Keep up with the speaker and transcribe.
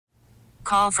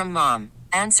Call from mom.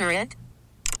 Answer it.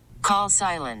 Call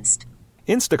silenced.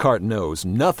 Instacart knows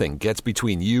nothing gets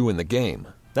between you and the game.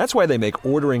 That's why they make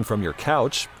ordering from your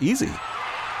couch easy.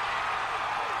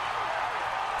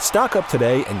 Stock up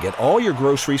today and get all your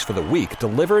groceries for the week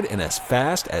delivered in as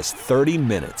fast as 30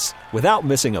 minutes without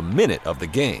missing a minute of the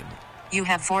game. You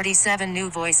have 47 new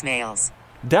voicemails.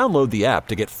 Download the app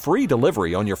to get free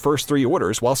delivery on your first 3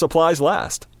 orders while supplies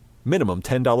last. Minimum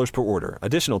 $10 per order.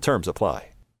 Additional terms apply.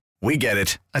 We get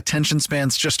it. Attention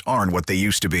spans just aren't what they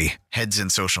used to be. Heads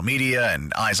in social media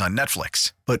and eyes on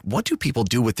Netflix. But what do people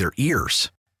do with their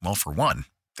ears? Well, for one,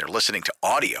 they're listening to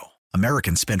audio.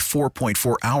 Americans spend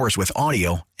 4.4 hours with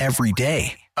audio every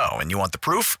day. Oh, and you want the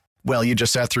proof? Well, you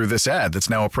just sat through this ad that's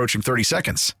now approaching 30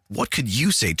 seconds. What could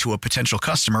you say to a potential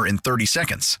customer in 30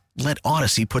 seconds? Let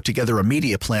Odyssey put together a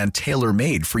media plan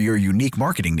tailor-made for your unique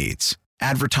marketing needs.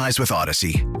 Advertise with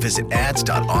Odyssey. Visit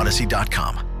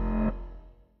ads.odyssey.com.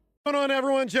 What's going on,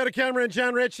 everyone? Jetta Cameron and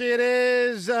John Ritchie. It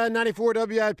is 94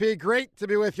 WIP. Great to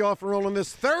be with you all for rolling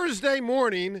this Thursday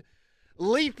morning.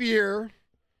 Leap year.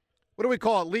 What do we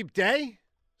call it? Leap day?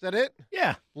 Is that it?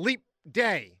 Yeah. Leap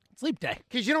day. It's leap day.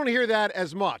 Because you don't hear that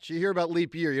as much. You hear about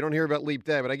leap year. You don't hear about leap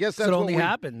day. But I guess that's it what only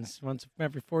happens once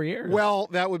every 4 years. Well,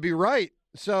 that would be right.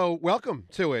 So welcome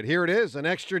to it. Here it is. An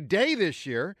extra day this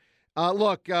year.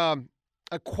 Look,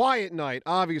 a quiet night,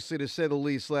 obviously, to say the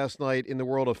least, last night in the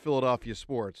world of Philadelphia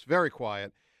sports. Very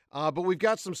quiet. But we've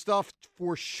got some stuff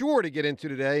for sure to get into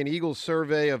today. An Eagles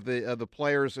survey of the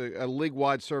players, a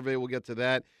league-wide survey. We'll get to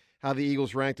that. How the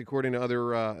Eagles ranked according to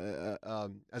other,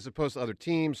 as opposed to other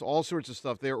teams. All sorts of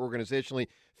stuff there organizationally.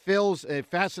 Phil's a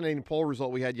fascinating poll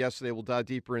result we had yesterday. We'll dive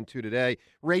deeper into today.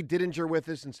 Ray Didinger with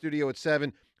us in studio at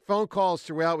 7. Phone calls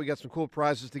throughout. We got some cool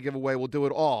prizes to give away. We'll do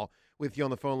it all with you on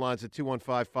the phone lines at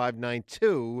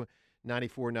 215-592-9494.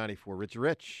 Richie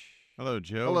Rich. Hello,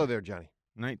 Joe. Hello there, Johnny.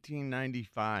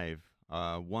 1995,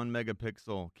 1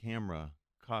 megapixel camera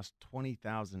cost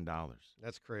 $20,000.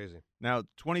 That's crazy. Now,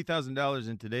 $20,000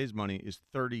 in today's money is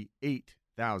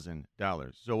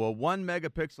 $38,000. So a 1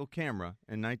 megapixel camera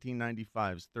in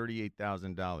 1995 is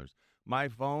 $38,000. My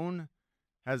phone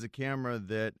has a camera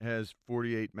that has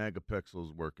 48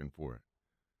 megapixels working for it.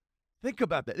 Think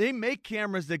about that. They make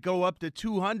cameras that go up to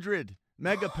 200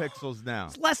 megapixels now.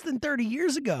 It's less than 30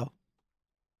 years ago.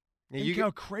 Think how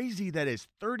crazy that is.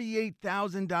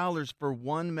 $38,000 for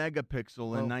 1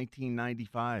 megapixel in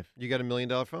 1995. You got $1 million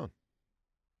phone.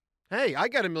 Hey, I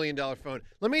got $1 million phone.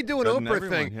 Let me do an Oprah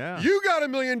thing. Yeah. You got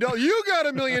 $1 million. You got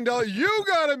 $1 million. You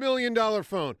got $1 million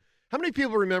phone. How many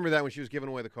people remember that when she was giving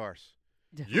away the cars?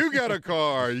 You got a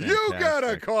car. You got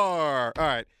a car. All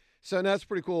right. So that's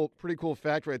pretty cool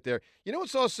fact right there. You know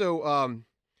what's also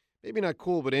maybe not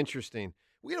cool but interesting?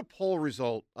 We had a poll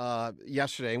result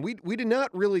yesterday, and we did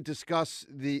not really discuss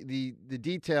the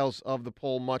details of the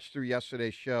poll much through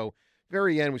yesterday's show.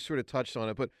 Very end, we sort of touched on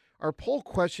it, but our poll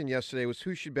question yesterday was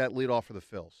who should bat leadoff for the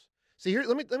Phils. See, here,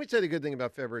 let me tell you the good thing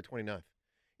about February 29th.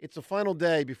 It's the final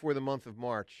day before the month of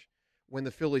March when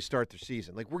the Phillies start their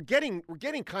season. Like we're getting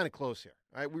kind of close here.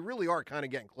 All right, we really are kind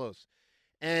of getting close.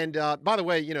 And by the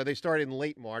way, you know, they started in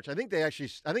late March. I think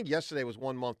yesterday was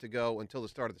 1 month to go until the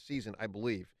start of the season, I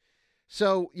believe.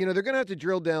 So, you know, they're going to have to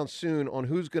drill down soon on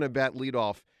who's going to bat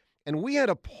leadoff. And we had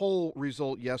a poll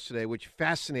result yesterday, which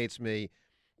fascinates me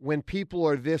when people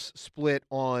are this split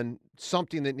on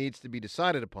something that needs to be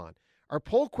decided upon. Our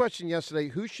poll question yesterday,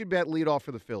 who should bat leadoff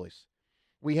for the Phillies?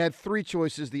 We had 3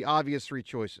 choices, the obvious 3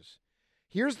 choices.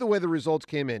 Here's the way the results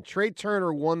came in. Trey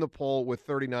Turner won the poll with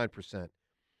 39%.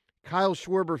 Kyle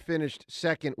Schwarber finished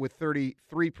second with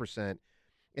 33%,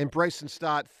 and Bryson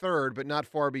Stott third, but not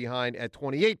far behind at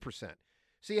 28%.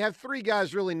 So you have 3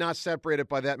 guys really not separated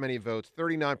by that many votes,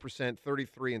 39%,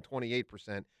 33%, and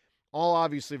 28%, all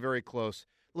obviously very close.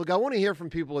 Look, I want to hear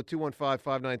from people at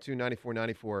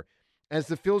 215-592-9494 as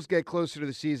the Phils get closer to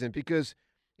the season because,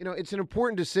 you know, it's an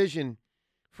important decision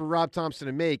for Rob Thompson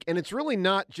to make, and it's really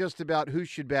not just about who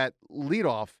should bat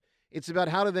leadoff. It's about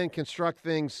how to then construct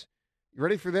things. You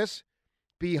ready for this?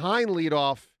 Behind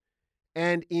leadoff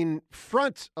and in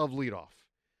front of leadoff.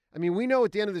 I mean, we know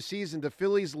at the end of the season, the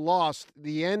Phillies lost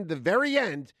the very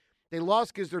end. They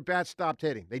lost because their bats stopped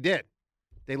hitting. They did.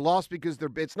 They lost because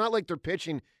it's not like their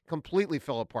pitching completely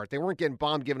fell apart. They weren't getting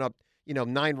bombed, giving up,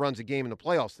 9 runs a game in the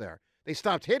playoffs there. They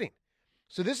stopped hitting.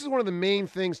 So this is one of the main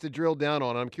things to drill down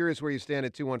on. I'm curious where you stand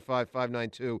at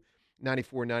 215-592-9494.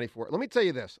 Let me tell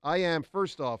you this. I am,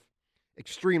 first off,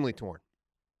 extremely torn.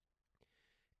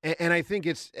 And I think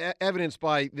it's evidenced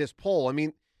by this poll. I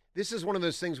mean, this is one of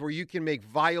those things where you can make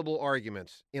viable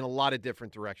arguments in a lot of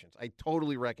different directions. I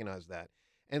totally recognize that.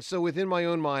 And so within my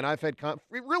own mind, I've had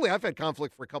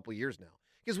conflict for a couple of years now.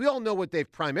 because we all know what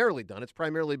they've primarily done. It's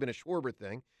primarily been a Schwarber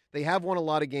thing. They have won a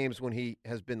lot of games when he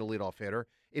has been the leadoff hitter.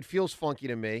 It feels funky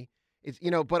to me. It's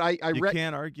but I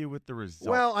can't argue with the results.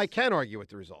 Well, I can argue with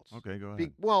the results. Okay, go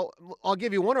ahead. I'll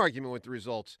give you one argument with the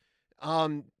results.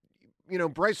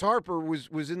 Bryce Harper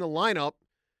was in the lineup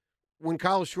when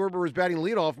Kyle Schwarber was batting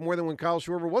leadoff more than when Kyle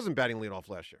Schwarber wasn't batting leadoff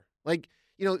last year.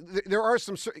 There are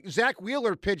some. Zach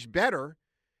Wheeler pitched better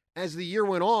as the year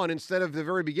went on instead of the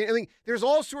very beginning. I think there's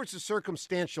all sorts of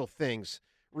circumstantial things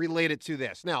related to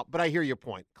this. Now, but I hear your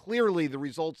point. Clearly, the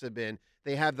results have been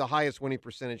they have the highest winning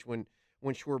percentage when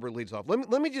Schwarber leads off.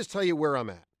 Let me just tell you where I'm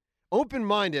at.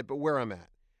 Open-minded, but where I'm at.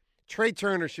 Trey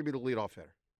Turner should be the leadoff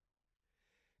hitter.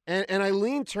 And I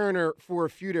lean Turner for a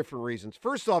few different reasons.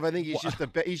 First off, I think he's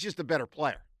just a better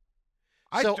player.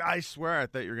 I swear I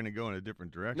thought you were going to go in a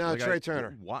different direction. No, Trey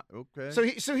Turner. What? Okay.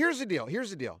 So here's the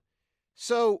deal.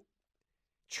 So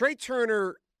Trey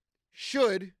Turner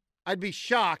I'd be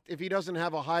shocked if he doesn't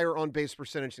have a higher on-base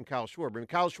percentage than Kyle Schwarber. I mean,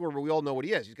 Kyle Schwarber, we all know what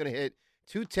he is. He's going to hit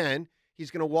 210. He's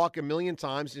going to walk a million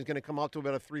times. He's going to come up to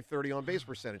about a 330 on-base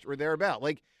percentage or thereabout.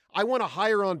 I want a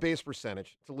higher on-base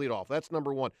percentage to lead off. That's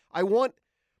number one. I want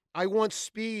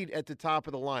speed at the top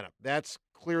of the lineup. That's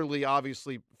clearly,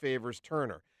 obviously, favors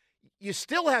Turner. You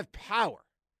still have power.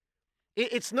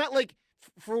 It's not like,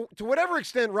 to whatever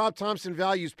extent Rob Thompson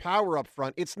values power up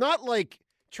front, it's not like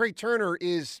Trey Turner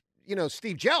is,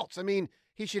 Steve Jeltz. I mean,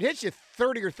 he should hit you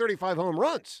 30 or 35 home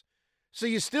runs. So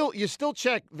you still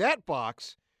check that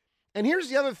box. And here's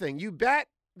the other thing. You bat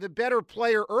the better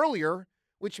player earlier,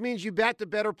 which means you bat the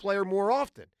better player more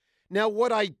often. Now,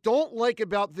 what I don't like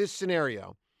about this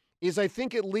scenario is I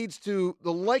think it leads to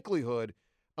the likelihood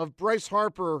of Bryce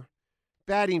Harper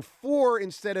batting 4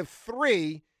 instead of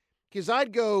 3, because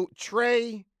I'd go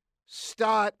Trey,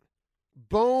 Stott,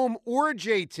 Bohm, or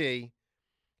JT,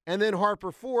 and then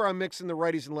Harper 4. I'm mixing the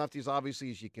righties and lefties,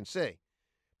 obviously, as you can see.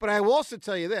 But I will also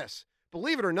tell you this.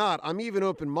 Believe it or not, I'm even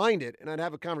open-minded, and I'd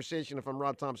have a conversation if I'm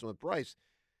Rob Thompson with Bryce.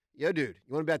 Yo, dude,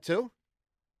 you want to bet 2?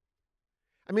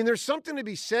 I mean, there's something to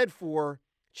be said for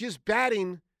just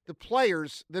batting the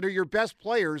players that are your best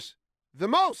players the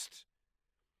most.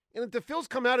 And if the Phils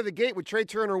come out of the gate with Trey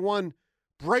Turner 1,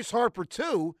 Bryce Harper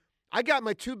 2, I got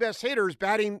my 2 best hitters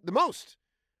batting the most.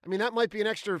 I mean, that might be an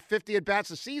extra 50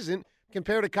 at-bats a season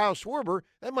compared to Kyle Schwarber.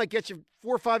 That might get you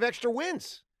 4 or 5 extra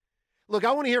wins. Look,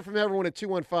 I want to hear from everyone at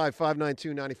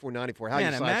 215-592-9494. How you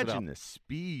size it up. Imagine the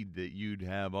speed that you'd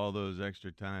have all those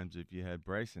extra times if you had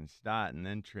Bryson Stott and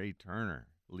then Trey Turner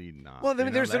leading off. Well,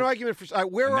 then there's an argument for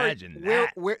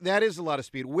that is a lot of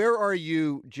speed. Where are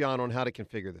you, John, on how to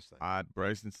configure this thing?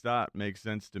 Bryson Stott makes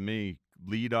sense to me.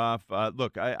 Lead off.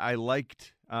 Look, I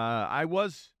liked. I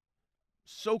was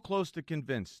so close to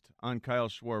convinced on Kyle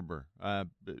Schwarber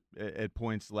at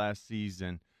points last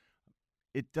season.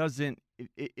 It doesn't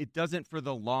for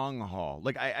the long haul.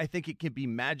 I think it can be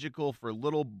magical for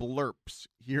little blurps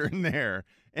here and there,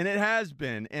 and it has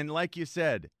been. And like you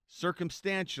said,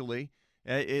 circumstantially,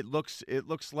 it looks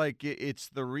like it's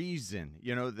the reason.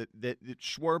 That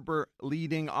Schwarber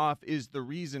leading off is the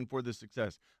reason for the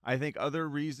success. I think other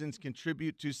reasons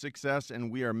contribute to success, and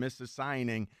we are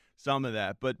misassigning some of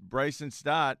that. But Bryson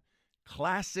Stott,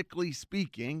 classically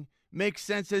speaking, makes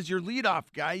sense as your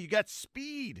leadoff guy. You got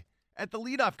speed at the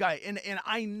leadoff guy. And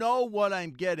I know what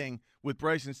I'm getting with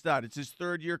Bryson Stott. It's his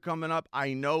 3rd year coming up.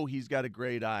 I know he's got a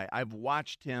great eye. I've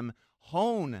watched him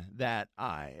hone that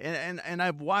eye. And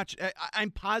I've watched – I'm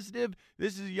positive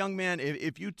this is a young man.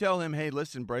 If you tell him, hey,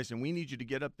 listen, Bryson, we need you to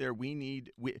get up there.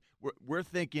 We're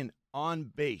thinking on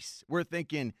base. We're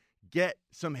thinking get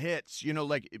some hits.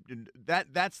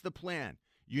 That's the plan.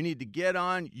 You need to get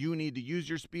on. You need to use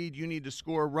your speed. You need to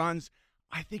score runs.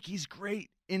 I think he's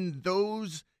great in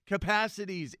those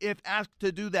capacities if asked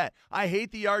to do that. I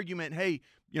hate the argument, hey,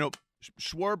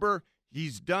 Schwarber,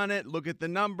 he's done it. Look at the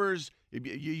numbers.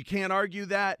 You can't argue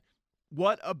that.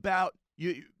 What about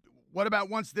you? What about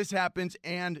once this happens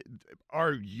and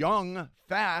our young,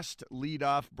 fast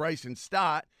leadoff Bryson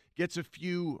Stott gets a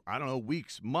few,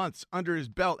 weeks, months under his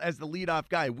belt as the leadoff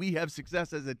guy? We have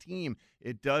success as a team.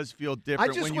 It does feel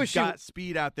different when you've got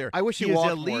speed out there. I wish he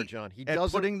walked more, John. He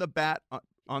doesn't putting the bat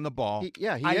on the ball.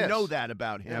 I know that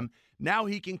about him. Yeah. Now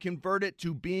he can convert it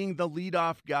to being the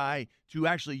leadoff guy to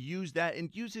actually use that and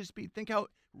use his speed. Think how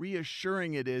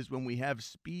reassuring it is when we have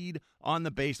speed on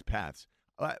the base paths.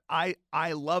 I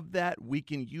love that. We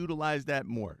can utilize that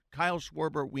more. Kyle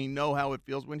Schwarber, we know how it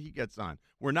feels when he gets on.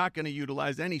 We're not going to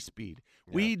utilize any speed.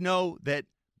 Yeah. We know that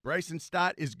Bryson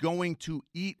Stott is going to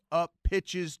eat up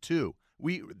pitches too.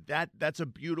 That's a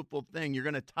beautiful thing. You're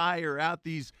going to tire out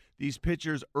these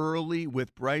pitchers early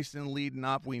with Bryson leading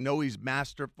off. We know he's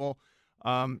masterful.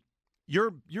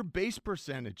 your base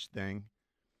percentage thing.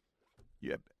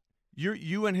 Yeah,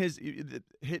 you and his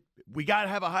hit. We got to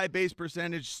have a high base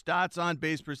percentage. Stott's on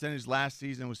base percentage last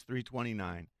season was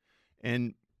 329,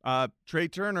 and Trey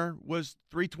Turner was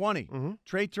 320. Mm-hmm.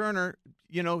 Trey Turner,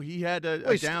 he had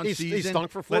a down season. He stunk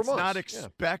for 4 months. months. Let's not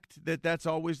expect that that's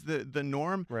always the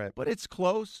norm. Right. But it's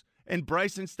close. And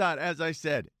Bryson Stott, as I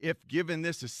said, if given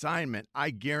this assignment,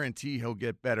 I guarantee he'll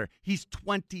get better. He's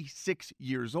 26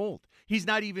 years old. He's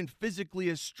not even physically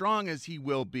as strong as he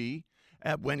will be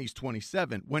when he's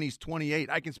 27, when he's 28.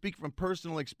 I can speak from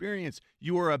personal experience.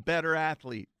 You are a better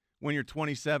athlete when you're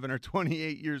 27 or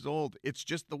 28 years old. It's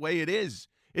just the way it is.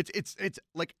 It's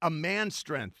like a man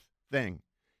strength thing.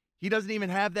 He doesn't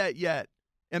even have that yet.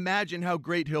 Imagine how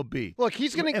great he'll be. Look,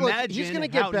 he's going to get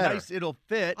how better. Nice it'll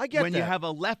fit when you have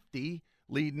a lefty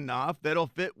leading off that'll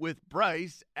fit with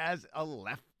Bryce as a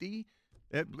lefty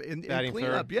in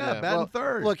cleanup. Third. Batting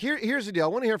third. Look, here's the deal. I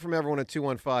want to hear from everyone at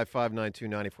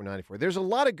 215-592-9494. There's a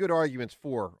lot of good arguments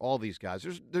for all these guys.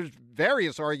 There's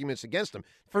various arguments against them.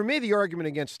 For me, the argument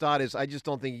against Stott is I just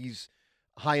don't think he's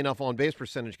high enough on base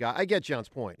percentage guy. I get John's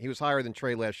point. He was higher than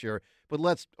Trey last year, but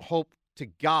let's hope to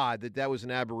God that was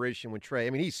an aberration with Trey.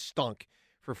 I mean, he stunk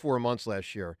for 4 months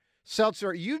last year.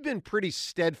 Seltzer, you've been pretty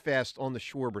steadfast on the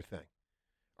Schwarber thing.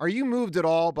 Are you moved at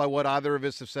all by what either of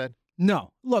us have said?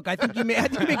 No. Look, I think you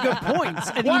make good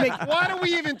points. Why do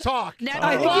we even talk?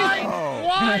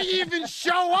 Why even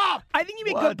show up? I think you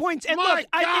make good points. And My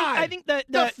look, God. I think the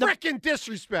frickin'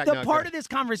 disrespect. The part of this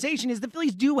conversation is the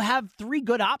Phillies do have three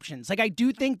good options. Like, I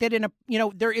do think that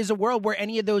there is a world where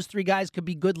any of those three guys could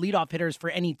be good leadoff hitters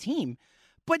for any team.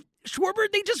 But Schwarber,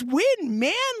 they just win,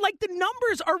 man. Like, the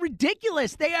numbers are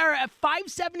ridiculous. They are a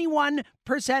 .571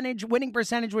 winning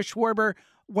percentage with Schwarber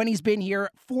when he's been here,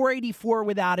 .484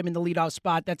 without him in the leadoff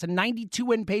spot. That's a 92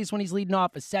 win pace when he's leading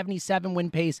off, a 77 win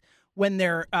pace when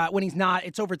he's not.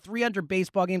 It's over 300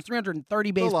 baseball games,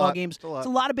 330 baseball games. It's a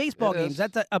lot of baseball games.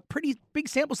 That's a pretty big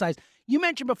sample size. You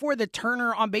mentioned before the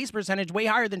Turner on base percentage way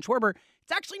higher than Schwarber.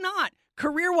 It's actually not.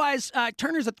 Career-wise,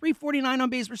 Turner's a .349 on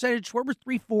base percentage. Schwarber's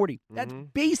 .340. That's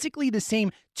basically the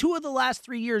same. 2 of the last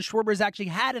 3 years, Schwarber's actually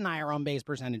had an higher on base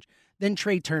percentage than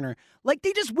Trey Turner. Like,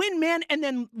 they just win, man. And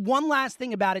then one last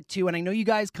thing about it, too, and I know you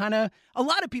guys a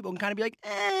lot of people can kind of be like,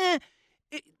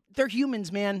 they're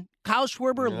humans, man. Kyle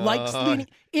Schwarber likes leading.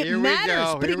 It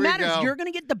matters, but it matters. You're going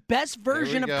to get the best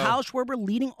version of Kyle Schwarber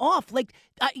leading off. Like,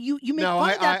 you make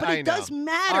fun of that, but it does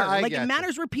matter. It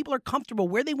matters where people are comfortable,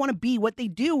 where they want to be, what they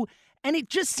do. And it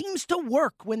just seems to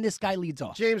work when this guy leads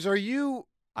off. James, are you?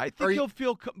 I think he'll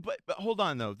feel. But hold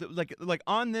on though. Like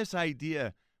on this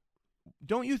idea,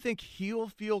 don't you think he'll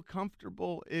feel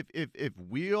comfortable if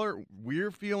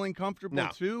we're feeling comfortable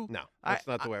too? No, that's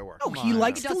not the way it works. No, he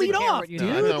likes to lead off,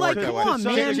 dude. Like, come on,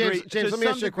 man. James, let me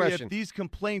ask you a question. If these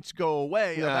complaints go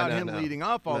away about him leading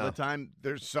off all the time,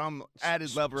 there's some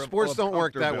added level of sports don't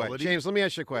work that way. James, let me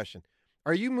ask you a question.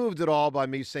 Are you moved at all by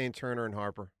me saying Turner and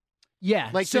Harper?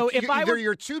 Yeah. Like, so they're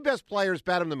your two best players,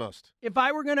 bat them the most. If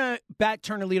I were going to bat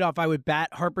Turner leadoff, I would bat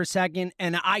Harper second.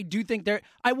 And I do think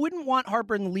I wouldn't want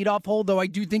Harper in the leadoff hole, though I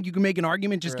do think you can make an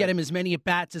argument, just get him as many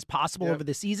at-bats as possible over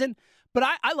the season. But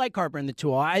I like Harper in the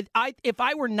 2-hole. If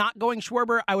I were not going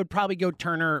Schwarber, I would probably go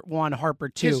Turner 1, Harper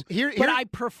 2. But I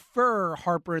prefer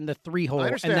Harper in the 3-hole.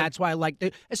 And that's why I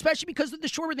like especially because of the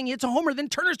Schwarber thing. It's a homer, then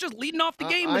Turner's just leading off the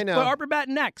game with Harper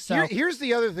batting next. So. Here's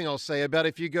the other thing I'll say about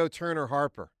if you go Turner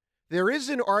Harper. There is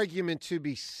an argument to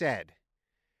be said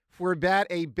for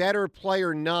a better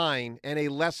player 9 and a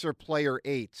lesser player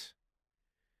 8.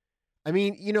 I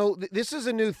mean, this is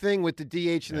a new thing with the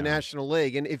DH in the National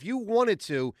League. And if you wanted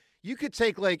to, you could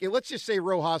take, let's just say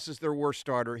Rojas is their worst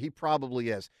starter. He probably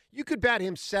is. You could bat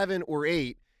him 7 or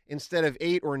 8 instead of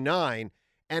 8 or 9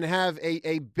 and have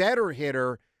a better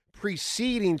hitter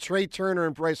preceding Trey Turner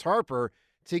and Bryce Harper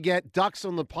to get ducks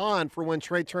on the pond for when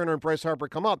Trey Turner and Bryce Harper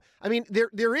come up. I mean,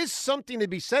 there is something to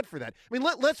be said for that. I mean,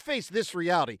 let's face this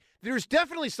reality. There's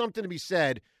definitely something to be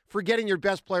said for getting your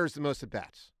best players the most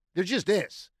at-bats. There just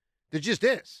is.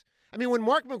 I mean, when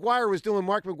Mark McGwire was doing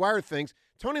Mark McGwire things,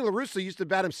 Tony La Russa used to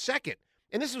bat him second.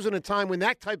 And this was in a time when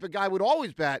that type of guy would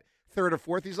always bat third or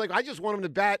fourth. He's like, I just want him to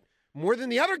bat more than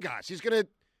the other guys. He's going to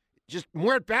just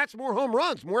more at-bats, more home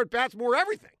runs, more at-bats, more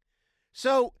everything.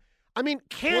 So, I mean,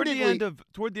 candidly,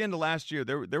 toward the end of last year,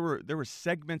 there were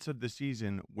segments of the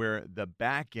season where the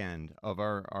back end of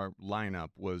our lineup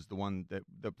was the one that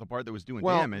the part that was doing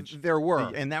damage. There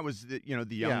were, and that was the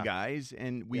young guys,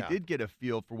 and we did get a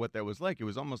feel for what that was like. It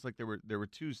was almost like there were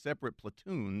two separate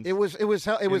platoons. It was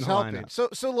helping.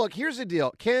 Lineup. So look, here's the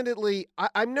deal. Candidly,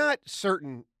 I'm not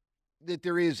certain that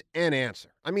there is an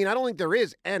answer. I mean, I don't think there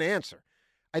is an answer.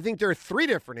 I think there are three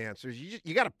different answers.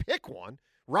 You got to pick one.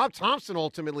 Rob Thompson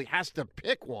ultimately has to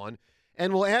pick one.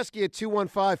 And we'll ask you at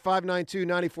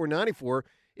 215-592-9494,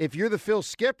 if you're the Phil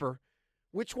skipper,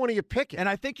 which one are you picking? And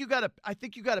I think you got to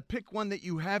pick one that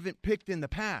you haven't picked in the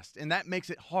past, and that makes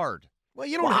it hard. Well,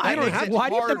 you don't Why have do you have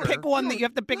to pick one that you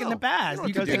have to pick in the past?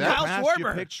 You can pick Kyle Schwarber.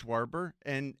 You picked Schwarber,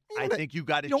 and I think you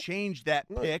got to change that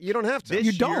pick. You don't have to.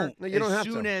 You don't. No, you don't have to.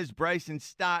 As soon as Bryson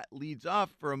Stott leads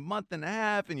off for a month and a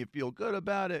half, and you feel good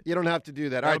about it, you don't have to do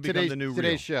that. All right,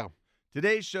 today's show.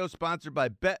 Today's show sponsored by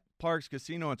Bet Parks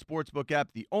Casino and Sportsbook app,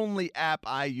 the only app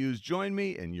I use. Join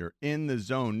me, and you're in the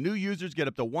zone. New users get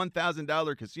up to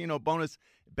 $1,000 casino bonus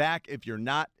back if you're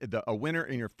not a winner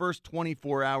in your first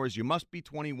 24 hours. You must be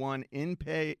 21 in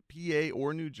PA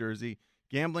or New Jersey.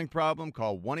 Gambling problem?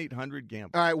 Call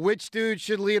 1-800-GAMBLER. All right, which dude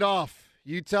should lead off?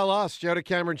 You tell us. Joe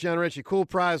DeCamera and John Ritchie. Cool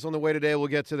prize on the way today. We'll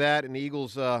get to that. And the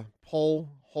Eagles whole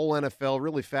NFL.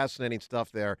 Really fascinating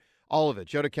stuff there. All of it.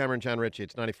 Joe DeCamera and John Ritchie.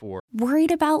 It's 94.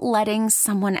 Worried about letting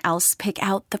someone else pick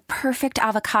out the perfect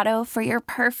avocado for your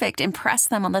perfect impress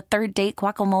them on the third date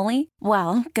guacamole?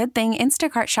 Well, good thing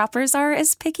Instacart shoppers are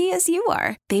as picky as you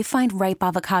are. They find ripe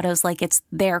avocados like it's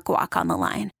their guac on the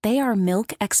line. They are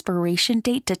milk expiration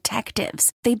date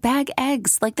detectives. They bag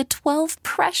eggs like the 12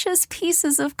 precious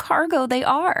pieces of cargo they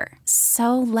are.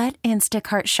 So let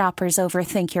Instacart shoppers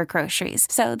overthink your groceries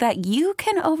so that you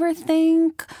can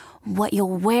overthink what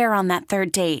you'll wear on that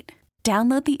third date.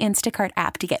 Download the Instacart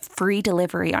app to get free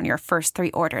delivery on your first 3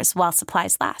 orders while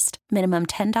supplies last. Minimum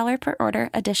 $10 per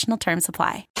order. Additional terms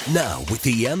apply. Now, with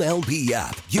the MLB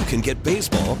app, you can get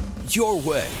baseball your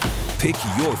way. Pick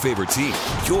your favorite team,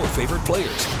 your favorite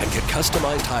players, and get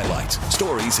customized highlights,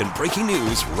 stories, and breaking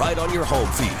news right on your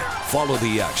home feed. Follow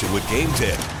the action with Game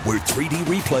 10, where 3D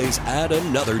replays add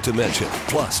another dimension.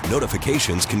 Plus,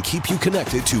 notifications can keep you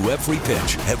connected to every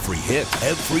pitch, every hit,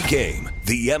 every game.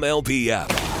 The MLB app.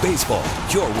 Baseball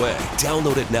your way.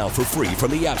 Download it now for free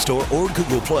from the App Store or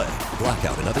Google Play.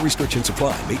 Blackout and other restrictions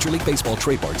apply. Major League Baseball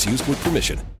trademarks used with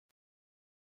permission.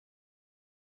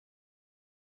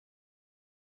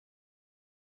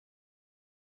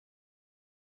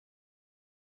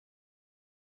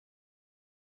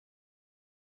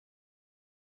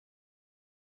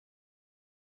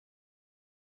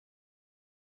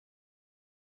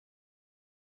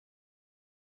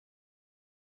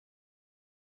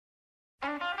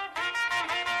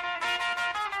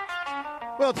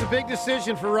 Well, it's a big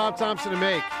decision for Rob Thompson to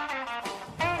make.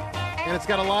 And it's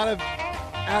got a lot of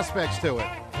aspects to it.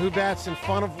 Who bats in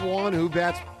front of one? Who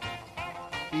bats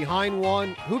behind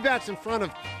one? Who bats in front of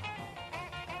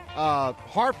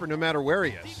Harper no matter where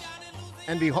he is?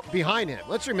 And behind him.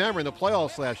 Let's remember in the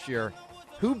playoffs last year,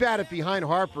 who batted behind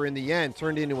Harper in the end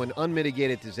turned into an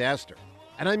unmitigated disaster.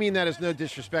 And I mean that as no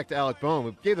disrespect to Alec Boehm,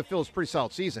 who gave the Phillies a pretty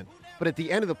solid season. But at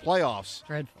the end of the playoffs,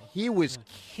 dreadful. He was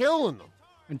killing them.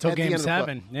 Until Game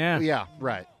 7, yeah. Yeah,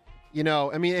 right. You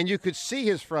know, I mean, and you could see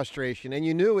his frustration, and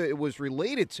you knew it was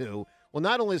related to, well,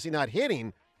 not only is he not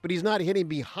hitting, but he's not hitting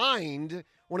behind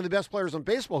one of the best players in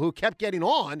baseball who kept getting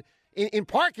on, in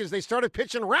part because they started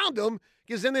pitching around him,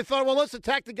 because then they thought, well, let's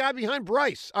attack the guy behind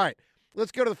Bryce. All right,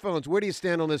 let's go to the phones. Where do you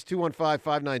stand on this?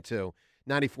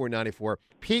 215-592-9494.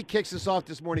 Pete kicks us off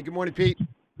this morning. Good morning, Pete.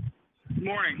 Good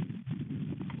morning.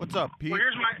 What's up, Pete? Well,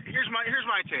 here's my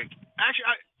take. Actually,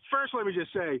 first, let me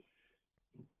just say,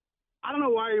 I don't know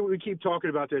why we keep talking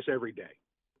about this every day.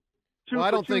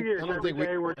 I don't think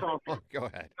we're talking. Oh, go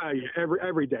ahead.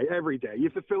 Every day.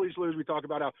 If the Phillies lose, we talk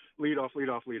about how lead off.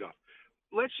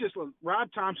 Let's just let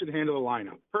Rob Thompson handle the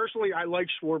lineup. Personally, I like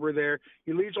Schwarber there.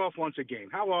 He leads off once a game.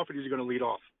 How often is he going to lead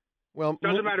off? Well,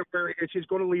 doesn't matter where he is. He's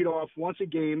going to lead off once a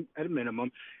game at a minimum.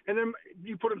 And then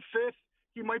you put him fifth,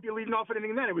 he might be leading off at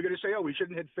inning then. Are we going to say, we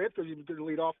shouldn't hit fifth because he's going to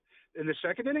lead off in the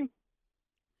second inning?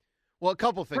 Well, a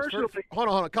couple things. Hold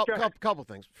on. Couple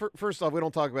things. First off, we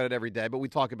don't talk about it every day, but we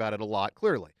talk about it a lot,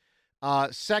 clearly.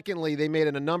 Secondly, they made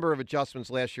a number of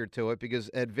adjustments last year to it because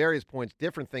at various points,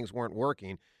 different things weren't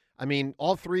working. I mean,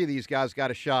 all three of these guys got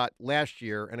a shot last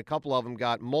year, and a couple of them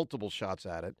got multiple shots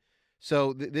at it.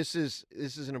 So this is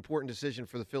an important decision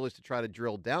for the Phillies to try to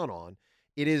drill down on.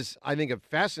 It is, I think, a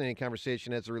fascinating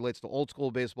conversation as it relates to old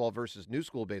school baseball versus new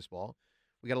school baseball.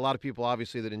 We got a lot of people,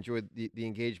 obviously, that enjoyed the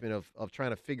engagement of trying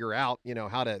to figure out,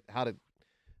 how to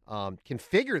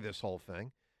configure this whole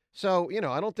thing. So,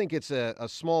 I don't think it's a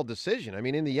small decision. I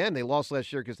mean, in the end, they lost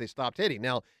last year because they stopped hitting.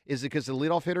 Now, is it because the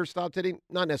leadoff hitters stopped hitting?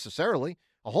 Not necessarily.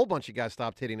 A whole bunch of guys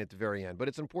stopped hitting at the very end. But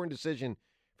it's an important decision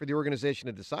for the organization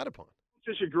to decide upon.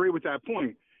 Disagree with that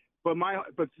point. But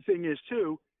the thing is,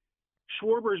 too,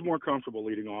 Schwarber is more comfortable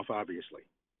leading off, obviously.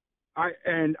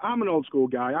 I'm an old school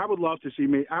guy. I would love to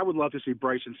see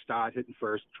Bryson Stott hitting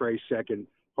first, Trey second,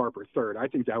 Harper third. I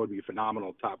think that would be a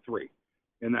phenomenal top three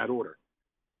in that order.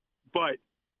 But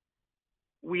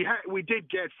we did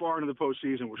get far into the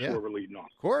postseason with Schwarber leading off.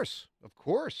 Of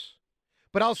course.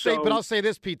 But I'll say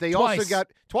this, Pete. They also got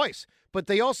twice. But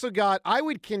they also got, I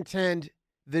would contend,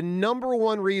 the number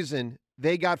one reason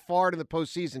they got far into the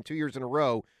postseason 2 years in a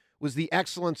row was the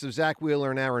excellence of Zach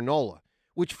Wheeler and Aaron Nola,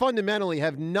 which fundamentally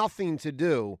have nothing to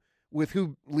do with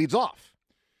who leads off.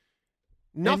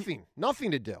 Nothing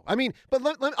to do. I mean, but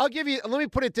let me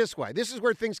put it this way. This is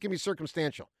where things can be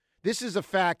circumstantial. This is a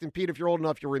fact, and Pete, if you're old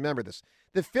enough, you'll remember this.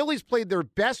 The Phillies played their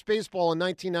best baseball in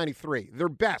 1993. Their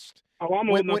best. Oh, I'm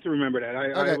old enough to remember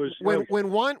that.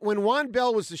 When Juan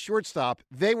Bell was the shortstop,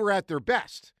 they were at their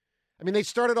best. I mean, they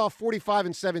started off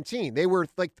 45-17. They were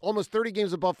like almost 30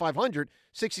 games above 500,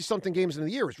 60-something games in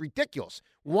the year. It was ridiculous.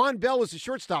 Juan Bell was the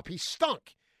shortstop. He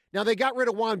stunk. Now, they got rid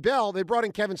of Juan Bell. They brought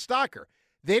in Kevin Stocker.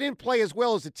 They didn't play as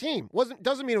well as the team.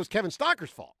 Doesn't mean it was Kevin Stocker's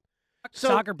fault.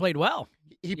 Stocker played well.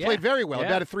 He played very well,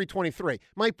 about a 323.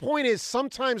 My point is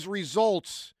sometimes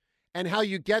results and how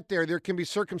you get there can be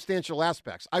circumstantial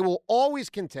aspects. I will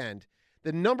always contend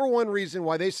the number one reason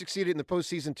why they succeeded in the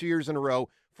postseason 2 years in a row,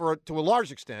 to a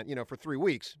large extent, for 3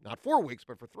 weeks, not 4 weeks,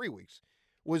 but for 3 weeks,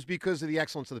 was because of the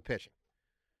excellence of the pitching.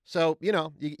 So,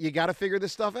 you got to figure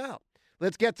this stuff out.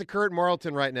 Let's get to Kurt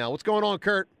Marlton right now. What's going on,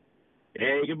 Kurt?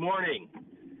 Hey, good morning.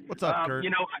 What's up, Kurt?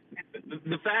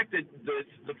 The fact that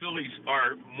the Phillies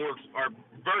are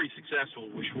very successful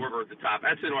with Schwarber at the top,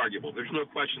 that's inarguable. There's no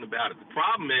question about it. The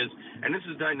problem is, and this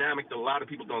is a dynamic that a lot of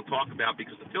people don't talk about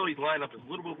because the Phillies lineup is a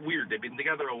little bit weird. They've been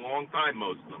together a long time,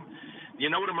 most of them. You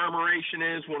know what a murmuration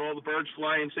is when all the birds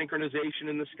fly in synchronization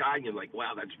in the sky, and you're like,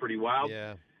 wow, that's pretty wild?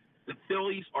 Yeah. The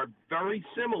Phillies are very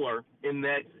similar in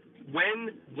that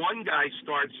when one guy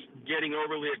starts getting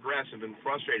overly aggressive and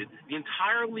frustrated, the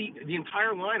entire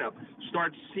lineup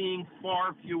starts seeing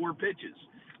far fewer pitches.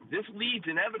 This leads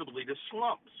inevitably to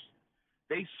slumps.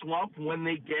 They slump when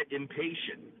they get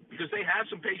impatient because they have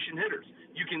some patient hitters.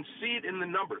 You can see it in the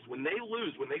numbers. When they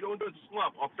lose, when they go into a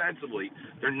slump offensively,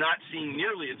 they're not seeing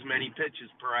nearly as many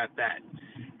pitches per at-bat.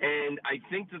 And I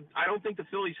don't think the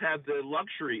Phillies have the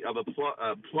luxury of a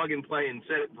plug-and-play and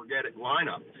set-it-forget-it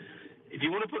lineup. If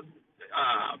you want to put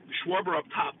Schwarber up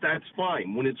top, that's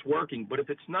fine when it's working. But if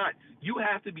it's not, you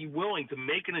have to be willing to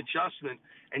make an adjustment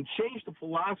and change the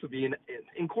philosophy and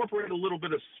incorporate a little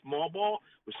bit of small ball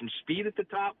with some speed at the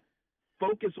top.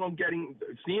 Focus on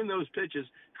seeing those pitches.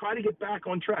 Try to get back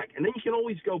on track, and then you can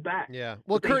always go back. Yeah.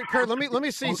 Well, Kurt, let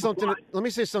me say something. Let me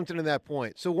say something to that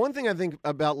point. So one thing I think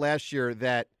about last year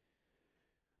that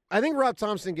I think Rob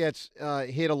Thompson gets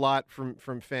hit a lot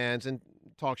from fans and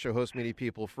talk show host media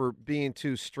people for being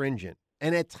too stringent.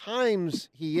 And at times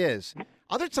he is.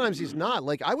 Other times he's not.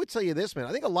 Like, I would tell you this, man.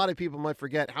 I think a lot of people might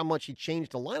forget how much he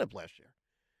changed the lineup last year.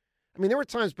 I mean, there were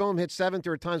times Boehm hit seventh.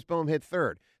 There were times Boehm hit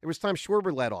third. There was times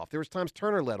Schwarber led off. There was times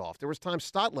Turner led off. There was times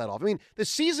Stott led off. I mean, the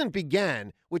season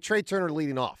began with Trey Turner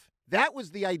leading off. That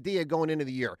was the idea going into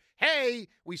the year. Hey,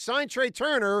 we signed Trey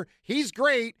Turner. He's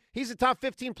great. He's a top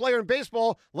 15 player in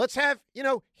baseball. Let's have,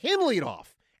 him lead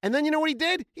off. And then you know what he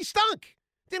did? He stunk.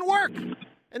 Didn't work.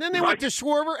 And then they went to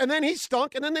Schwarber, and then he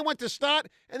stunk. And then they went to Stott,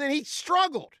 and then he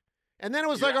struggled. And then it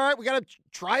was like, all right, we got to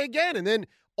try again. And then,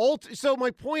 so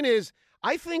my point is,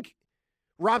 I think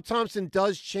Rob Thompson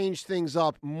does change things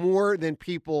up more than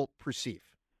people perceive.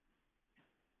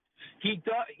 He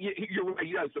does. You're right.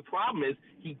 He does. The problem is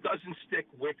he doesn't stick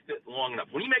with it long enough.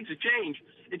 When he makes a change,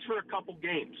 it's for a couple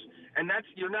games, and that's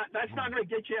not going to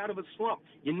get you out of a slump.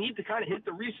 You need to kind of hit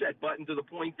the reset button to the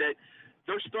point that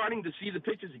they're starting to see the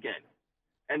pitches again.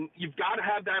 And you've got to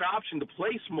have that option to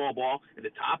play small ball at the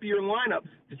top of your lineup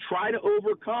to try to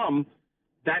overcome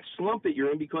that slump that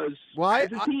you're in because as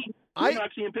a team, you're not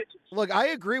seeing pitches. Look, I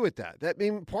agree with that. I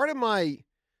mean, part of my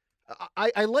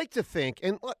I like to think,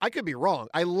 and I could be wrong,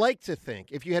 I like to think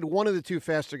if you had one of the two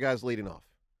faster guys leading off,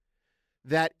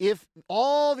 that if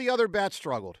all the other bats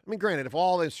struggled, I mean, granted, if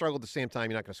all they struggled at the same time,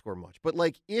 you're not going to score much. But,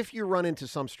 like, if you run into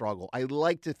some struggle, I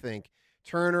like to think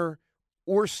Turner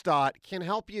or Stott can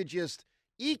help you just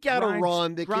eke out a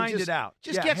run that grind can just, it out.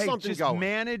 Just get something going.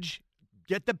 Manage,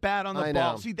 get the bat on the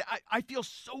ball. See, I feel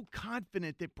so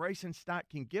confident that Bryson Stott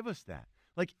can give us that.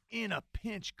 Like, in a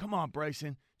pinch, come on,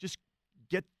 Bryson, just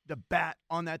get the bat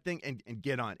on that thing and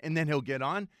get on. And then he'll get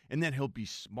on, and then he'll be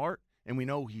smart, and we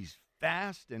know he's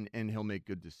fast, and he'll make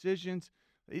good decisions.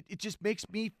 It just makes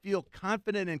me feel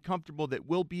confident and comfortable that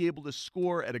we'll be able to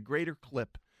score at a greater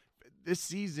clip this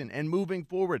season and moving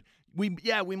forward. We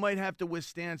might have to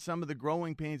withstand some of the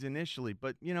growing pains initially,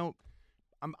 but,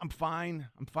 I'm fine.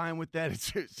 I'm fine with that. It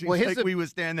seems Well, like we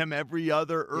withstand them every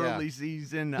other early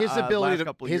season. His ability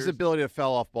years. ability to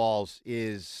foul off balls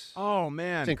is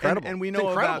man, it's incredible. And we know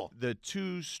about the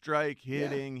 2-strike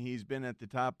hitting. Yeah. He's been at the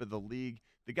top of the league.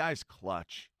 The guy's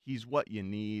clutch. He's what you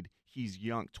need. He's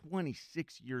young,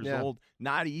 26 years old,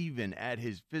 not even at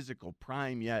his physical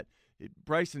prime yet.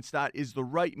 Bryson Stott is the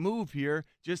right move here.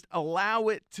 Just allow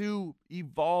it to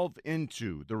evolve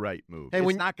into the right move. Hey,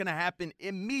 it's not going to happen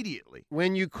immediately.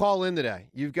 When you call in today,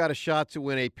 you've got a shot to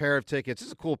win a pair of tickets. This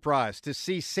is a cool prize to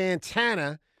see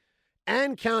Santana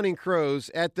and Counting Crows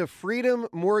at the Freedom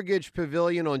Mortgage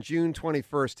Pavilion on June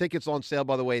 21st. Tickets on sale,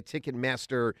 by the way, at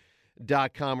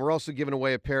Ticketmaster.com. We're also giving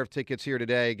away a pair of tickets here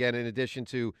today. Again, in addition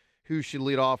to who should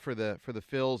lead off for the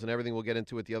Phils and everything we'll get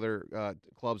into at the other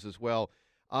clubs as well.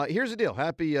 Here's the deal.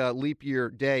 Happy Leap Year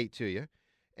Day to you.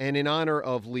 And in honor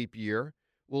of Leap Year,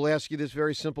 we'll ask you this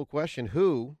very simple question.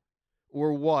 Who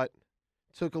or what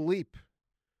took a leap?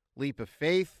 Leap of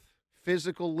faith,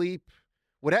 physical leap.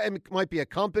 It might be a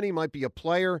company, might be a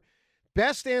player.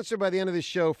 Best answer by the end of the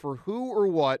show for who or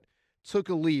what took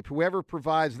a leap. Whoever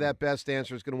provides that best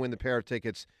answer is going to win the pair of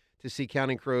tickets to see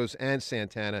Counting Crows and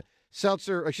Santana.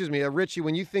 Richie,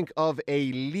 when you think of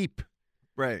a leap,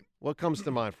 right, what comes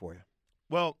to mind for you?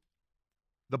 Well,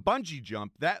 the bungee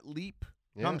jump, that leap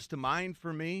comes to mind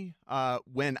for me.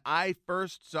 When I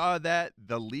first saw that,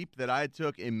 the leap that I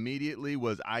took immediately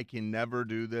was, I can never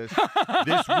do this.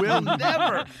 This will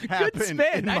never happen. Good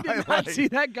spin. I did not see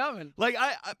that coming. Like,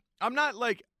 I'm not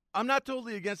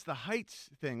totally against the heights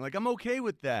thing. Like, I'm okay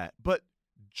with that. But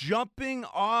jumping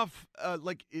off a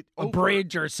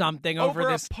bridge or something over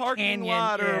this parking canyon.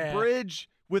 lot or a bridge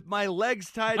with my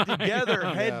legs tied together,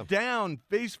 head down,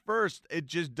 face first, it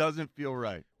just doesn't feel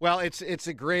right. Well, it's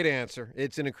a great answer.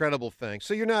 It's an incredible thing.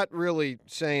 So you're not really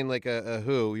saying like a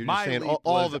who. You're just saying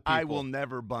all the people. I will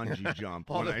never bungee jump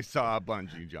I saw a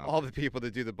bungee jump. All the people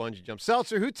that do the bungee jump.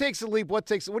 Seltzer, who takes a leap? What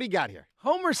do you got here?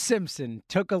 Homer Simpson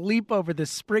took a leap over the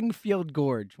Springfield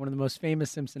Gorge, one of the most famous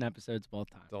Simpson episodes of all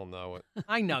time. Don't know it.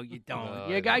 I know you don't. No,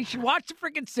 you guys should watch the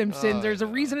freaking Simpsons. There's a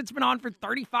reason it's been on for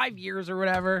 35 years or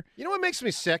whatever. You know what makes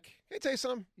me sick? Can I tell you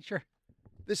something? Sure.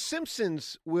 The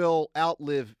Simpsons will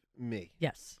outlive me.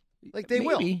 Yes. Like they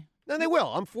will. No, they will.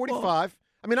 I'm 45. Well,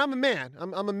 I mean, I'm a man.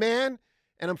 I'm a man,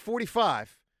 and I'm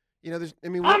 45. You know,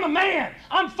 I'm a man.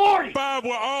 I'm 40. 45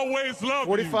 will always love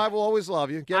 45 will always love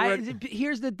you. Get ready.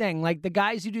 Here's the thing. Like, the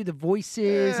guys who do the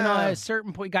voices and at a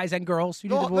certain point, guys and girls who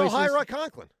do the voices. They'll hire a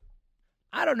Conklin.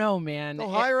 I don't know, man. They'll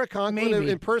hire a Conklin to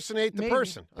impersonate the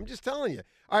person. I'm just telling you.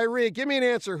 All right, Rhea, give me an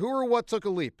answer. Who or what took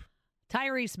a leap?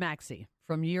 Tyrese Maxey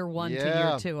from year 1 to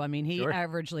year 2. I mean, he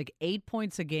averaged like 8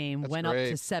 points a game, went up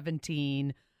to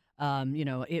 17.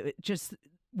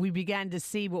 We began to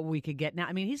see what we could get now.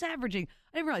 I mean, he's averaging,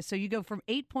 I didn't realize, so you go from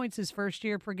 8 points his first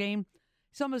year per game,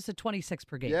 he's almost at 26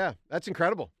 per game. Yeah, that's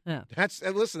incredible. Yeah. That's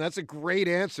a great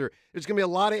answer. There's going to be a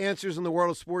lot of answers in the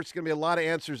world of sports. There's going to be a lot of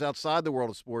answers outside the world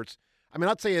of sports. I mean,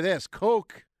 I'll tell you this.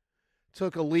 Coke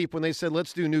took a leap when they said,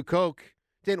 let's do new Coke.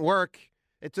 Didn't work.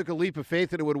 It took a leap of faith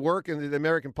that it would work and the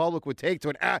American public would take to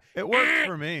it. It worked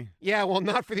for me. Yeah, well,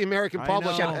 not for the American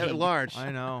public at large.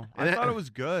 I know. I thought it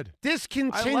was good.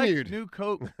 Discontinued. I liked New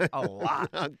Coke a lot.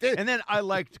 And then I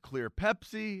liked Clear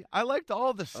Pepsi. I liked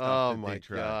all the stuff that they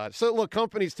tried. God. So, look,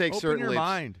 companies take certain leaps. Open your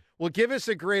mind. Well, give us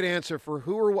a great answer for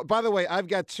who or what. By the way, I've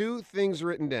got 2 things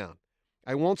written down.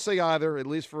 I won't say either, at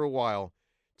least for a while.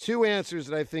 2 answers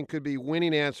that I think could be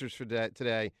winning answers for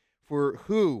today for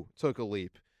who took a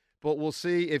leap. But we'll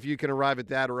see if you can arrive at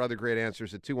that or other great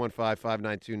answers at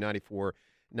 215-592-9494.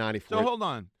 So hold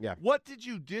on. Yeah. What did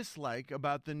you dislike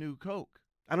about the new Coke?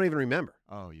 I don't even remember.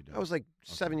 Oh, you don't? I was like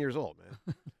 7 years old, man.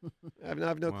 I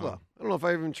have no clue. I don't know if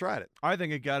I even tried it. I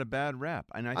think it got a bad rap,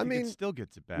 and I think it still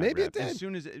gets a bad maybe rap. It did. As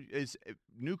soon as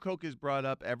new Coke is brought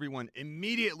up, everyone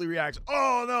immediately reacts,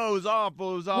 oh, no, it was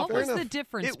awful, it was awful. What was the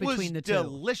difference between the two? It was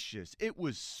delicious. It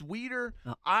was sweeter.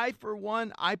 I, for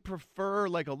one, I prefer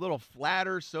like a little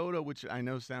flatter soda, which I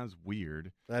know sounds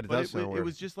weird. That does sound weird. It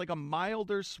was just like a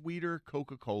milder, sweeter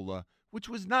Coca-Cola, which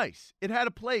was nice. It had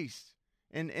a place.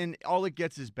 And all it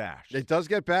gets is bashed. It does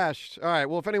get bashed. All right.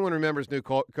 Well, if anyone remembers new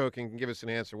Coke and can give us an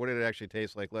answer, what did it actually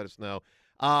taste like? Let us know.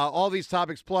 All these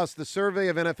topics, plus the survey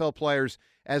of NFL players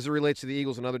as it relates to the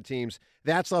Eagles and other teams,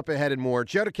 that's up ahead and more.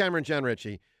 Joe DeCamera, John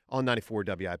Ritchie on 94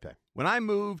 WIP. When I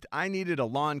moved, I needed a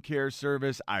lawn care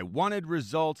service. I wanted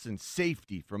results and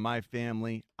safety for my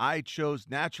family. I chose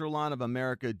Natural Lawn of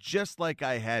America just like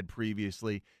I had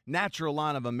previously. Natural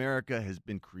Lawn of America has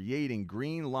been creating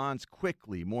green lawns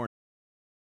quickly, more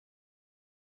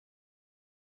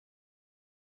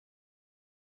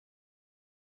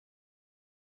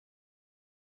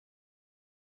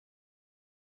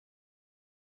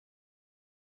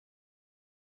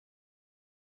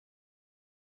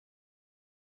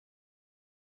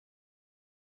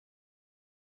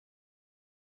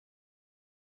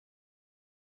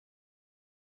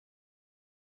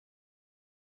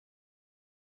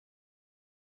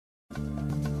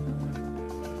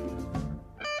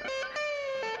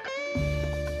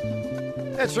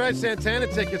That's right, Santana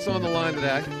tickets on the line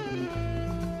today.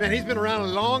 Man, he's been around a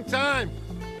long time.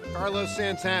 Carlos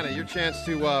Santana, your chance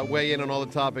to weigh in on all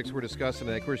the topics we're discussing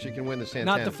today. Of course, you can win the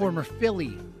Santana. Not the former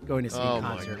Philly going to see a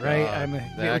concert, right?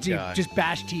 That guy. Just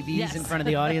bash TVs in front of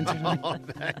the audience or something? Oh,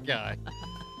 that guy.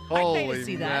 I'd pay to Holy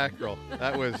see that. mackerel.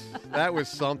 That was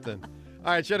something.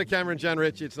 All right, Jenna Cameron, John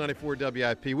Ritchie, it's 94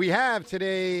 WIP. We have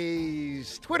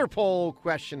today's Twitter poll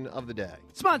question of the day.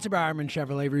 Sponsored by Armin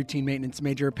Chevrolet Routine Maintenance and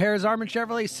Major Repairs. Armin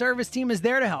Chevrolet service team is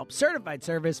there to help. Certified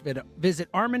service.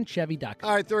 Visit ArminChevy.com.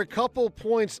 All right, there are a couple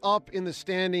points up in the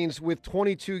standings with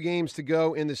 22 games to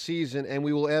go in the season, and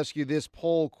we will ask you this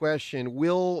poll question.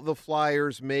 Will the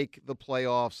Flyers make the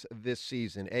playoffs this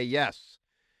season? A, yes.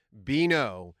 B,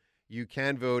 no. You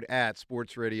can vote at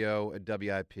Sports Radio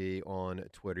WIP on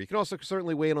Twitter. You can also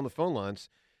certainly weigh in on the phone lines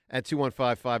at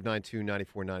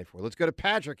 215-592-9494. Let's go to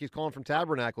Patrick. He's calling from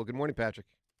Tabernacle. Good morning, Patrick.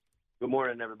 Good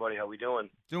morning, everybody. How we doing?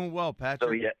 Doing well,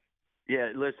 Patrick. So,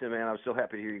 yeah. Listen, man, I was so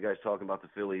happy to hear you guys talking about the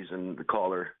Phillies, and the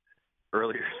caller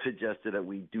earlier suggested that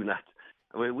we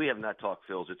have not talked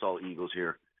Phils. It's all Eagles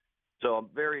here. So I'm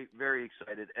very, very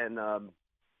excited. And, the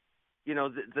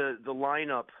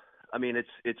lineup, I mean,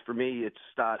 it's for me, it's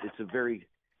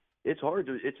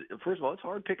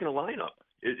hard picking a lineup.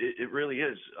 It really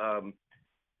is.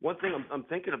 One thing I'm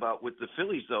thinking about with the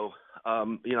Phillies, though, I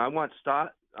want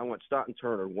Stott and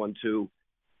Turner 1-2,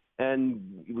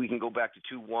 and we can go back to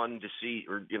 2-1 to see,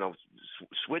 or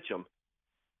switch them.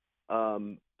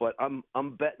 But I'm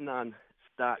betting on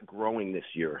Stott growing this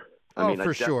year.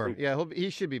 For sure. Yeah, he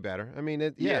should be better. I mean, I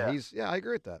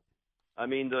agree with that. I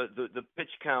mean, the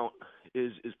pitch count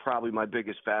is probably my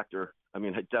biggest factor. I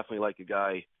mean, I definitely like a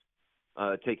guy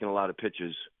taking a lot of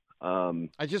pitches.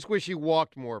 I just wish he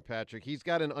walked more, Patrick. He's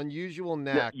got an unusual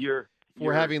knack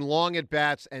for having long at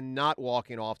bats and not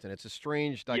walking often. It's a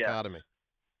strange dichotomy.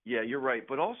 Yeah, you're right.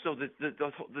 But also the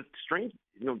strange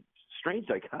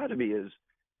dichotomy is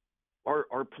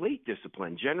our plate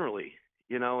discipline generally.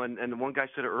 And one guy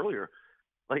said it earlier,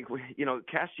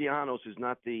 Castellanos is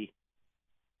not the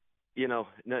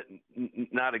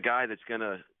not a guy that's going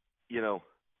to,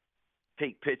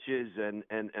 take pitches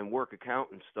and work a count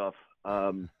and stuff.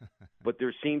 But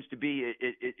there seems to be,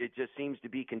 it just seems to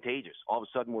be contagious. All of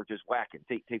a sudden we're just whacking,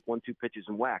 take 1-2 pitches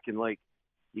and whack. And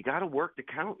you got to work the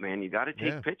count, man. You got to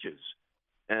take pitches.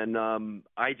 And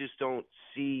I just don't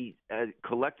see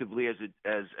collectively as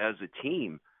a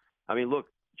team. I mean, look,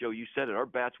 Joe, you said it. Our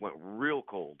bats went real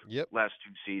cold last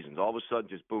 2 seasons. All of a sudden,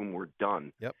 just boom, we're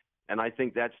done. Yep. And I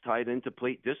think that's tied into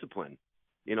plate discipline.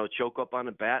 Choke up on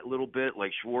the bat a little bit,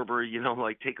 like Schwarber.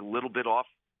 Take a little bit off.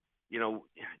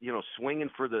 Swinging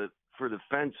for the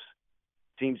fence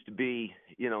seems to be,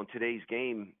 in today's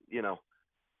game.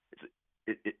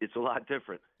 It's a lot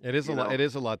different. It is a lot. It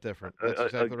is a lot different. That's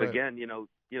exactly right. Again,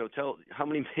 tell how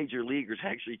many major leaguers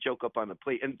actually choke up on the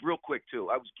plate. And real quick too,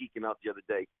 I was geeking out the other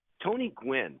day. Tony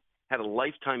Gwynn had a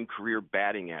lifetime career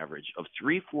batting average of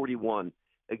 .341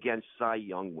 against Cy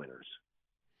Young winners.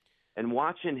 And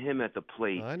watching him at the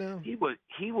plate, I know he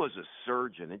was a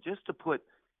surgeon. And just to put,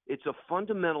 it's a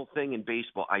fundamental thing in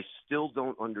baseball I still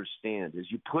don't understand is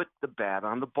you put the bat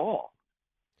on the ball,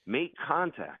 make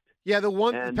contact. Yeah,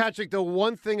 Patrick, the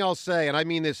one thing I'll say, and I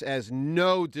mean this as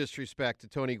no disrespect to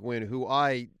Tony Gwynn, who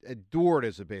I adored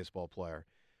as a baseball player,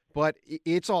 but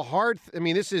it's a hard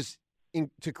this is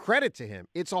to credit to him.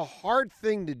 It's a hard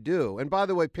thing to do. And by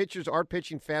the way, pitchers are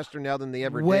pitching faster now than they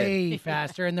ever did. Way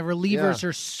faster. And the relievers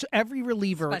are every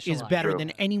reliever is better than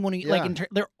anyone.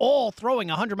 They're all throwing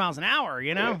 100 miles an hour,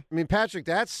 I mean, Patrick,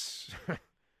 that's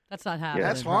not happening.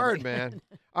 That's hard, man.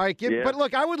 All right, but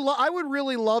look, I would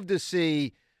really love to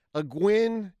see a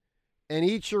Gwynn, an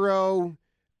Ichiro,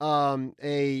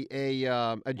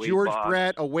 a George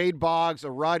Brett, a Wade Boggs, a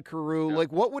Rod Carew. Yeah.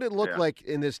 What would it look like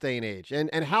in this day and age?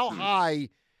 And how high,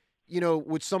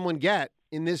 would someone get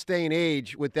in this day and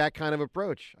age with that kind of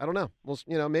approach? I don't know. Well,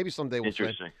 maybe someday we'll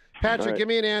see. Patrick, give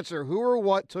me an answer. Who or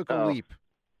what took a leap?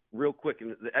 Real quick,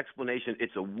 and the explanation,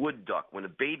 it's a wood duck. When a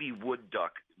baby wood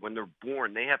duck, when they're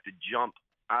born, they have to jump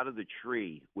out of the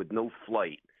tree with no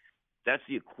flight. That's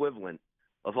the equivalent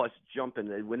of us jumping.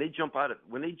 When they jump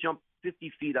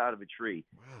 50 feet out of a tree,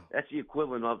 that's the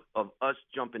equivalent of us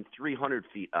jumping 300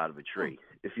 feet out of a tree,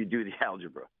 if you do the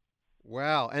algebra.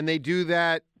 Wow. And they do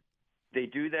that? They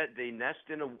do that. They nest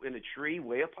in a tree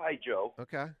way up high, Joe.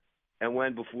 Okay.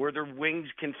 And before their wings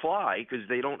can fly, because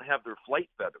they don't have their flight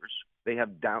feathers, they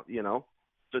have down,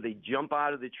 so they jump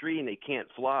out of the tree and they can't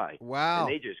fly. Wow.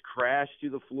 And they just crash to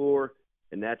the floor,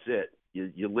 and that's it.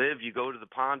 You live, you go to the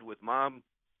pond with mom,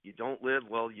 You don't live,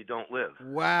 well, you don't live.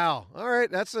 Wow. All right,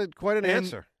 that's quite an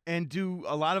answer. And do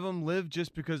a lot of them live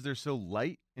just because they're so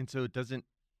light, and so it doesn't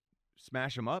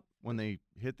smash them up when they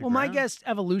hit the ground? My guess,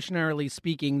 evolutionarily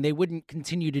speaking, they wouldn't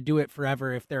continue to do it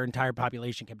forever if their entire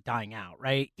population kept dying out,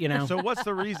 right? So what's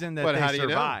the reason that But how they do you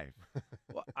know? survive?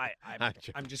 Well,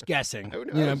 I'm just guessing. Who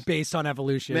knows? Based on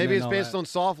evolution. Maybe and it's all based that. on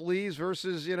soft leaves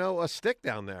versus, a stick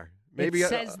down there. Maybe it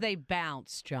says they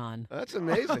bounce, John. That's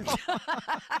amazing.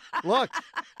 Look,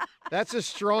 that's a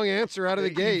strong answer out of the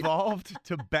gate. Evolved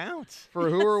to bounce. For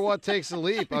who or what takes the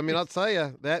leap. I mean, I'll tell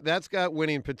you, that's got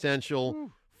winning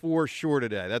potential for sure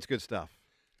today. That's good stuff.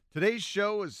 Today's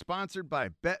show is sponsored by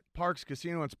Bet Parks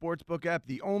Casino and Sportsbook app,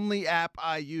 the only app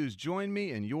I use. Join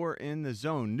me and you're in the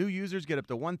zone. New users get up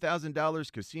to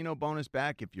 $1,000 casino bonus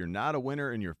back if you're not a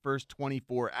winner in your first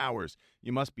 24 hours.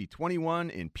 You must be 21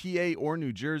 in PA or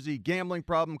New Jersey. Gambling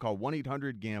problem? Call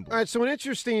 1-800-GAMBLER. All right, so an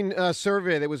interesting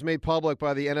survey that was made public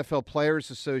by the NFL Players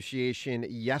Association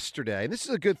yesterday. And this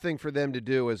is a good thing for them to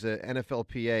do as an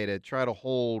NFLPA, to try to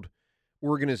hold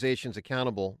organizations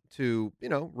accountable to,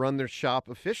 run their shop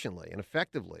efficiently and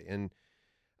effectively. And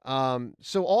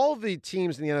so all of the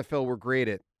teams in the NFL were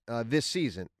graded this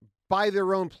season by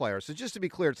their own players. So just to be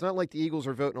clear, it's not like the Eagles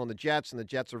are voting on the Jets and the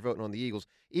Jets are voting on the Eagles.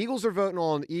 Eagles are voting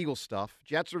on Eagle stuff.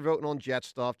 Jets are voting on Jet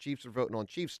stuff. Chiefs are voting on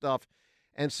Chief stuff.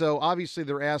 And so obviously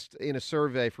they're asked in a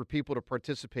survey for people to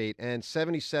participate, and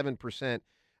 77%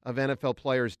 of NFL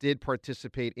players did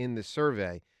participate in this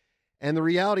survey. And the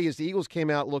reality is the Eagles came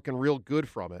out looking real good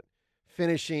from it,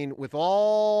 finishing with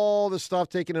all the stuff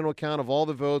taken into account of all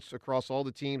the votes across all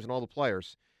the teams and all the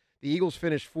players. The Eagles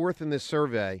finished fourth in this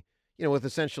survey, with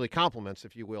essentially compliments,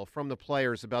 if you will, from the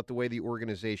players about the way the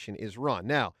organization is run.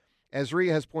 Now, as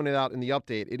Rhea has pointed out in the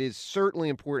update, it is certainly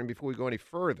important, before we go any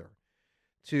further,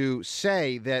 to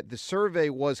say that the survey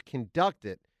was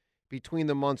conducted between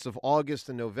the months of August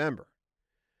and November.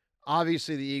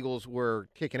 Obviously, the Eagles were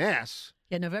kicking ass.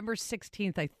 Yeah, November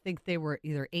 16th, I think they were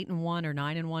either 8-1 or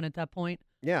 9-1 at that point.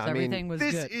 Yeah, so everything was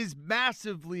this good. is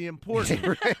massively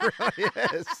important.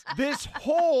 Yes. This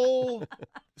whole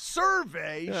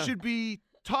survey should be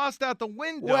tossed out the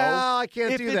window. Well, I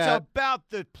can't do that. If it's about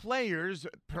the players'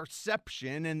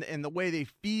 perception and the way they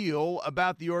feel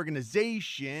about the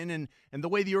organization and the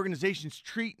way the organization's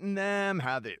treating them,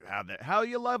 how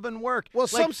you love and work. Well,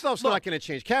 Like, some stuff's look, not going to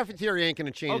change. Cafeteria ain't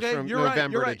going to change from you're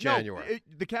November right. to January.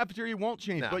 No, the cafeteria won't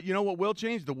change, No. but you know what will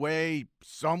change? The way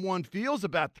someone feels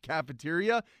about the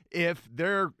cafeteria if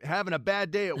they're having a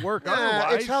bad day at work.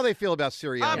 Otherwise, it's how they feel about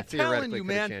Sirianni. I'm telling theoretically you,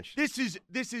 could've man, changed.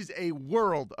 this is a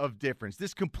world of difference.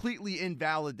 This completely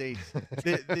invalidates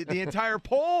the entire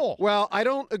poll. Well, I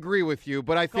don't agree with you,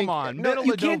 but I think Come on, no, middle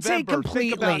You of can't say November,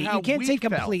 think about completely. how You can't we say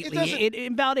felt. completely. It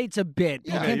invalidates a bit.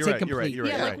 But Yeah, you can't you're say right, you're right, completely. you're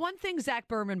right. Yeah, like one thing Zach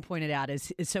Berman pointed out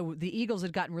is so the Eagles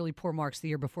had gotten really poor marks the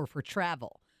year before for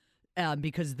travel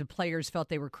because the players felt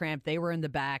they were cramped. They were in the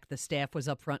back. The staff was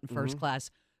up front in first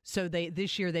class. So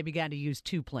this year they began to use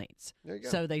 2 planes. There you go.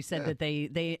 So they said that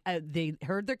they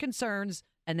heard their concerns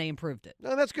and they improved it.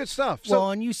 No, that's good stuff. So,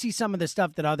 Well, and you see some of the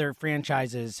stuff that other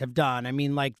franchises have done. I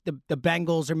mean, like the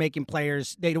Bengals are making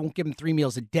players, they don't give them 3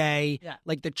 meals a day. Yeah.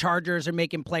 Like the Chargers are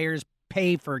making players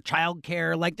pay for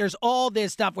childcare. Like there's all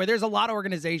this stuff where there's a lot of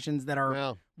organizations that are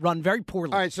well, run very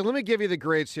poorly. all right, so let me give you the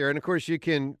grades here. And, of course, you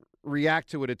can react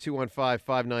to it at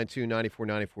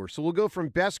 215-592-9494. So we'll go from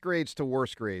best grades to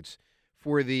worst grades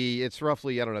for it's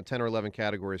roughly, 10 or 11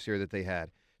 categories here that they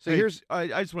had. So Hey, I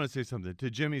just want to say something to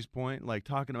Jimmy's point, like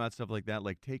talking about stuff like that,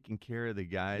 like taking care of the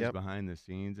guys behind the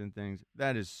scenes and things.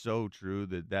 That is so true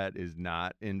that is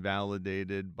not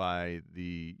invalidated by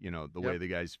the way the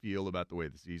guys feel about the way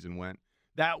the season went.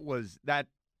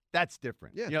 That's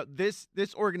different. Yeah. This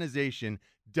organization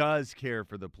does care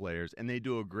for the players, and they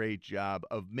do a great job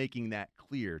of making that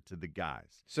clear to the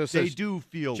guys. So they do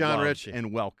feel John loved Ritchie,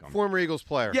 and welcome. former Eagles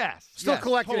player. Yes. Still yes,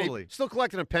 collecting totally. Still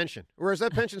collecting a pension. Or has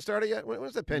that pension started yet? When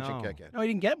does that pension No. kick in? No, you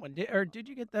didn't get one. Did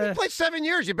you get You the... played 7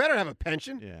 years. You better have a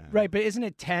pension. Yeah. Right, but isn't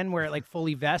it 10 where it like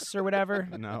fully vests or whatever?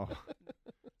 No.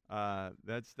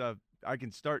 That stuff, I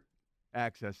can start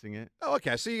accessing it. Oh,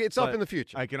 okay. So it's up but in the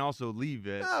future. I can also leave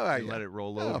it Oh, and yeah. let it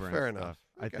roll Oh, over fair and enough. stuff.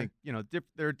 I Okay. think,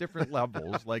 there are different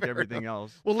levels like everything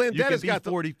else. Well, you can Landetta's be got the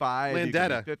 45, you can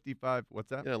Landetta. be 55. What's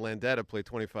that? Landetta played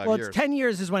 25 Well, years. it's 10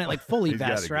 years is when it like fully He's got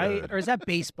vests, it right? good. Or is that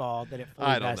baseball that it fully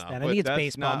I don't vests know, then? but I think it's that's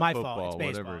baseball. not My football, fault.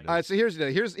 It's whatever baseball. it is. All right, so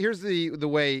here's the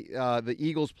way the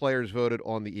Eagles players voted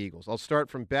on the Eagles. I'll start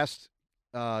from best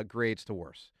grades to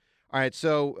worst. All right,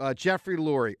 so Jeffrey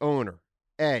Lurie, owner,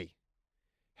 A.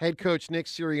 Head coach Nick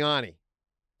Sirianni,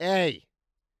 A.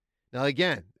 Now,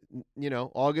 again,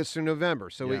 August through November.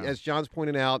 So Yeah. as John's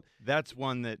pointed out, That's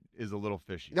one that is a little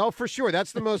fishy. no, for sure,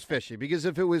 that's the most fishy because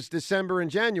if it was December and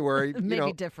January,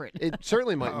 Maybe different. it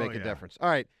certainly might Oh, make a yeah. difference. All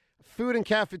right, food and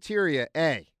cafeteria,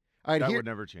 A. All right, That here, would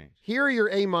never change. here are your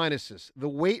A minuses: the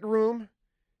weight room,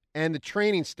 and the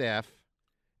training staff,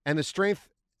 and the strength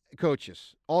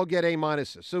coaches all get A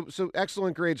minuses. So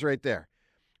excellent grades right there.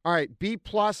 All right, B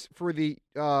plus for the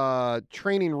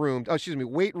training room. Oh, excuse me,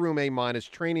 weight room A minus,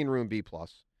 training room B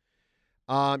plus.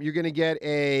 You're going to get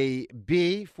a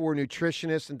B for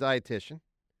nutritionist and dietitian.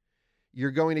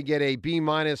 You're going to get a B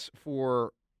minus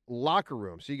for locker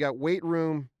room. So you got weight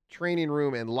room, training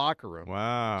room, and locker room.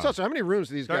 Wow. So how many rooms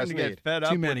do these Starting guys to need? get fed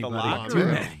up Too many, with the buddy. locker Too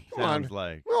room. many. Come on. Sounds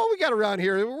like. Well, we got around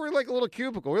here. We're like a little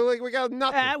cubicle. We got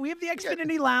nothing. We have the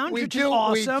Xfinity Lounge, We which do- is we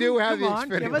awesome. do have Come the on,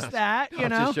 Xfinity give us Lounge. that. I'm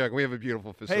just joking. We have a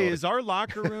beautiful facility. Hey, is our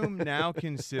locker room now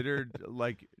considered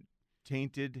like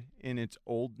tainted in its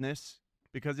oldness?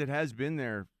 Because it has been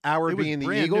there. Our It was being the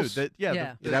brand new. Eagles?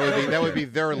 Yeah. that would be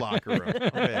their locker room.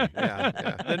 Okay. Yeah.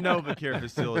 The NovaCare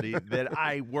facility that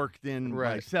I worked in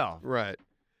Right. myself. Right.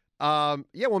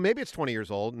 Well, maybe it's 20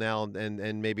 years old now, and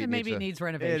maybe Maybe it needs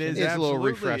renovation. It is It's a little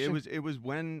absolutely. refreshing. It was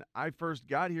when I first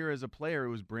got here as a player. It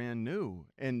was brand new,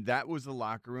 and that was the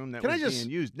locker room that Can I was just- being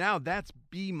used. Now that's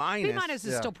B minus. B minus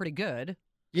is Yeah. still pretty good.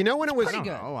 You know when it was pretty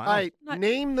good. Oh, All right, Not-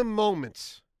 name the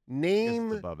moments.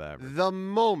 Name above average. the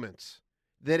moments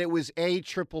that it was A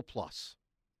triple plus.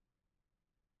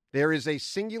 There is a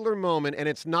singular moment, and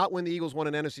it's not when the Eagles won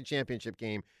an NFC championship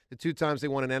game. The 2 times they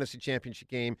won an NFC championship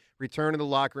game, return to the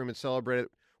locker room and celebrate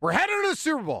it. We're headed to the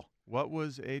Super Bowl. What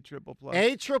was A triple plus?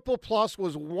 A triple plus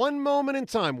was one moment in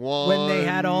time. When they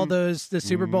had all the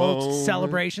Super Bowl moment.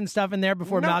 celebration stuff in there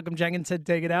before Nope. Malcolm Jenkins said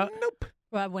take it out. Nope.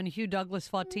 When Hugh Douglas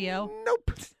fought T.O.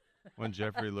 Nope. When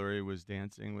Jeffrey Lurie was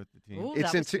dancing with the team. Ooh,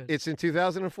 It's that in was good. it's in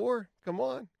 2004. Come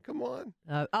on.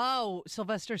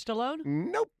 Sylvester Stallone?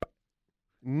 Nope.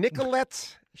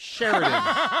 Nicolette Sheridan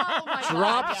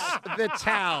drops the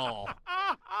towel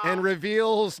and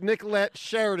reveals Nicolette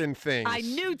Sheridan things. I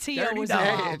knew T.O. Dirty was dog.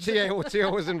 involved.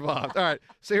 T.O. was involved. All right,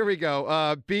 so here we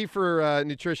go. B for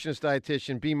nutritionist,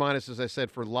 dietitian. B minus, as I said,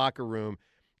 for locker room.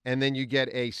 And then you get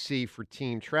a C for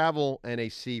team travel and a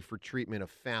C for treatment of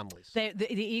families. The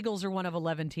Eagles are one of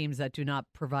 11 teams that do not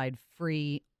provide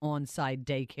free on-site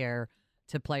daycare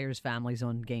to players' families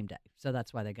on game day. So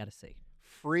that's why they got a C.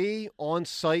 Free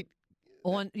on-site.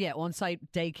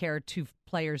 On-site daycare to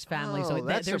players' families. Oh, So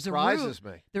that there's surprises a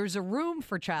room, me. There's a room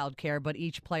for childcare, but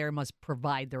each player must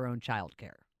provide their own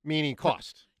childcare. Meaning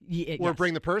cost. Or Yes.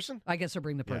 bring the person? I guess or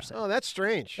bring the person. Oh, that's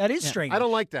strange. That is Yeah. strange. I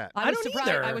don't like that. I was don't surprised.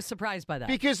 either. I was surprised by that.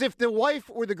 Because if the wife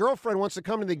or the girlfriend wants to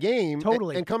come to the game,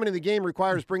 Totally. and coming to the game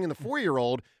requires bringing the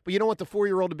 4-year-old, but you don't want the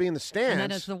 4-year-old to be in the stands. And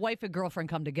then as the wife and girlfriend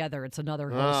come together, it's another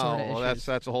whole oh, sort of well, issue.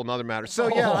 that's a whole nother matter. So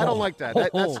yeah, I don't like that.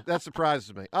 That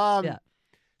surprises me. Yeah.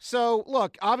 So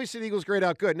look, obviously the Eagles grade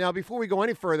out good. Now before we go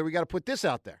any further, we got to put this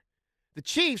out there: the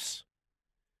Chiefs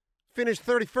finished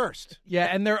 31st. Yeah,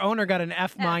 and their owner got an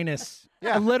F minus.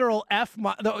 Yeah. A literal F.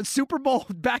 The Super Bowl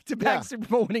back-to-back Yeah. Super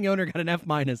Bowl winning owner got an F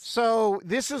minus. So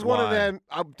this is one of Why? them.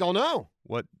 I don't know.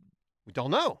 What? We don't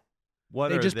know. What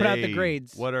They are just put out the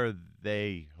grades. What are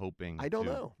they hoping? I don't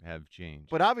to know. Have changed.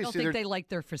 But I don't obviously think they're they like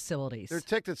their facilities. they're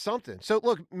ticked at something. So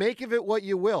look, make of it what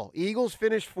you will. Eagles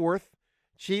finished 4th.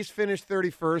 Chiefs finished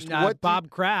 31st. Bob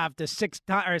Kraft, a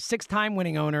six-time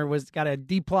winning owner, got a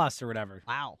D plus or whatever.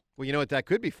 Wow. Well, you know what that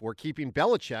could be for? Keeping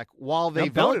Belichick while they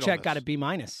No, voted on Belichick this. got a B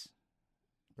minus.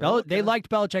 Oh, okay. They liked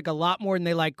Belichick a lot more than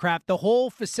they liked Kraft. The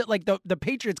whole facility, like the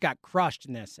Patriots got crushed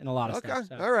in this in a lot of Okay, stuff.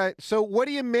 So. all right. So what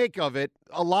do you make of it?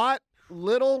 A lot,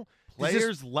 little? Is this-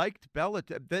 Players liked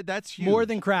Belichick. That's huge. More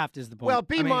than Kraft is the point. well,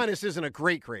 B I mean, minus isn't a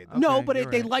great grade. though. No, Okay, but you're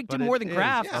they right. liked But him more it than is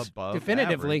Kraft, above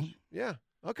definitively. average. Yeah.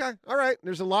 Okay. All right.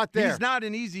 There's a lot there. He's not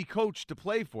an easy coach to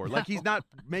play for. Like, he's not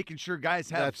making sure guys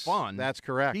have fun. That's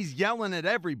correct. He's yelling at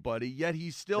everybody, yet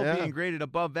he's still Yeah. being graded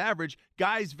above average.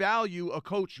 Guys value a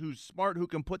coach who's smart, who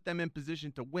can put them in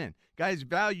position to win. Guys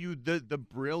value the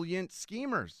brilliant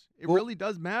schemers. It Well, really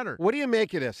does matter. What do you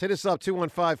make of this? Hit us up,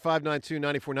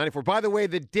 215-592-9494. By the way,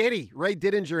 the Diddy, Ray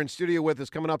Didinger, in studio with us,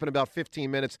 coming up in about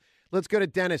 15 minutes. Let's go to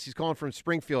Dennis. He's calling from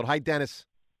Springfield. Hi, Dennis.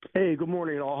 Hey, good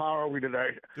morning, all. How are we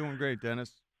today? Doing great,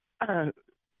 Dennis. A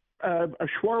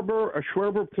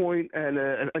Schwarber point and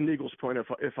an Eagles point,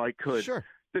 if I could. Sure.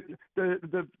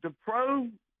 The pro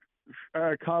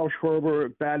Kyle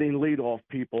Schwarber batting leadoff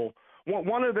people.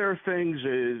 One of their things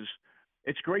is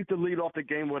it's great to lead off the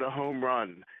game with a home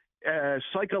run.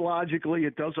 Psychologically,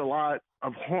 it does a lot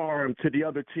of harm to the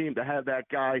other team to have that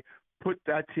guy put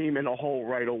that team in a hole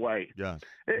right away. Yes,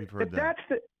 we've heard that.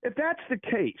 If that's the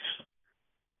case,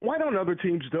 why don't other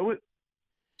teams do it?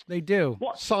 They do.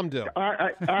 Some do.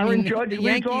 Aaron Judge the leads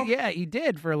Yankees, off? yeah, he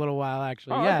did for a little while,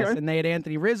 actually. Oh, yes, okay. and they had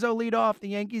Anthony Rizzo lead off. The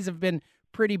Yankees have been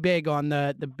pretty big on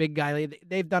the big guy.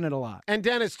 They've done it a lot. And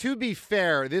Dennis, to be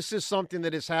fair, this is something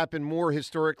that has happened more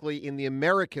historically in the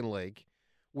American League,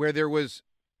 where there was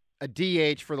a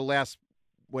DH for the last,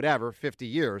 50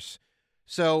 years.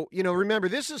 So, remember,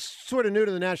 this is sort of new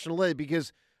to the National League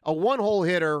because a one-hole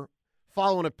hitter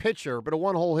following a pitcher, but a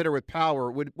one-hole hitter with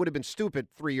power would have been stupid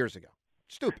 3 years ago.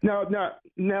 Stupid.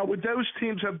 Now, would those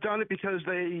teams have done it because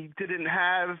they didn't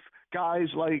have guys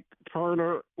like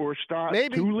Turner or Stott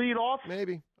to lead off?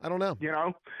 Maybe. I don't know.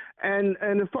 And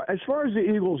as far as the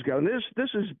Eagles go, and this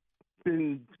has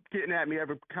been getting at me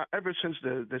ever since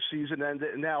the season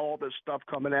ended, and now all this stuff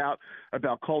coming out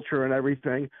about culture and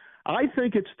everything. I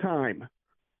think it's time,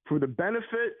 for the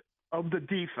benefit of the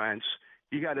defense,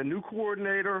 you got a new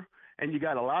coordinator and you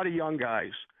got a lot of young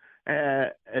guys.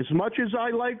 As much as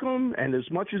I like them and as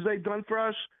much as they've done for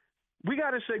us, we got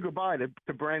to say goodbye to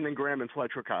Brandon Graham and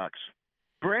Fletcher Cox.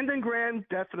 Brandon Graham,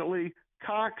 definitely.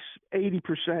 Cox,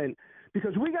 80%.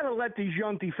 Because we got to let these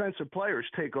young defensive players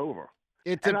take over.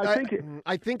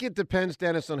 I think it depends,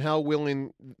 Dennis, on how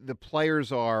willing the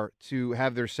players are to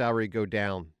have their salary go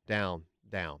down. Have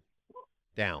their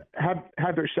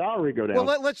salary go down.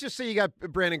 Well, let's just say you got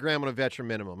Brandon Graham on a veteran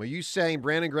minimum. Are you saying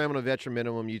Brandon Graham on a veteran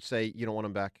minimum, you'd say you don't want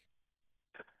him back?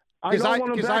 I don't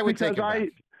want him back I would take him back.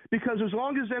 Because as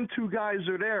long as them two guys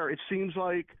are there, it seems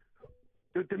like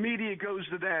the media goes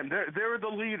to them. They're the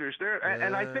leaders.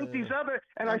 And I think these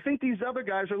other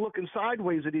guys are looking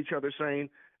sideways at each other, saying,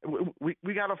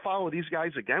 "We got to follow these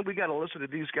guys again. We got to listen to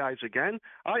these guys again."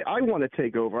 I want to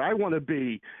take over. I want to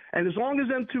be. And as long as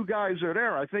them two guys are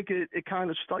there, I think it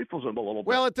kind of stifles them a little bit.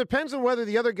 Well, it depends on whether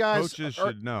the other guys coaches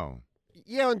should know.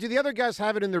 Yeah, and do the other guys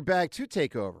have it in their bag to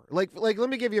take over? Like let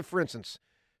me give you, for instance.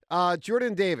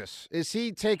 Jordan Davis, is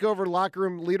he take over locker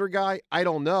room leader guy? I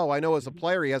don't know. I know as a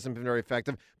player he hasn't been very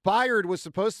effective. Byard was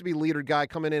supposed to be leader guy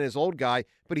coming in as old guy,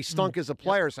 but he stunk as a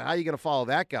player, so how are you going to follow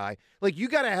that guy? Like, you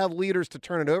got to have leaders to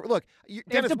turn it over. Look, you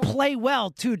have to play well,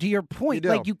 too, to your point.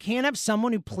 You you can't have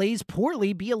someone who plays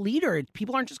poorly be a leader.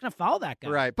 People aren't just going to follow that guy.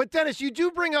 Right. But, Dennis, you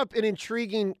do bring up an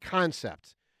intriguing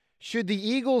concept. Should the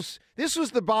Eagles – this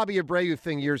was the Bobby Abreu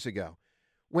thing years ago.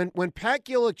 When Pat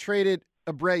Gillick traded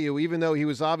Abreu, even though he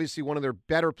was obviously one of their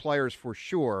better players for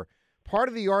sure, part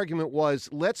of the argument was,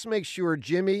 let's make sure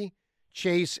Jimmy,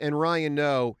 Chase, and Ryan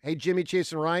know, hey, Jimmy,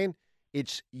 Chase, and Ryan,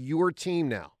 it's your team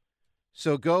now.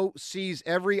 So go seize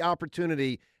every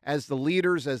opportunity as the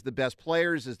leaders, as the best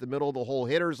players, as the middle of the hole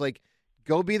hitters. Like,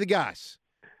 go be the guys.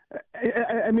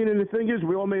 I mean, and the thing is,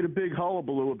 we all made a big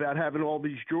hullabaloo about having all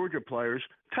these Georgia players.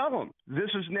 Tell them this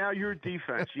is now your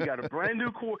defense. You got a brand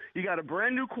new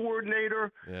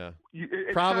coordinator. Yeah.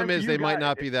 Problem is, they might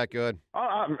not be that good.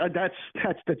 That's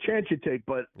the chance you take.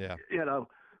 But yeah,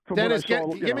 Dennis,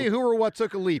 give me who or what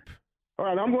took a leap. All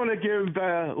right, I'm going to give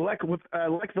Lech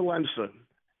Walesa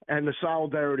and the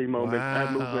solidarity movement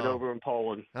over in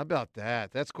Poland. How about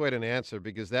that? That's quite an answer,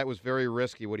 because that was very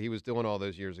risky what he was doing all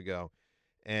those years ago.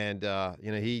 And,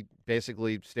 he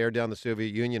basically stared down the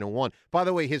Soviet Union and won. By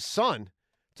the way, his son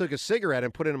took a cigarette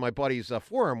and put it in my buddy's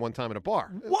forearm one time at a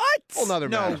bar. What? Whole nother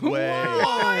No matter. way.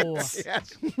 What?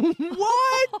 Yes.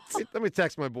 What? Let me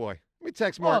text my boy. Let me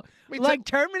text Mark. Like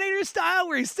Terminator style,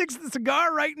 where he sticks the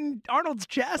cigar right in Arnold's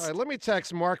chest? All right, let me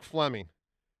text Mark Fleming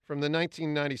from the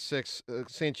 1996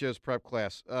 St. Joe's prep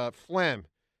class. Flem.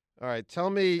 All right, tell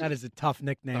me. That is a tough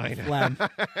nickname, Flem.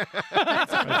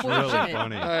 That's really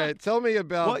funny. All right, tell me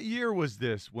about. What year was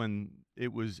this when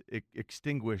it was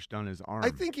extinguished on his arm?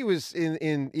 I think he was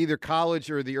in either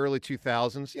college or the early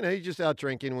 2000s. You're just out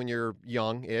drinking when you're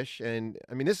young-ish. And,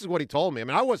 I mean, this is what he told me. I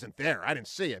mean, I wasn't there. I didn't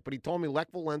see it. But he told me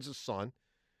Lech Walesa's son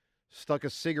stuck a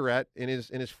cigarette in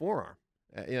his forearm,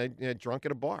 drunk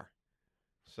at a bar.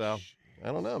 So,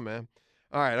 I don't know, man.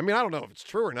 All right, I mean, I don't know if it's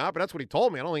true or not, but that's what he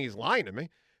told me. I don't think he's lying to me.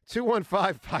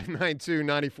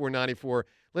 215-592-9494.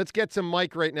 Let's get to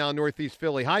Mike right now in Northeast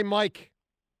Philly. Hi, Mike.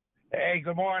 Hey,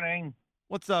 good morning.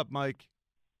 What's up, Mike?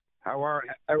 How are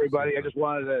everybody? I just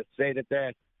wanted to say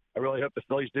that I really hope the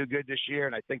Phillies do good this year,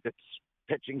 and I think that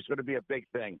pitching's going to be a big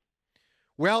thing.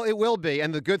 Well, it will be,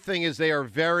 and the good thing is they are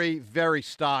very, very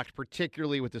stocked,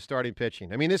 particularly with the starting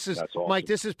pitching. I mean, this is, awesome. Mike,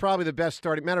 this is probably the best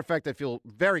starting. Matter of fact, I feel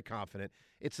very confident.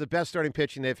 It's the best starting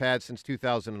pitching they've had since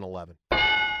 2011.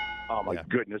 Oh, my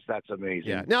goodness, that's amazing.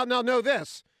 Yeah. Now, know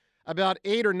this. About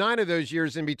 8 or 9 of those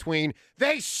years in between,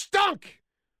 they stunk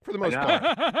for the most part.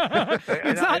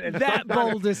 It's not that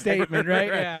bold a statement, right?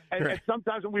 Yeah. And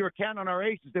sometimes when we were counting on our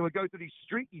aces, they would go through these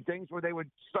streaky things where they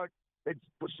would start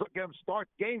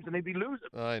games and they'd be losing.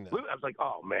 I know. I was like,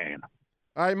 oh, man.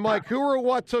 All right, Mike, who or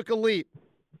what took a leap?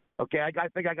 Okay, I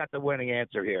think I got the winning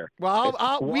answer here. Well,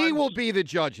 we will be the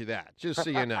judge of that, just so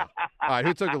you know. All right,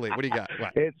 who took a leap? What do you got?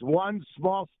 What? It's one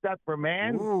small step for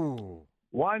man, Ooh.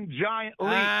 one giant leap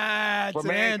That's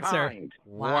for an answer. mankind.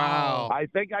 Wow. I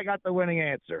think I got the winning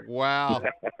answer. Wow.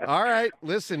 All right,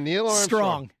 listen, Neil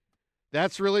Armstrong. Strong.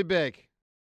 That's really big.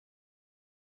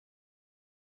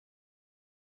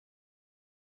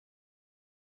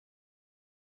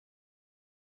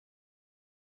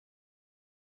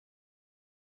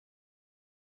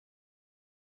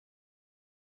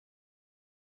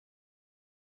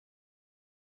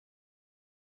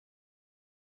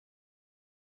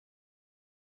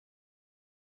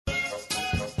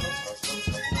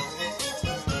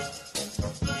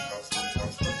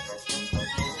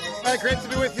 All right, great to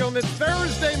be with you on this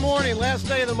Thursday morning, last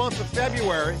day of the month of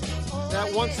February.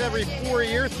 That once every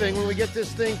 4-year thing when we get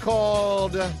this thing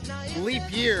called leap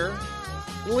year,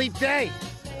 leap day.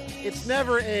 It's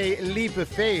never a leap of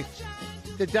faith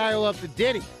to dial up to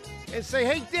Diddy and say,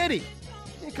 hey, Diddy,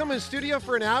 can you come in the studio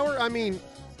for an hour? I mean,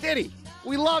 Diddy,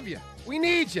 we love you. We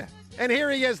need you. And here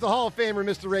he is, the Hall of Famer,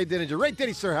 Mr. Ray Didinger. Ray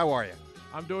Diddy, sir, how are you?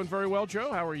 I'm doing very well,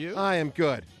 Joe. How are you? I am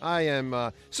good. I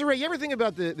am. So, Ray, you ever think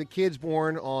about the kids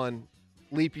born on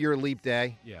leap year, leap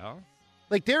day? Yeah.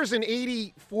 Like, there's an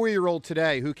 84-year-old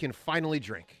today who can finally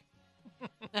drink.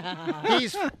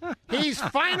 He's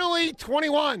finally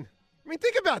 21. I mean,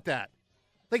 think about that.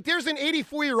 Like, there's an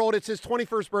 84-year-old. It's his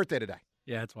 21st birthday today.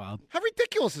 Yeah, it's wild. How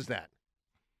ridiculous is that?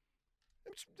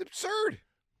 It's absurd.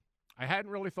 I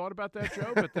hadn't really thought about that,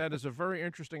 Joe, but that is a very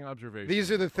interesting observation. These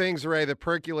are the things, Ray, that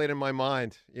percolate in my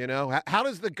mind. You know, how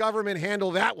does the government handle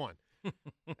that one?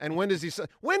 And when does he?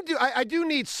 I do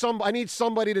need I need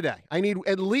somebody today. I need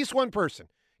at least one person,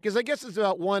 because I guess it's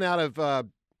about one out of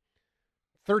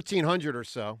 1,300 or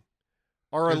so,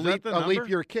 or a leap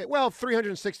year kid. Well,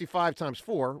 365 times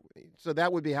 4, so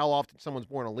that would be how often someone's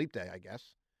born on leap day, I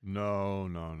guess. No.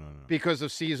 Because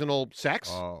of seasonal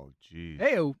sex. Oh, geez.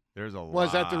 Hey-o. There's a lot.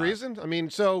 Was that the reason? I mean,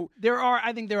 so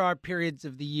I think there are periods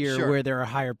of the year where there are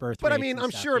higher birth rates. But I mean, I'm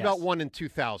stuff, sure yes. about 1 in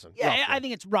 2,000. Yeah, roughly. I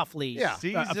think it's roughly a fair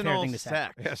thing to say.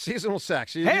 sex. Yeah, seasonal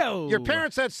sex. Hey-o. Your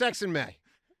parents had sex in May,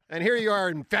 and here you are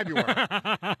in February.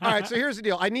 All right, so here's the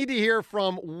deal. I need to hear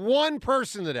from one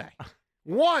person today.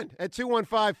 One at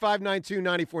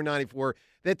 215-592-9494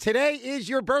 that today is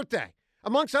your birthday.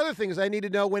 Amongst other things, I need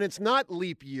to know when it's not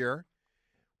leap year.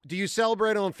 Do you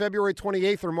celebrate on February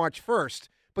 28th or March 1st?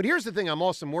 But here's the thing I'm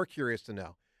also more curious to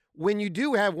know. When you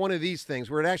do have one of these things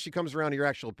where it actually comes around to your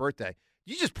actual birthday,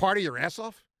 do you just party your ass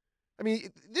off? I mean,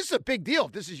 this is a big deal.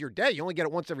 If this is your day, you only get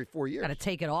it once every 4 years. Got to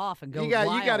take it off and go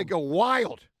wild. You got to go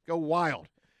wild. Go wild.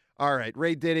 All right,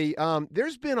 Ray Diddy,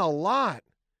 there's been a lot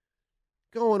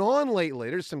going on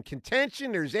lately. There's some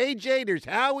contention. There's AJ. There's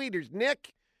Howie. There's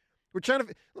Nick. We're trying to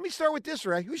 – let me start with this,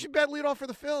 Ray. Who should bet lead off for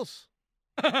the Phils?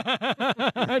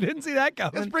 I didn't see that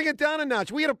coming. Let's bring it down a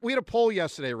notch. We had a poll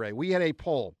yesterday, Ray. We had a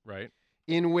poll. Right.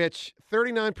 In which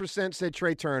 39% said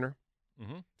Trey Turner,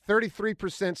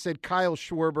 33% said Kyle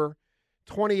Schwarber,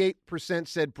 28%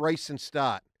 said Bryson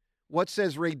Stott. What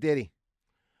says Ray Diddy?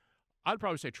 I'd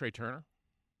probably say Trey Turner.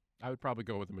 I would probably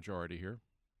go with the majority here.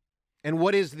 And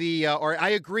what is or I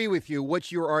agree with you.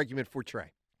 What's your argument for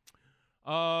Trey?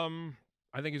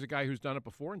 I think he's a guy who's done it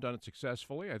before and done it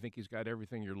successfully. I think he's got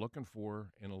everything you're looking for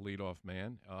in a leadoff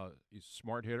man. He's a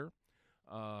smart hitter,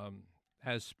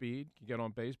 has speed, can get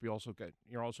on base, but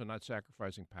you're also not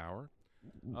sacrificing power.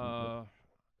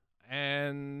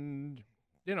 And,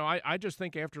 you know, I just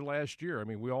think after last year, I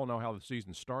mean, we all know how the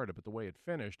season started, but the way it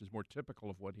finished is more typical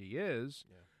of what he is.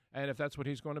 Yeah. And if that's what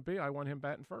he's going to be, I want him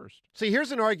batting first. See,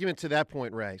 here's an argument to that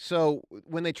point, Ray. So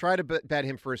when they tried to bat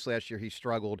him first last year, he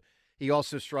struggled. He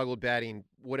also struggled batting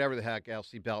whatever the heck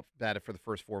else he batted for the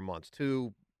first 4 months.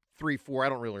 2, 3, 4. I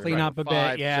don't really remember. Clean up a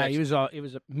 5, bit. Yeah, 6. he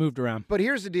was moved around. But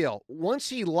here's the deal. Once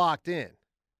he locked in,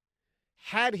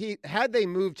 had they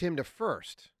moved him to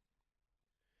first,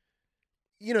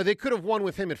 you know, they could have won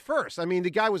with him at first. I mean, the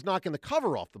guy was knocking the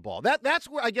cover off the ball. That's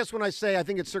where I guess when I say I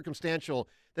think it's circumstantial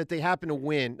that they happen to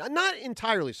win. Not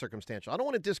entirely circumstantial. I don't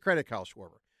want to discredit Kyle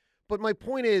Schwarber. But my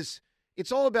point is,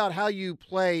 it's all about how you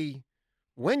play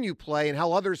when you play and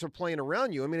how others are playing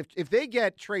around you. I mean, if they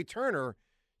get Trey Turner,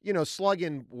 you know,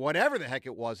 slugging whatever the heck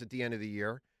it was at the end of the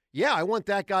year, yeah, I want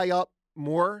that guy up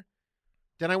more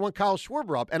than I want Kyle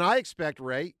Schwarber up. And I expect,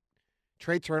 Ray,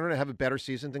 Trey Turner to have a better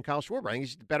season than Kyle Schwarber. I think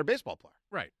he's a better baseball player.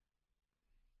 Right.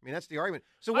 I mean, that's the argument.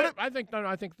 So I think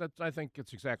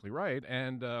it's exactly right.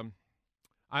 And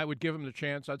I would give him the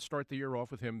chance. I'd start the year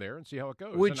off with him there and see how it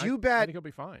goes. I think he'll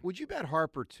be fine. Would you bet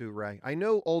Harper too, Ray? I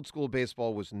know old school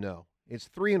baseball was no. It's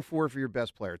 3 and 4 for your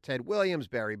best player. Ted Williams,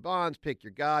 Barry Bonds, pick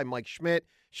your guy, Mike Schmidt.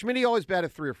 Schmidt always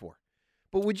batted 3 or 4.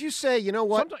 But would you say, you know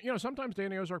what? Sometimes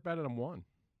Danny Ozark batted him 1.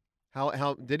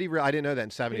 How did he? I didn't know that in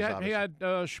 70s. He had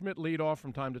Schmidt lead off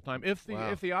from time to time. If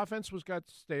the offense got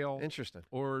stale, interesting,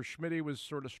 or Schmidt was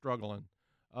sort of struggling,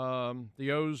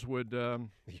 the O's would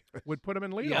put him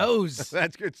in lead. The O's,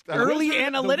 that's good stuff. Early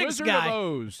Wizard, analytics the Wizard guy, of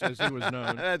O's, as he was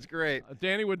known. That's great.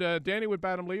 Danny would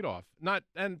bat him lead off,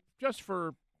 just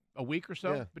for a week or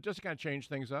so, but just to kind of change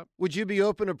things up. Would you be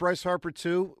open to Bryce Harper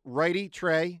too? Righty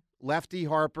Trey, lefty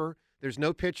Harper. There's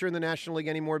no pitcher in the National League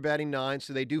anymore batting 9,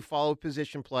 so they do follow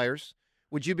position players.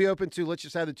 Would you be open to, let's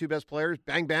just have the 2 best players,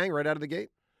 bang, bang, right out of the gate?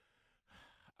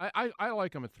 I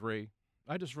like him at 3.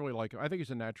 I just really like him. I think he's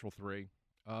a natural 3.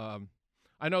 I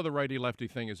know the righty-lefty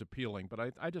thing is appealing, but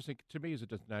I just think, to me, he's a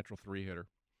just natural 3 hitter.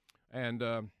 And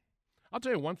I'll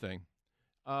tell you one thing.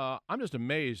 I'm just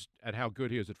amazed at how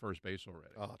good he is at first base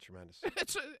already. Oh, tremendous.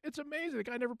 It's amazing. The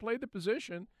guy never played the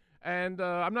position. And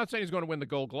I'm not saying he's going to win the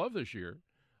Gold Glove this year.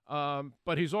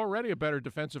 But he's already a better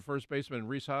defensive first baseman than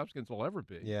Rhys Hoskins will ever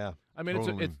be. Yeah. I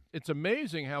mean, it's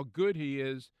amazing how good he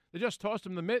is. They just tossed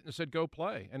him the mitt and said, go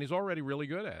play. And he's already really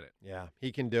good at it. Yeah,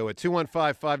 he can do it.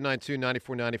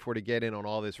 215-592-9494 to get in on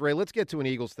all this. Ray, let's get to an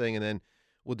Eagles thing, and then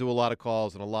we'll do a lot of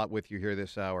calls and a lot with you here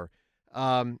this hour.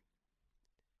 How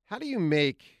do you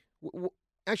make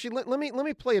actually, let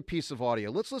me play a piece of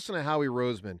audio. Let's listen to Howie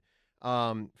Roseman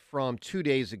from 2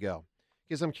 days ago.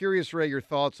 Because I'm curious, Ray, your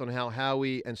thoughts on how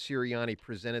Howie and Sirianni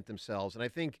presented themselves. And I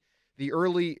think the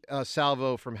early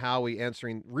salvo from Howie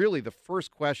answering really the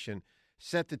first question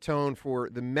set the tone for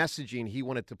the messaging he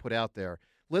wanted to put out there.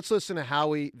 Let's listen to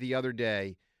Howie the other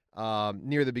day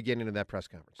near the beginning of that press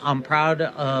conference. I'm proud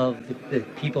of the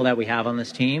people that we have on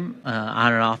this team,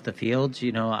 on and off the field.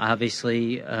 You know,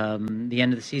 obviously the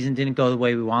end of the season didn't go the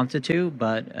way we wanted to,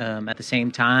 but at the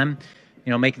same time, you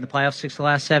know, making the playoffs 6 of the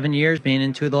last 7 years, being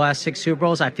in 2 of the last 6 Super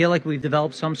Bowls, I feel like we've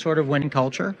developed some sort of winning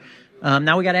culture.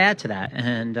 Now we got to add to that,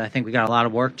 and I think we got a lot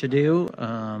of work to do.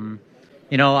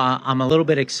 You know, I'm a little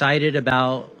bit excited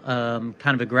about kind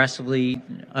of aggressively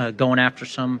going after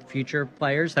some future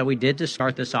players that we did to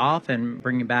start this off and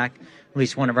bringing back at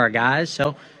least one of our guys.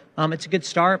 So it's a good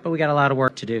start, but we got a lot of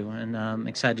work to do, and I'm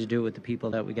excited to do it with the people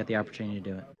that we get the opportunity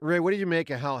to do it. Ray, what did you make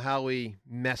of how Howie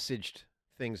messaged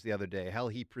things the other day, how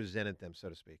he presented them, so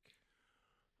to speak?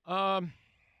 Well,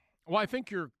 I think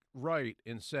you're right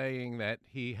in saying that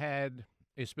he had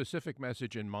a specific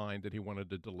message in mind that he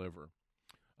wanted to deliver.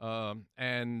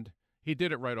 And he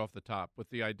did it right off the top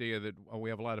with the idea that we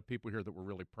have a lot of people here that we're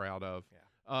really proud of,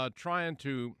 trying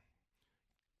to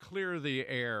clear the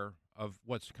air of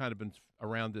what's kind of been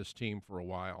around this team for a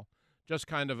while. Just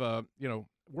kind of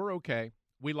we're okay.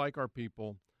 We like our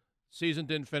people. Season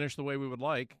didn't finish the way we would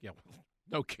like. Yeah.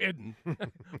 No kidding.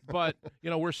 But,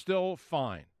 we're still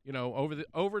fine.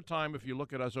 Over time, if you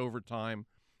look at us over time,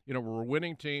 we're a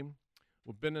winning team.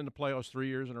 We've been in the playoffs 3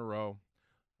 years in a row.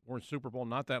 We're in Super Bowl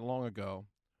not that long ago.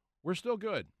 We're still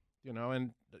good,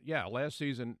 and, last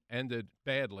season ended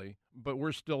badly, but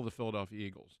we're still the Philadelphia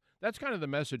Eagles. That's kind of the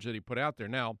message that he put out there.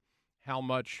 Now, how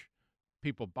much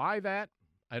people buy that,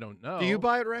 I don't know. Do you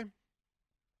buy it, Ray?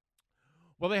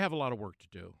 Well, they have a lot of work to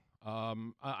do.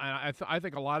 I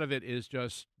think a lot of it is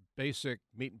just basic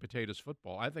meat and potatoes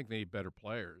football. I think they need better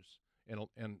players, and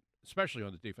especially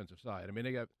on the defensive side. I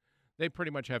mean, they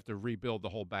pretty much have to rebuild the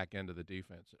whole back end of the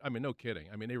defense. I mean, no kidding.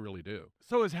 I mean, they really do.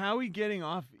 So is Howie getting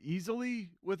off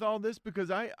easily with all this? Because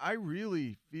I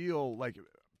really feel like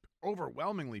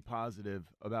overwhelmingly positive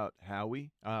about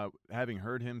Howie. Having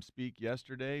heard him speak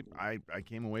yesterday, I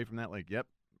came away from that like, yep,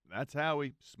 that's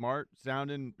Howie. Smart,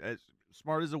 sounding as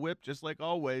smart as a whip, just like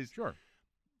always. Sure.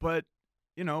 But,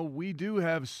 we do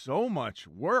have so much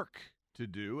work to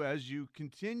do as you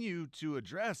continue to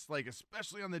address, like,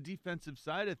 especially on the defensive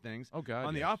side of things. Oh, God,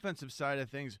 on yes. the offensive side of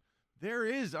things, there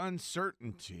is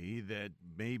uncertainty that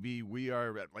maybe we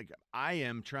are, like, I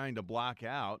am trying to block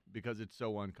out because it's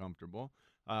so uncomfortable.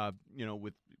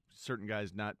 With certain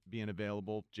guys not being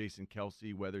available, Jason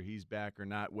Kelsey, whether he's back or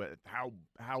not,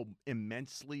 how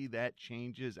immensely that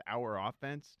changes our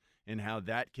offense and how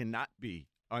that cannot be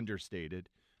understated.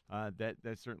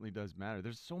 That certainly does matter.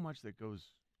 There's so much that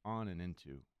goes on and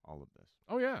into all of this.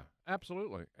 Oh, yeah,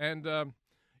 absolutely. And,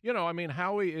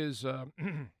 Howie is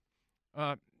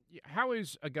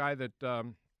Howie's a guy that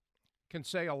can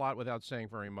say a lot without saying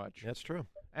very much. That's true.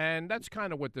 And that's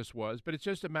kind of what this was, but it's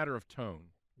just a matter of tone.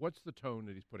 What's the tone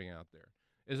that he's putting out there?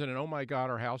 Is it an, oh, my God,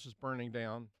 our house is burning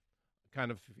down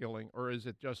kind of feeling, or is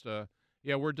it just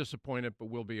we're disappointed, but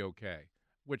we'll be okay?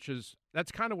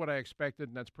 that's kind of what I expected,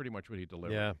 and that's pretty much what he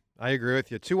delivered. Yeah, I agree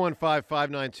with you.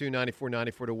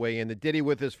 215-592-9494 to weigh in. The Diddy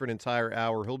with us for an entire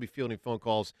hour. He'll be fielding phone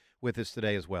calls with us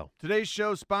today as well. Today's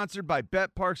show sponsored by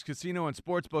Bet Parks Casino and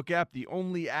Sportsbook app, the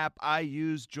only app I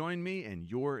use. Join me and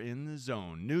you're in the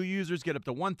zone. New users get up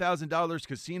to $1,000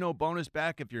 casino bonus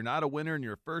back if you're not a winner in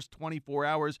your first 24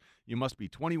 hours. You must be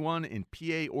 21 in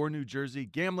PA or New Jersey.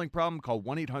 Gambling problem? Call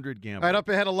 1-800-GAMBLER. All right, up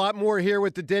ahead, a lot more here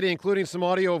with the Diddy, including some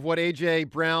audio of what A.J.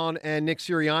 Brown and Nick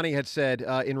Sirianni had said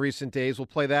in recent days. We'll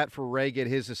play that for Ray, get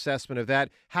his assessment of that.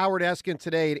 Howard Eskin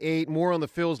today at 8. More on the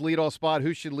Phil's leadoff spot,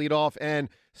 who should lead off, and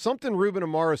something Ruben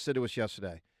Amaro said to us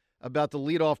yesterday about the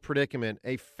leadoff predicament.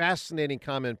 A fascinating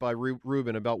comment by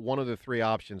Ruben about one of the three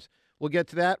options. We'll get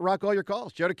to that. Rock all your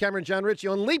calls. Joe DeCamera, John Ritchie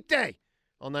on Leap Day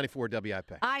on 94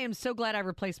 WIP. I am so glad I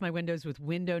replaced my windows with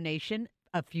Window Nation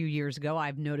a few years ago.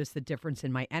 I've noticed the difference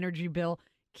in my energy bill,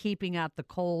 keeping out the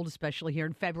cold, especially here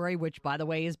in February, which, by the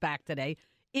way, is back today.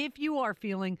 If you are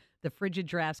feeling the frigid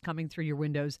drafts coming through your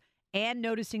windows and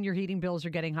noticing your heating bills are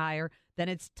getting higher, then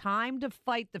it's time to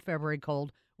fight the February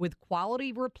cold with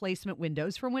quality replacement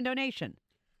windows from Window Nation.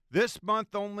 This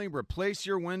month only, replace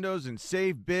your windows and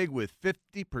save big with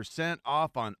 50%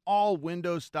 off on all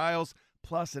window styles,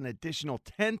 plus an additional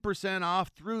 10% off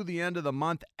through the end of the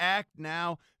month. Act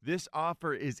now. This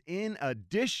offer is in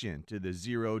addition to the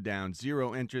 0 down,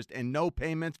 0 interest, and no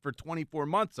payments for 24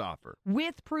 months offer.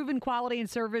 With proven quality and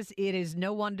service, it is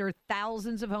no wonder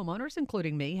thousands of homeowners,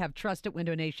 including me, have trusted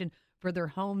Window Nation for their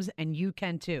homes, and you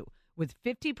can too. With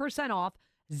 50% off,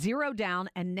 0 down,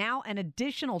 and now an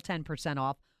additional 10%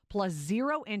 off, plus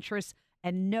 0 interest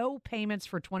and no payments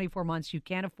for 24 months. You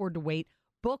can't afford to wait.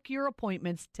 Book your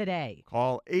appointments today.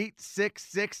 Call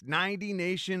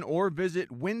 866-90-NATION or visit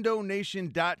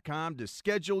windownation.com to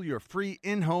schedule your free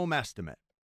in-home estimate.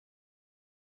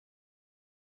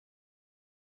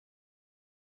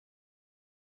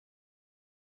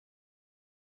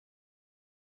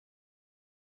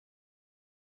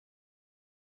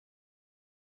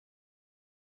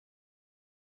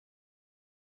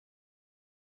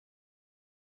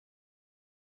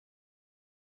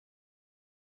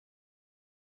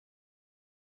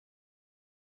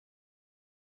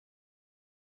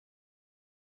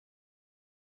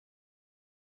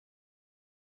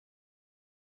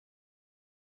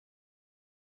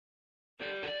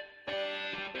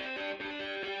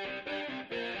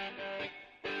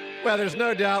 Well, there's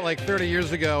no doubt like 30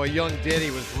 years ago, a young Diddy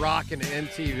was rocking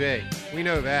MTV. We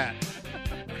know that.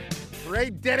 Ray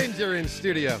Didinger in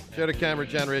studio. Joe DeCamera,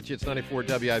 John Ritchie. It's 94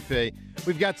 WIP.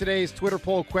 We've got today's Twitter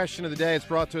poll question of the day. It's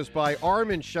brought to us by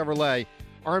Armin Chevrolet.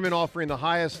 Armin offering the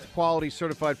highest quality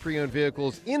certified pre-owned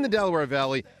vehicles in the Delaware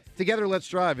Valley. Together, let's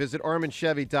drive. Visit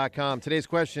ArminChevy.com. Today's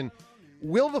question,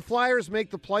 will the Flyers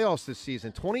make the playoffs this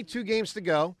season? 22 games to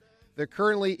go. They're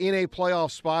currently in a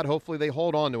playoff spot. Hopefully they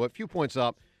hold on to it. A few points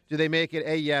up. Do they make it?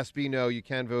 A, yes, B, no. You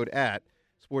can vote at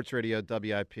Sports Radio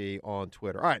WIP on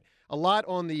Twitter. All right, a lot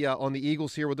on the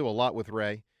Eagles here. We'll do a lot with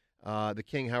Ray. The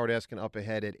King, Howard Eskin, up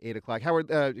ahead at 8 o'clock.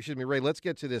 Ray, let's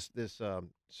get to this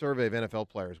survey of NFL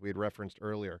players we had referenced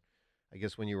earlier, I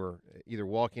guess when you were either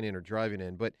walking in or driving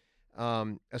in. But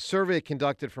a survey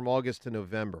conducted from August to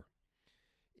November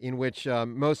in which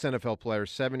most NFL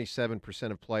players,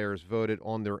 77% of players, voted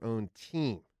on their own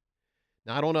team.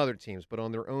 Not on other teams, but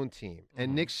on their own team.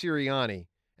 And Nick Sirianni,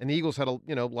 and the Eagles had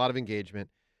a lot of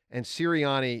engagement, and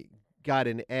Sirianni got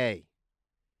an A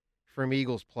from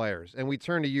Eagles players. And we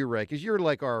turn to you, Ray, because you're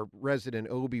like our resident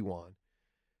Obi-Wan.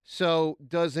 So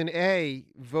does an A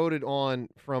voted on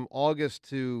from August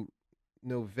to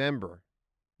November?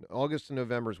 August to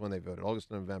November is when they voted, August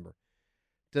to November.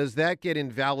 Does that get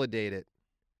invalidated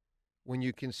when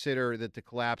you consider that the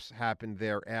collapse happened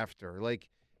thereafter? Like,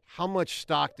 how much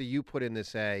stock do you put in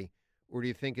this A, or do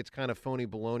you think it's kind of phony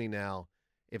baloney now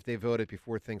if they voted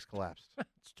before things collapsed?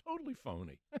 It's totally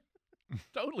phony.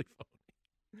 Totally phony.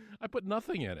 I put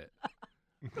nothing in it.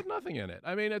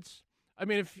 I mean, if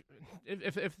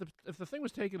the thing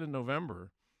was taken in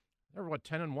November, they were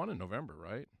 10-1 in November,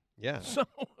 right? Yeah. So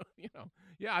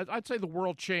I'd say the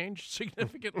world changed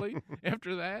significantly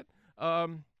after that.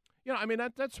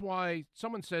 That's why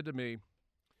someone said to me,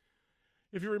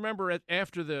 if you remember,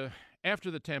 after the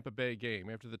Tampa Bay game,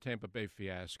 after the Tampa Bay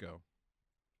fiasco,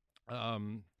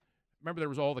 remember there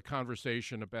was all the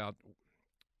conversation about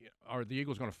are the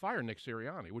Eagles going to fire Nick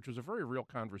Sirianni, which was a very real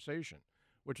conversation,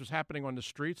 which was happening on the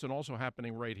streets and also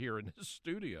happening right here in this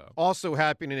studio. Also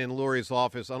happening in Lurie's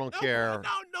office. I don't care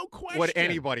no question. What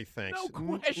anybody thinks. No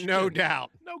question. No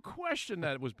doubt. No question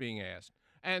that was being asked.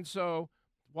 And so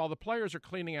while the players are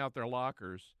cleaning out their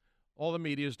lockers, all the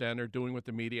media is down there doing what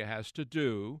the media has to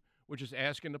do, which is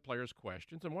asking the players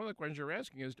questions. And one of the questions you're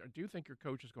asking is, do you think your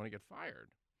coach is going to get fired?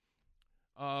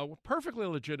 Perfectly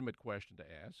legitimate question to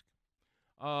ask.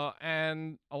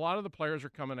 And a lot of the players are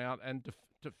coming out and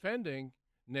defending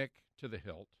Nick to the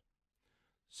hilt,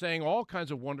 saying all kinds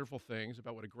of wonderful things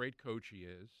about what a great coach he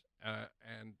is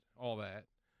and all that.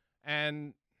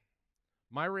 And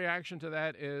my reaction to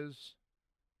that is,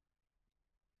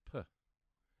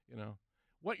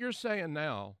 what you're saying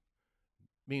now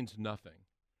means nothing.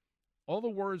 All the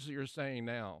words that you're saying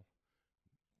now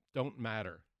don't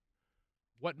matter.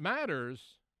 What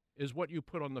matters is what you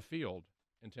put on the field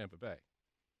in Tampa Bay.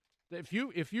 If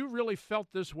you really felt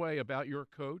this way about your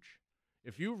coach,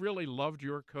 if you really loved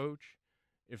your coach,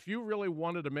 if you really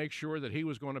wanted to make sure that he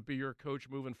was going to be your coach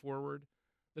moving forward,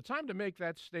 the time to make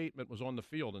that statement was on the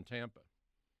field in Tampa.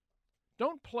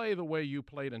 Don't play the way you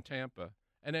played in Tampa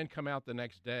and then come out the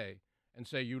next day and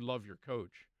say you love your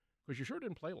coach, because you sure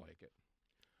didn't play like it.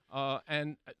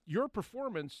 And your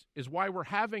performance is why we're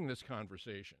having this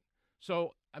conversation.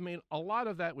 So, I mean, a lot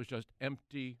of that was just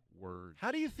empty words.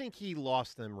 How do you think he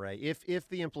lost them, Ray? If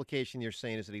the implication you're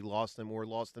saying is that he lost them or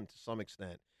lost them to some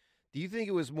extent, do you think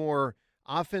it was more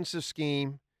offensive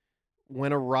scheme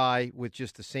went awry with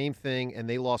just the same thing and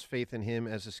they lost faith in him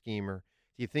as a schemer?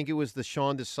 Do you think it was the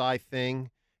Sean Desai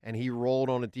thing and he rolled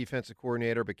on a defensive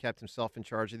coordinator but kept himself in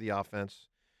charge of the offense?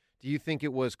 Do you think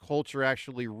it was culture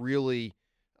actually really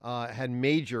had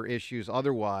major issues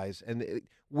otherwise? And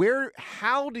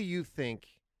how do you think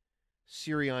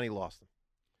Sirianni lost them?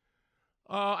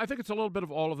 I think it's a little bit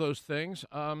of all of those things.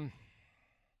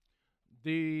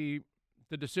 The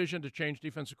decision to change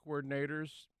defensive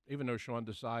coordinators, even though Sean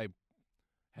Desai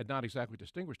had not exactly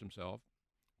distinguished himself,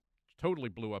 totally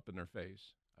blew up in their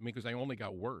face. I mean, because they only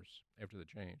got worse after the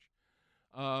change.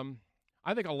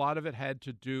 I think a lot of it had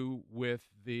to do with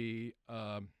the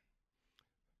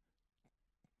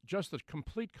just the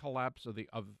complete collapse of the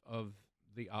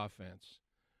offense.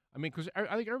 I mean, because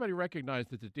I think everybody recognized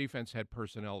that the defense had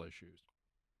personnel issues.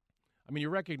 I mean, you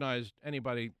recognized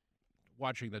anybody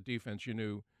watching the defense, you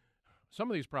knew some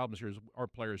of these problems here is our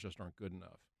players just aren't good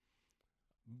enough.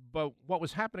 But what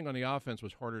was happening on the offense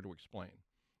was harder to explain.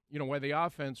 Why the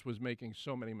offense was making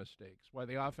so many mistakes, why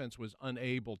the offense was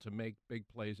unable to make big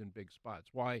plays in big spots,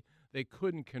 why they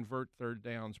couldn't convert third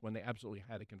downs when they absolutely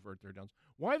had to convert third downs,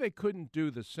 why they couldn't do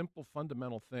the simple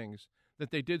fundamental things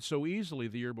that they did so easily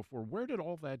the year before. Where did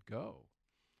all that go?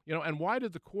 And why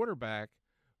did the quarterback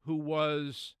who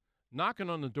was knocking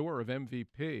on the door of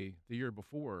MVP the year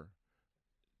before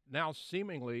now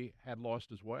seemingly had lost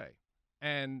his way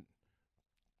and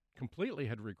completely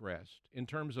had regressed in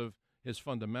terms of his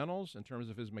fundamentals, in terms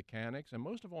of his mechanics, and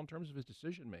most of all in terms of his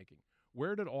decision-making?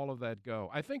 Where did all of that go?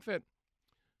 I think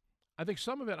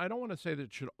some of it, I don't want to say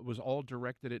that it was all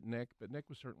directed at Nick, but Nick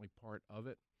was certainly part of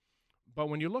it. But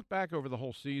when you look back over the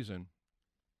whole season,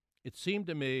 it seemed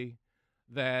to me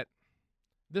that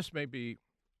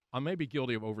I may be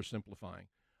guilty of oversimplifying.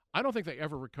 I don't think they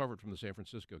ever recovered from the San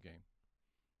Francisco game.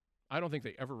 I think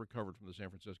the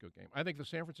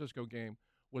San Francisco game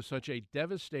was such a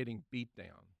devastating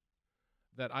beatdown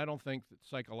that I don't think that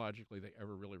psychologically they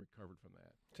ever really recovered from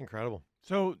that. It's incredible.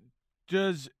 So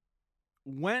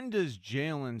when does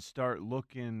Jalen start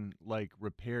looking like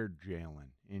repaired Jalen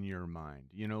in your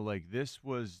mind? Like this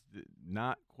was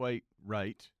not quite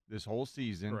right this whole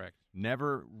season. Correct.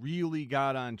 Never really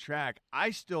got on track.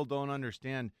 I still don't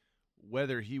understand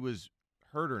whether he was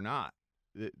hurt or not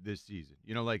this season.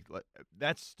 Like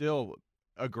that's still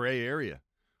a gray area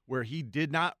where he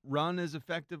did not run as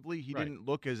effectively. He didn't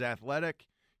look as athletic.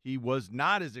 He was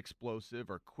not as explosive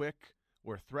or quick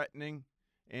or threatening.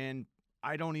 And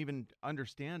I don't even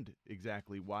understand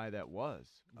exactly why that was.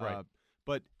 Right.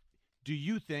 But do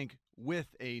you think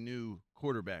with a new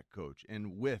quarterback coach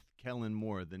and with Kellen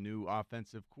Moore, the new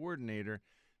offensive coordinator,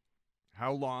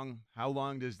 how long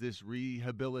does this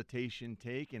rehabilitation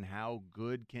take, and how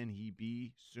good can he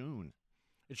be soon?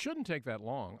 It shouldn't take that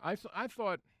long. I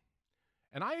thought,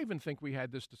 and I even think we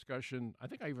had this discussion, I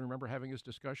think I even remember having this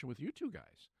discussion with you two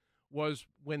guys, was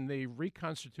when they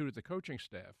reconstituted the coaching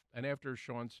staff, and after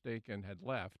Sean Staken had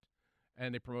left,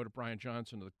 and they promoted Brian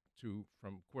Johnson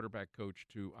from quarterback coach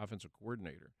to offensive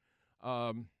coordinator.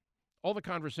 All the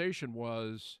conversation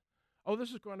was, oh,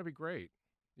 this is going to be great,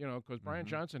 because Brian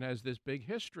Johnson has this big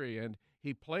history, and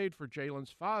he played for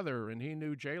Jalen's father, and he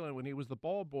knew Jalen when he was the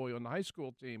ball boy on the high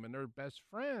school team, and they're best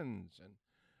friends. And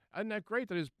isn't that great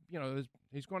that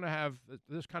he's going to have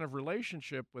this kind of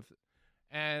relationship with?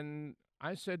 And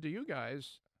I said to you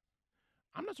guys,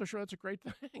 I'm not so sure that's a great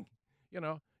thing.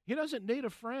 He doesn't need a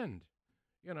friend.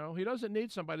 He doesn't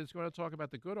need somebody that's going to talk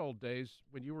about the good old days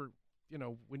when you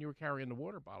were carrying the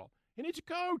water bottle. He needs a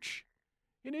coach.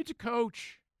 He needs a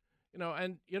coach.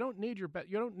 And you don't need your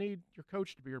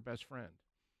coach to be your best friend.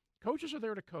 Coaches are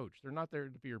there to coach. They're not there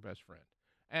to be your best friend.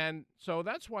 And so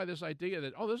that's why this idea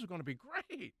that, this is going to be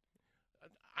great.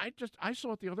 I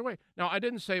saw it the other way. Now, I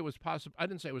didn't say it was possible. I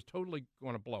didn't say it was totally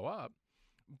going to blow up.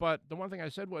 But the one thing I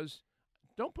said was,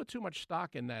 don't put too much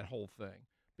stock in that whole thing,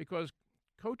 because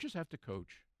coaches have to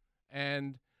coach.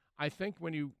 And I think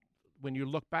when you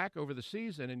look back over the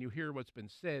season and you hear what's been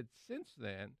said since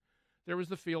then, there was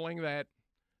the feeling that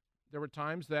there were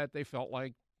times that they felt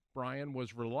like Brian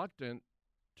was reluctant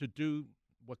to do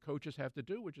what coaches have to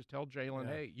do, which is tell Jalen,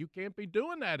 hey, you can't be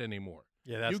doing that anymore.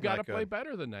 Yeah, that's you got to not play good.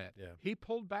 better than that. Yeah. He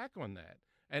pulled back on that.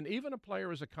 And even a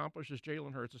player as accomplished as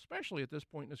Jalen Hurts, especially at this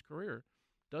point in his career,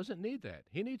 doesn't need that.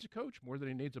 He needs a coach more than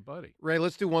he needs a buddy. Ray,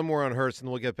 let's do one more on Hurts, and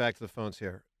then we'll get back to the phones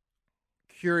here.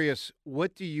 Curious,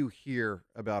 what do you hear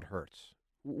about Hurts?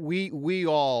 We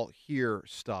all hear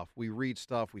stuff. We read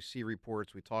stuff. We see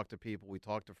reports. We talk to people. We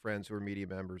talk to friends who are media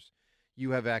members.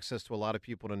 You have access to a lot of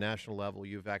people at a national level.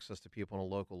 You have access to people on a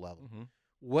local level. Mm-hmm.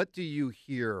 What do you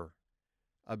hear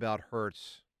about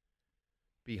Hurts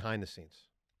behind the scenes?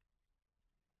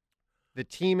 The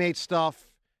teammate stuff,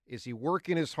 is he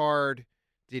working as hard?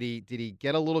 Did he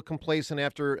get a little complacent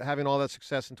after having all that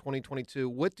success in 2022?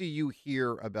 What do you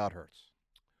hear about Hurts?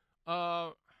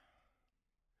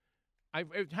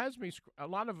 It has me. A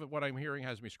lot of what I'm hearing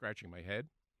has me scratching my head,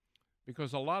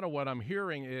 because a lot of what I'm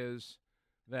hearing is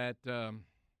that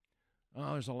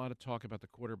there's a lot of talk about the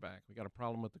quarterback. We got a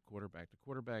problem with the quarterback. The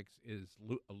quarterback is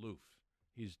aloof.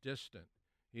 He's distant.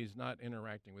 He's not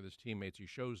interacting with his teammates. He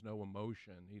shows no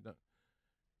emotion.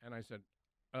 And I said,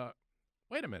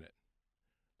 wait a minute.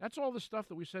 That's all the stuff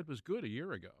that we said was good a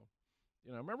year ago.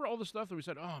 Remember all the stuff that we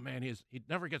said, oh, man, he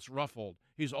never gets ruffled.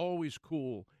 He's always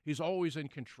cool. He's always in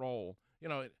control.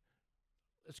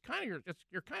 It's kind of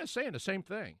you're kind of saying the same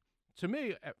thing. To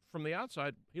me, from the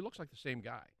outside, he looks like the same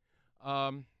guy.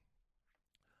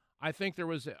 I think there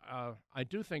was I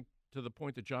do think, to the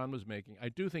point that John was making, I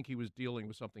do think he was dealing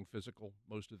with something physical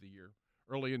most of the year.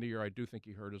 Early in the year, I do think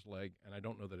he hurt his leg, and I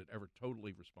don't know that it ever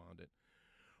totally responded,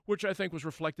 which I think was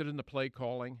reflected in the play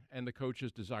calling and the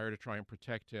coach's desire to try and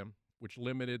protect him, which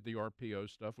limited the RPO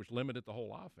stuff, which limited the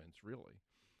whole offense, really.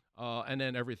 And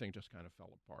then everything just kind of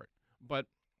fell apart. But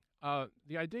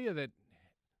the idea that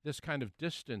this kind of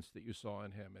distance that you saw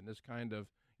in him, and this kind of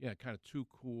too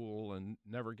cool and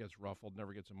never gets ruffled,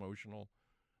 never gets emotional,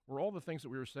 were all the things that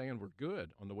we were saying were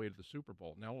good on the way to the Super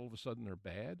Bowl. Now all of a sudden they're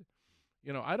bad.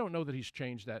 I don't know that he's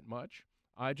changed that much.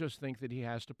 I just think that he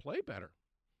has to play better.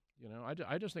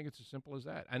 I just think it's as simple as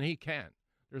that. And he can.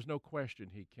 There's no question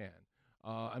he can.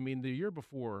 The year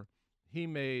before, he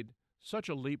made such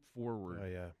a leap forward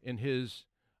in his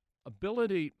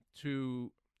ability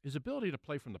to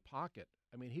play from the pocket.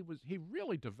 He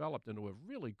really developed into a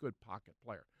really good pocket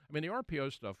player. The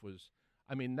RPO stuff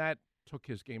that took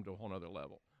his game to a whole other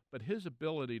level. But his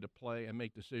ability to play and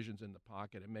make decisions in the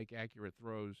pocket and make accurate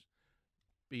throws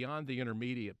beyond the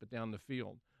intermediate but down the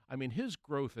field, his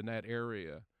growth in that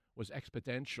area was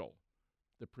exponential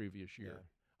the previous year.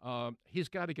 He's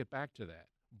got to get back to that,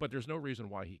 but there's no reason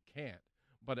why he can't.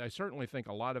 But I certainly think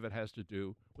a lot of it has to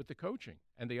do with the coaching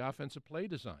and the offensive play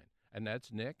design, and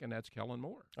that's Nick and that's Kellen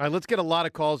Moore. All right, let's get a lot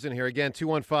of calls in here. Again,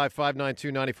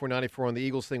 215-592-9494 on the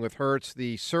Eagles thing with Hurts.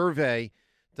 The survey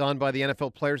done by the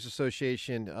NFL Players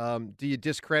Association, do you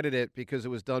discredit it because it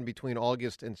was done between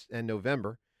August and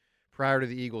November prior to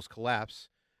the Eagles' collapse?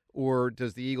 Or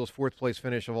does the Eagles' fourth-place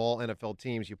finish of all NFL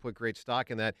teams, you put great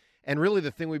stock in that? And really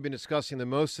the thing we've been discussing the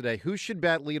most today, who should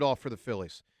bat leadoff for the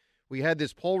Phillies? We had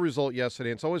this poll result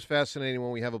yesterday. It's always fascinating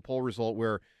when we have a poll result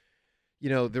where,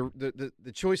 the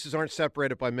choices aren't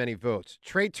separated by many votes.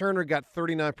 Trey Turner got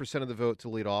 39% of the vote to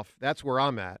lead off. That's where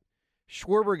I'm at.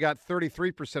 Schwarber got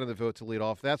 33% of the vote to lead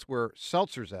off. That's where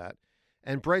Seltzer's at.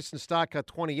 And Bryson Stott got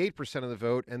 28% of the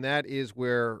vote, and that is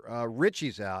where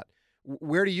Richie's at.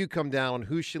 Where do you come down on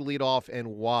who should lead off and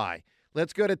why?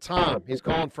 Let's go to Tom. He's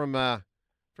calling from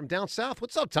down south.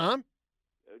 What's up, Tom?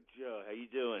 Joe, how you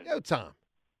doing? Yo, Tom.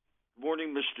 Good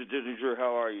morning, Mr. Didinger.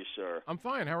 How are you, sir? I'm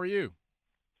fine. How are you?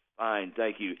 Fine,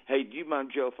 thank you. Hey, do you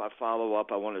mind, Joe, if I follow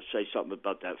up? I want to say something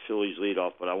about that Phillies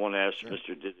leadoff, but I want to ask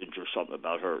Mr. Didinger something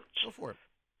about Hurts. Go for it.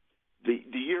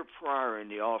 The year prior in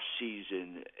the off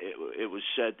season, it was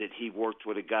said that he worked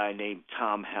with a guy named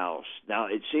Tom House. Now,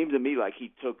 it seemed to me like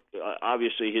he took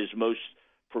obviously his most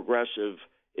progressive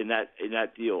in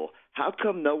that deal. How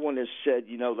come no one has said,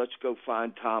 let's go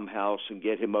find Tom House and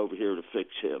get him over here to fix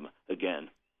him again?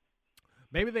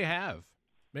 Maybe they have.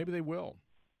 Maybe they will.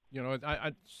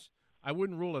 I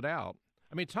wouldn't rule it out.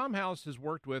 Tom House has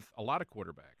worked with a lot of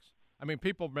quarterbacks. I mean,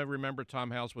 people may remember Tom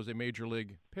House was a major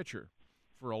league pitcher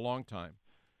for a long time,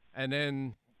 and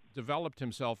then developed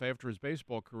himself after his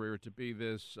baseball career to be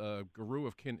this guru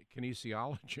of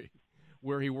kinesiology,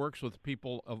 where he works with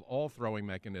people of all throwing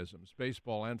mechanisms,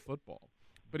 baseball and football.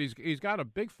 But he's got a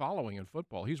big following in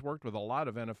football. He's worked with a lot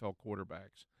of NFL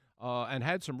quarterbacks and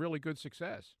had some really good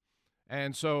success.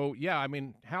 And so, yeah, I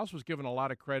mean, House was given a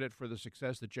lot of credit for the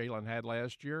success that Jalen had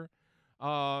last year.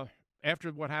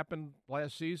 After what happened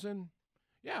last season,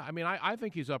 yeah, I mean, I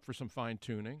think he's up for some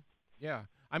fine-tuning. Yeah.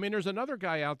 I mean, there's another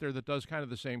guy out there that does kind of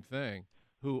the same thing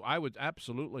who I would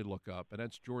absolutely look up, and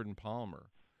that's Jordan Palmer,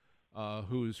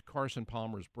 who's Carson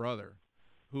Palmer's brother,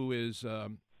 who's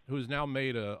now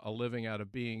made a living out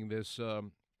of being this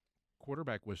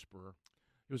quarterback whisperer.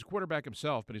 He was a quarterback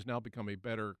himself, but he's now become a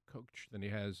better coach than he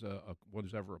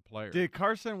was ever a player. Did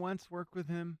Carson Wentz work with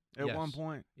him at Yes. one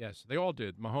point? Yes, they all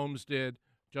did. Mahomes did.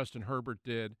 Justin Herbert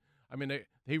did. I mean,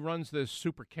 he runs this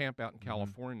super camp out in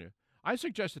California. I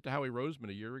suggested to Howie Roseman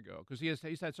a year ago because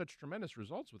he's had such tremendous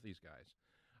results with these guys.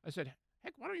 I said,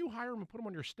 heck, why don't you hire him and put him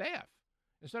on your staff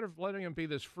instead of letting him be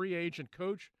this free agent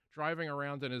coach driving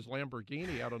around in his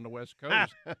Lamborghini out on the West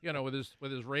Coast,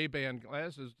 with his Ray-Ban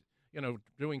glasses,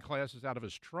 doing classes out of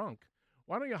his trunk.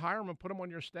 Why don't you hire him and put him on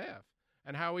your staff?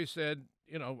 And Howie said,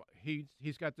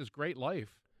 he's got this great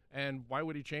life, and why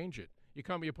would he change it?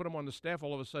 You put him on the staff,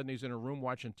 all of a sudden he's in a room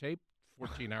watching tape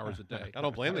 14 hours a day. I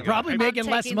don't blame the guy. Probably making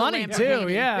less money too.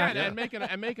 Yeah. And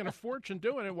making a fortune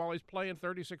doing it while he's playing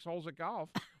 36 holes of golf.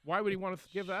 Why would he want to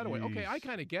give that away? Okay, I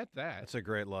kind of get that. That's a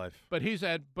great life. But he's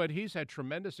had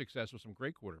tremendous success with some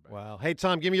great quarterbacks. Wow. Hey,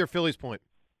 Tom, give me your Phillies point.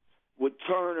 With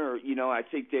Turner, I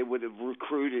think they would have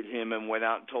recruited him and went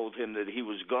out and told him that he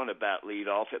was going to bat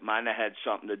leadoff. It might have had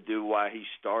something to do why he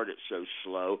started so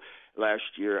slow last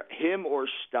year. Him or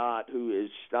Stott is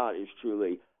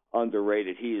truly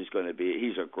underrated. He's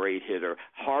a great hitter.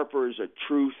 Harper's a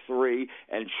true 3,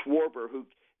 and Schwarber, who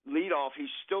leadoff, he's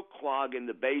still clogging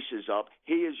the bases up.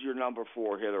 He is your number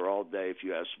 4 hitter all day, if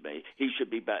you ask me. He should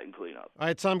be batting cleanup. All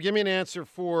right, Tom, give me an answer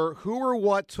for who or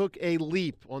what took a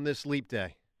leap on this leap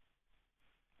day.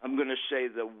 I'm going to say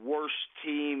the worst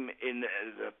team in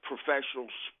the professional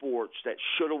sports that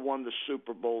should have won the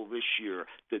Super Bowl this year,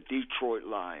 the Detroit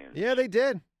Lions. Yeah, they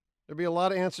did. There'd be a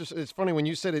lot of answers. It's funny, when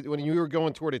you said it, when you were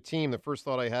going toward a team, the first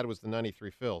thought I had was the 93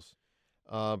 Phils.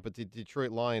 But the Detroit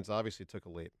Lions obviously took a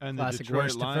leap. And Classic the Detroit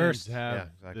worst to Lions first. have Yeah,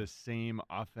 exactly. the same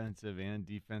offensive and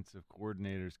defensive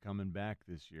coordinators coming back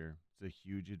this year. It's a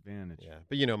huge advantage. Yeah,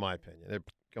 but my opinion. They're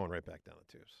going right back down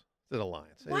the tubes. To the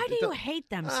Lions. Why do you hate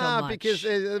them so much? Because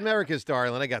America's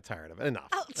darling. I got tired of it.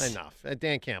 Enough.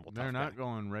 Dan Campbell. They're not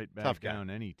going right back down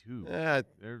any tube.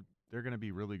 They're going to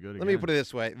be really good again. Let me put it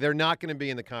this way. They're not going to be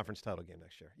in the conference title game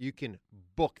next year. You can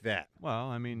book that. Well,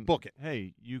 I mean, book it.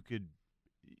 Hey, you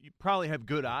probably have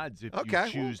good odds if you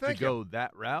choose to go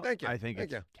that route. Thank you. I think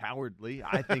it's cowardly.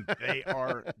 I think they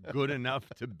are good enough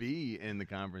to be in the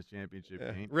conference championship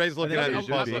game. Ray's looking at you.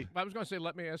 I was going to say,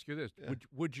 let me ask you this. Yeah.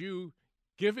 Would you,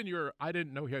 given I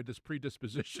didn't know he had this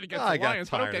predisposition against the Lions,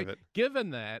 got tired but of it. Given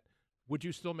that, would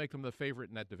you still make them the favorite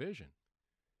in that division?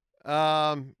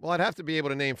 Well, I'd have to be able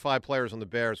to name 5 players on the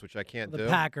Bears, which I can't do. The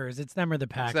Packers. It's them or the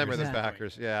Packers. It's them or the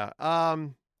Packers, yeah.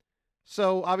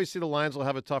 So, obviously, the Lions will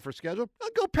have a tougher schedule. I'll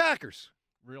go Packers.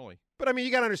 Really? But, I mean,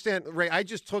 you got to understand, Ray, I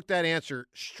just took that answer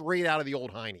straight out of the old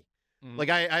Heine. Mm-hmm.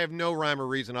 Like, I have no rhyme or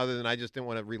reason other than I just didn't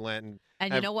want to relent.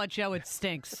 And you know what, Joe? It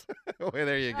stinks. Well,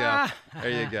 there you go.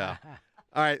 There you go.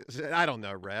 All right. So, I don't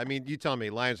know, Ray. I mean, you tell me,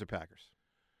 Lions or Packers?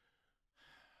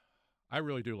 I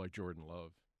really do like Jordan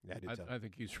Love. Yeah, I do too. I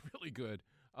think he's really good.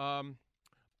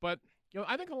 But,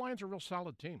 I think the Lions are a real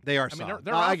solid team. They are solid.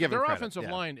 Their offensive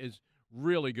line is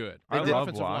really good. I Their love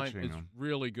offensive watching line is them.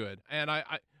 really good. And I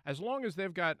as long as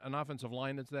they've got an offensive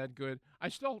line that's that good, I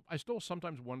still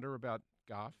sometimes wonder about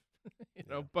Goff.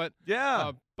 But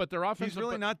but their offensive, he's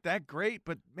really not that great,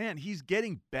 but man, he's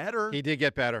getting better. He did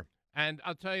get better. And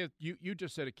I'll tell you, you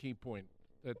just said a key point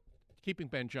that keeping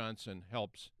Ben Johnson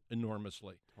helps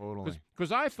enormously. Totally.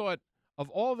 Because I thought of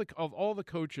all the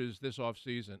coaches this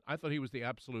offseason, I thought he was the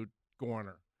absolute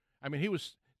goner. I mean, he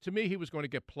was going to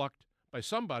get plucked by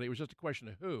somebody. It was just a question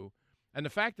of who. And the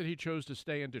fact that he chose to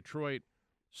stay in Detroit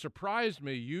surprised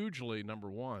me hugely, number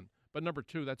one. But number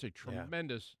two, that's a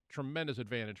tremendous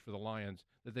advantage for the Lions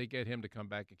that they get him to come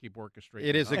back and keep orchestrating.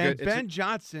 It is a and good. Ben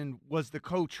Johnson was the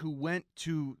coach who went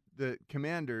to the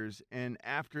Commanders, and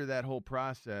after that whole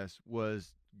process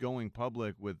was going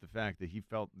public with the fact that he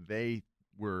felt they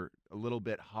were a little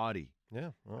bit haughty.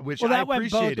 Yeah. Which Well, I that went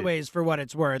both appreciated. ways for what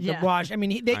it's worth. Yeah. I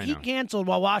mean, he I know. canceled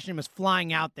while Washington was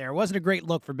flying out there. It wasn't a great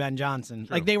look for Ben Johnson.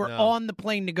 True. Like, they were No. on the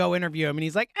plane to go interview him, and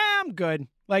he's like, I'm good.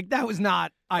 Like, that was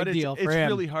not But ideal it's for him.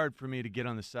 really hard for me to get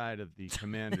on the side of the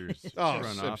Commanders Oh,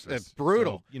 front office. it's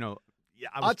brutal. So,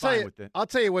 I was fine with it. I'll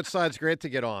tell you what side's great to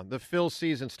get on. The Phil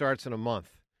season starts in a month.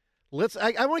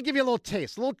 I want to give you a little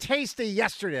taste of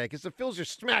yesterday, because the Phils are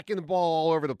smacking the ball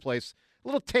all over the place. A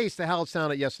little taste of how it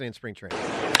sounded yesterday in spring training.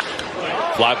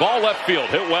 Fly ball left field,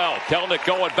 hit well. Kelnick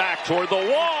going back toward the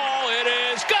wall. It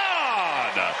is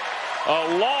gone.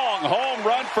 A long home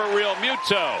run for Real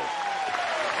Muto.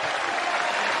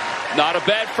 Not a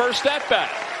bad first at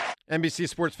bat. NBC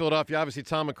Sports Philadelphia, obviously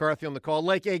Tom McCarthy on the call.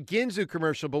 Like a Ginzu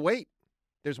commercial, but wait,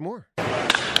 there's more.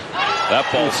 That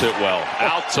ball's hit well.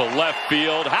 Out to left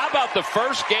field. How about the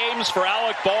first games for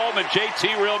Alec Boehm and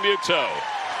JT Real Muto?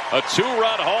 A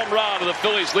 2-run home run, and the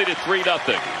Phillies lead it 3-0.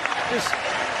 Just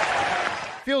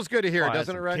feels good to hear, Oh,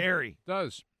 doesn't it, Ray? Carry.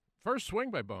 Does. First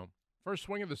swing by Boehm. First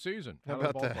swing of the season. How Out of the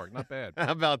about that? ballpark. Not bad.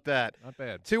 How about that? Not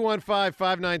bad.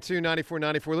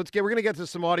 215-592-9494. We're going to get to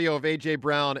some audio of A.J.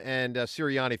 Brown and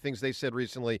Sirianni, things they said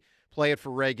recently. Play it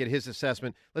for Ray, get his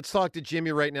assessment. Let's talk to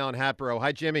Jimmy right now in Hatboro.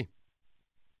 Hi, Jimmy.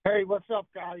 Hey, what's up,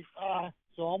 guys?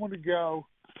 So I'm going to go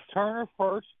Turner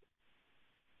first.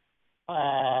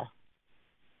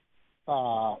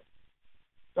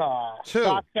 Two.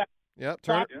 Scott second. Yep.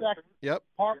 Scott Turner. second. Yep.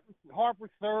 Harper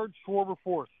third. Schwarber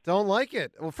fourth. Don't like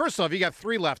it. Well, first off, you got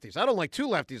 3 lefties. I don't like 2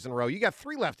 lefties in a row. You got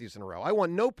 3 lefties in a row. I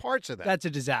want no parts of that. That's a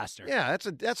disaster. Yeah,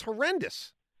 that's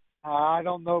horrendous. I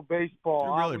don't know baseball.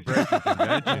 You're really breaking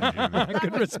convention, Jimmy.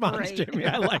 Good response, Jimmy.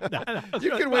 I like that. That was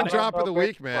You really can win funny. drop of the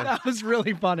week, man. That was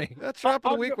really funny. That's drop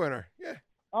of the week winner. Yeah.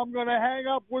 I'm going to hang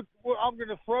up with. I'm going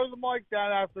to throw the mic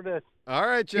down after this. All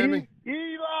right, Jimmy.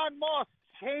 Elon Musk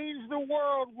changed the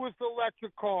world with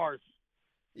electric cars.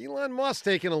 Elon Musk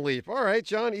taking a leap. All right,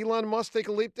 John. Elon Musk take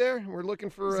a leap there. We're looking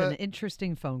for It's an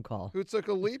interesting phone call. who took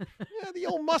a leap. Yeah, the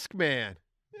old Musk man.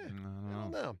 Yeah, I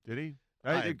don't know. Did he?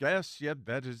 I guess, yeah,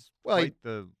 that is Well, quite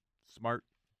the smart.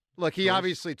 Look, he choice.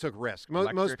 obviously took risk.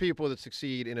 Most Electric. people that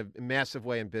succeed in a massive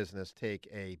way in business take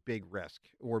a big risk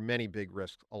or many big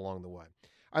risks along the way.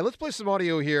 All right, let's play some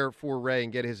audio here for Ray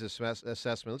and get his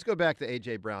assessment. Let's go back to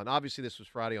A.J. Brown. Obviously, this was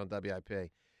Friday on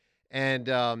WIP. And,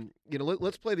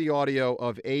 let's play the audio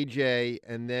of A.J.,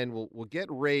 and then we'll get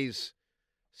Ray's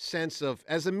sense of,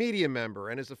 as a media member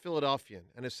and as a Philadelphian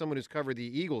and as someone who's covered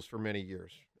the Eagles for many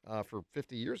years, for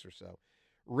 50 years or so,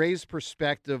 Ray's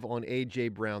perspective on A.J.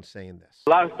 Brown saying this. A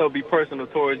lot of stuff be personal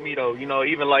towards me, though.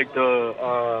 Even like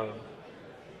the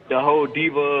whole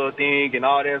diva thing and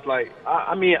all that's like.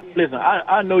 I mean, listen.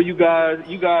 I know you guys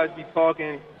be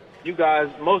talking. You guys,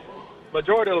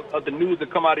 majority of the news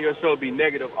that come out of your show be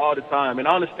negative all the time, and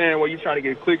I understand where you're trying to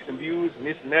get clicks and views and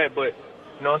this and that, but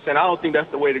you know what I'm saying? I don't think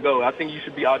that's the way to go. I think you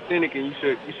should be authentic and you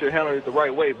should handle it the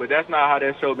right way. But that's not how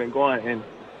that show been going. And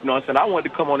you know what I'm saying? I wanted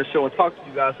to come on the show and talk to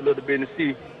you guys a little bit and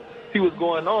see what's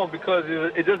going on because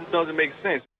it just doesn't make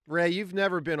sense. Ray, you've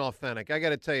never been authentic. I got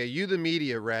to tell you, the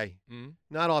media, Ray,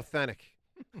 not authentic.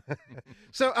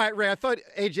 So, all right, Ray, I thought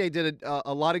AJ did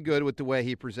a lot of good with the way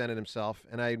he presented himself,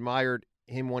 and I admired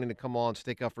him wanting to come on,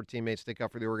 stick up for teammates, stick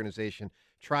up for the organization,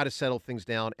 try to settle things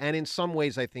down. And in some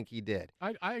ways, I think he did.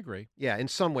 I agree. Yeah, in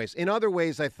some ways. In other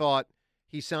ways, I thought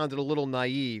he sounded a little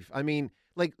naive. I mean,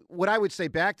 like, what I would say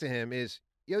back to him is,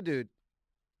 yo, dude,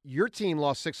 your team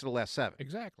lost 6 of the last 7.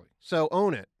 Exactly. So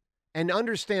own it. And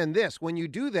understand this. When you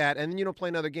do that and then you don't play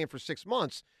another game for 6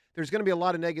 months, there's going to be a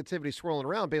lot of negativity swirling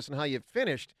around based on how you've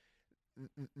finished.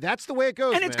 That's the way it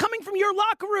goes, And it's man. coming from your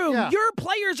locker room. Yeah. Your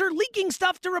players are leaking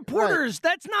stuff to reporters. Right.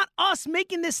 That's not us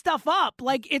making this stuff up.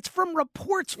 Like, it's from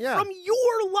reports from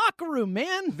your locker room,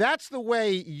 man. That's the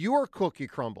way your cookie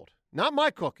crumbled. Not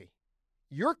my cookie.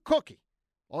 Your cookie.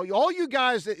 All you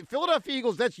guys, Philadelphia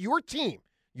Eagles, that's your team.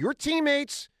 Your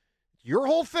teammates, your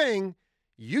whole thing.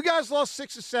 You guys lost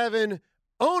 6 of 7.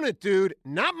 Own it, dude.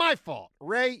 Not my fault.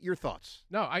 Ray, your thoughts.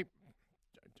 No,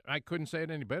 I couldn't say it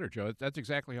any better, Joe. That's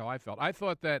exactly how I felt. I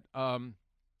thought that to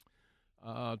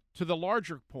the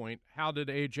larger point, how did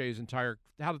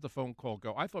the phone call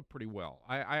go? I thought pretty well.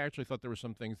 I actually thought there were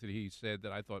some things that he said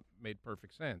that I thought made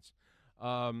perfect sense.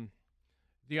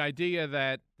 The idea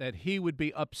that he would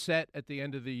be upset at the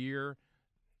end of the year,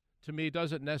 to me,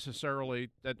 doesn't necessarily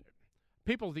that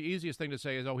people, the easiest thing to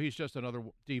say is, oh, he's just another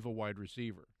diva wide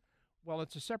receiver. Well,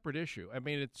 it's a separate issue. I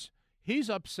mean, he's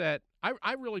upset.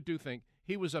 I really do think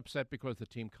he was upset because the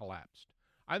team collapsed.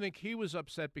 I think he was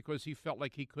upset because he felt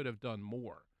like he could have done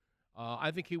more. I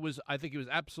think he was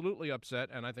absolutely upset,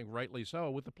 and I think rightly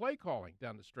so, with the play calling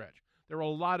down the stretch. There were a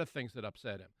lot of things that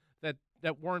upset him. That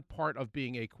that weren't part of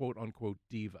being a quote-unquote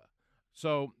diva.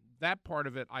 So that part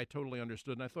of it I totally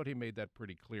understood, and I thought he made that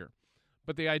pretty clear.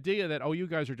 But the idea that, you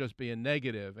guys are just being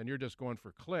negative and you're just going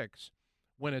for clicks,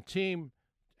 when a team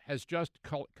has just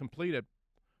completed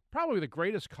probably the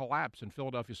greatest collapse in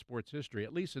Philadelphia sports history,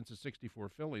 at least since the '64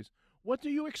 Phillies, what do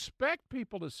you expect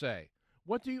people to say?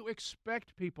 What do you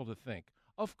expect people to think?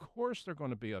 Of course they're going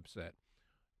to be upset.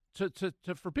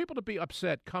 For people to be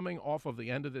upset coming off of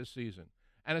the end of this season,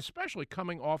 and especially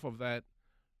coming off of that,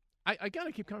 I got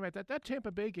to keep coming back. That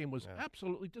Tampa Bay game was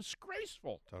absolutely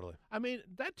disgraceful. Totally. I mean,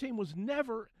 that team was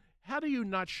never – how do you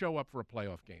not show up for a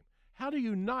playoff game? How do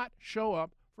you not show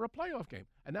up for a playoff game?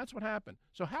 And that's what happened.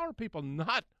 So how are people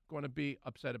not going to be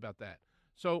upset about that?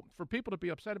 So for people to be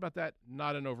upset about that,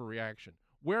 not an overreaction.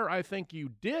 Where I think you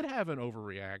did have an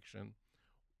overreaction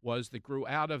was that grew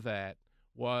out of that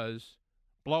was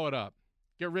blow it up.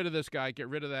 Get rid of this guy. Get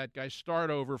rid of that guy. Start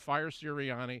over. Fire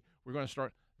Sirianni. We're going to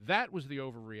start – that was the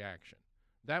overreaction.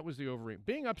 That was the overreaction.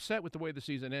 Being upset with the way the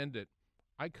season ended,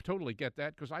 I totally get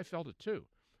that because I felt it too.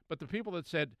 But the people that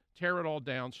said tear it all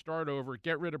down, start over,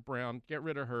 get rid of Brown, get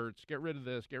rid of Hurts, get rid of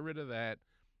this, get rid of that,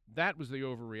 that was the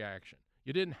overreaction.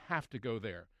 You didn't have to go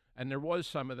there. And there was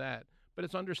some of that. But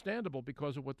it's understandable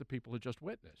because of what the people had just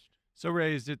witnessed. So,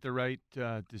 Ray, is it the right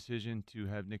decision to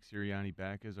have Nick Sirianni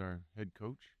back as our head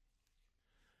coach?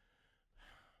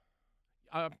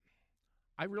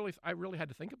 I really had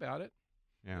to think about it,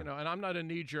 Yeah. and I'm not a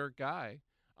knee-jerk guy.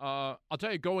 I'll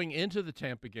tell you, going into the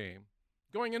Tampa game,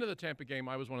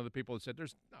 I was one of the people that said,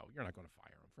 you're not going to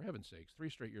fire him, for heaven's sakes, 3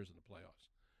 straight years in the playoffs.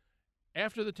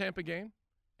 After the Tampa game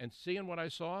and seeing what I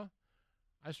saw,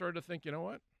 I started to think, you know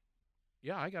what?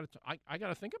 Yeah, I got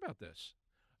to think about this.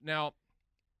 Now,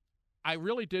 I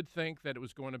really did think that this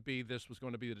was going to be the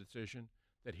decision,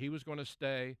 that he was going to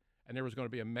stay, and there was going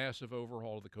to be a massive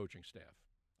overhaul of the coaching staff.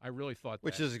 I really thought that.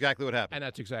 Which is exactly what happened. And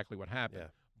that's exactly what happened. Yeah.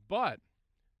 But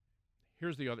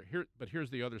here's the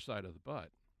other side of the but.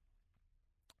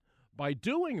 By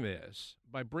doing this,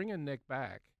 by bringing Nick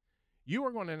back, you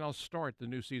are going to now start the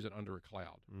new season under a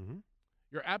cloud. Mm-hmm.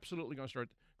 You're absolutely going to start,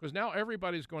 because now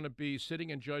everybody's going to be sitting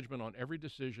in judgment on every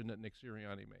decision that Nick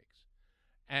Sirianni makes.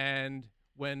 And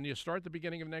when you start the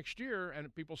beginning of next year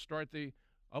and people start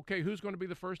who's going to be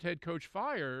the first head coach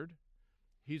fired,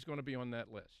 he's going to be on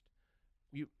that list.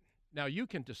 Now you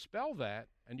can dispel that,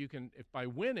 and you can, if by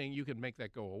winning, you can make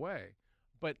that go away.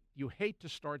 But you hate to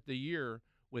start the year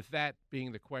with that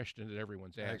being the question that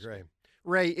everyone's asking. I agree.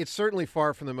 Ray, it's certainly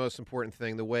far from the most important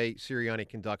thing, the way Sirianni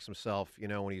conducts himself,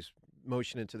 when he's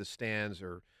motioning to the stands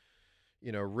or,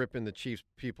 ripping the Chiefs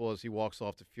people as he walks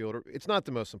off the field. It's not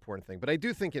the most important thing, but I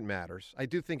do think it matters. I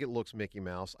do think it looks Mickey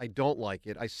Mouse. I don't like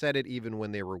it. I said it even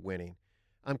when they were winning.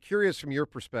 I'm curious from your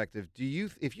perspective,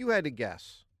 if you had to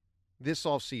guess, this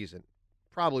offseason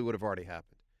probably would have already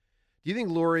happened. Do you think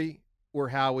Lurie or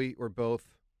Howie or both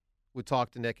would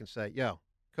talk to Nick and say, yo,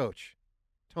 coach,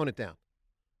 tone it down.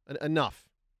 Enough.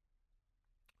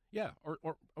 Yeah, or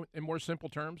in more simple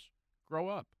terms, grow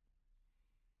up.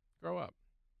 Grow up.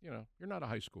 You're not a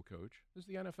high school coach. This is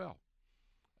the NFL.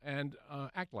 And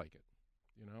act like it.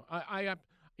 I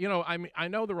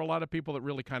know there were a lot of people that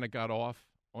really kind of got off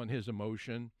on his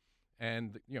emotion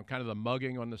and, kind of the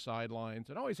mugging on the sidelines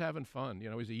and always having fun.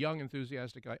 He's a young,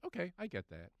 enthusiastic guy. Okay, I get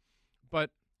that. But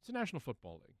it's a National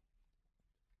Football League.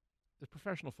 It's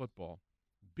professional football.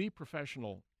 Be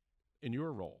professional in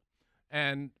your role.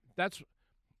 And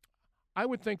I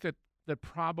would think that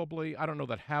probably, I don't know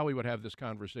that Howie would have this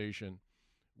conversation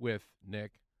with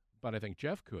Nick, but I think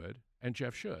Jeff could, and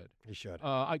Jeff should. He should.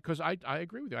 Because I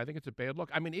agree with you. I think it's a bad look.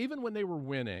 I mean, even when they were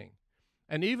winning,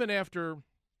 and even after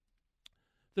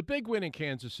the big win in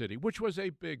Kansas City, which was a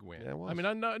big win. Yeah, it was. I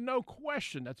mean, no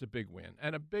question that's a big win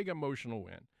and a big emotional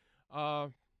win. A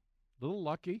little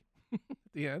lucky at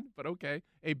the end, but okay.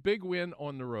 A big win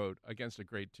on the road against a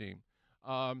great team.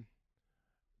 The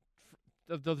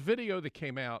video that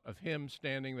came out of him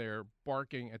standing there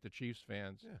barking at the Chiefs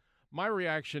fans, my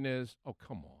reaction is, oh,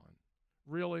 come on.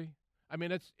 Really? I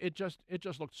mean, it just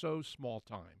looked so small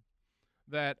time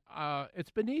that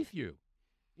it's beneath you.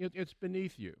 It's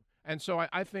beneath you. And so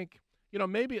I think,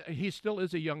 maybe he still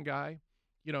is a young guy.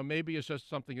 Maybe it's just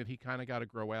something that he kind of got to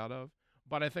grow out of.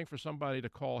 But I think for somebody to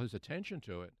call his attention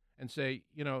to it and say,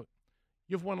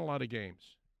 you've won a lot of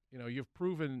games. You've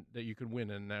proven that you can win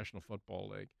in the National Football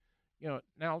League.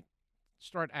 Now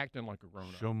start acting like a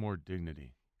grown-up. Show more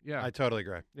dignity. Yeah. I totally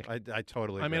agree. I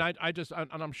totally agree. I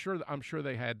mean, I'm sure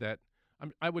they had that.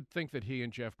 I would think that he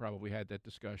and Jeff probably had that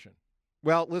discussion.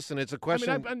 Well, listen, it's a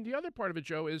question. And the other part of it,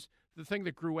 Joe, is the thing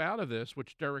that grew out of this,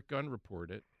 which Derek Gunn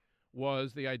reported,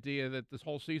 was the idea that this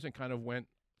whole season kind of went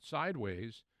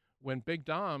sideways when Big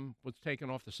Dom was taken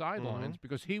off the sidelines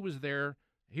because he was there.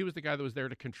 He was the guy that was there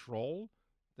to control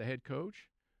the head coach.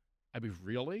 I mean,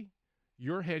 really?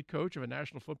 You're head coach of a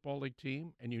National Football League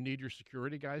team, and you need your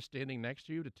security guys standing next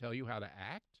to you to tell you how to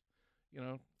act?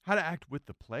 How to act with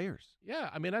the players. Yeah,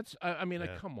 I mean, that's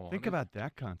come on. Think about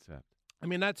that concept. I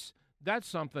mean, that's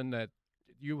something that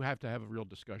you have to have a real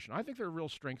discussion. I think there are real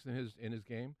strengths in his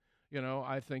game.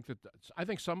 I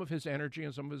think some of his energy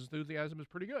and some of his enthusiasm is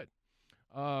pretty good.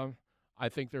 I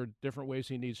think there are different ways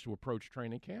he needs to approach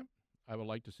training camp. I would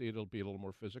like to see it'll be a little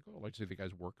more physical. I'd like to see the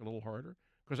guys work a little harder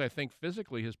because I think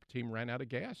physically his team ran out of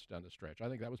gas down the stretch. I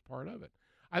think that was part of it.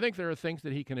 I think there are things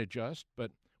that he can adjust,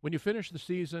 but when you finish the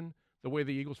season the way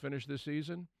the Eagles finished this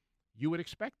season, you would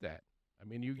expect that. I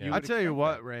mean, I'll tell you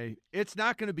what, Ray, it's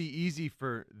not going to be easy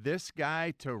for this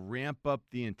guy to ramp up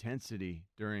the intensity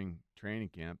during training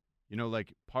camp.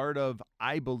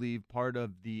 I believe part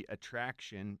of the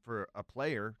attraction for a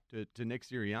player to Nick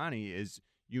Sirianni is,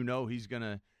 he's going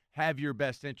to have your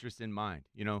best interest in mind.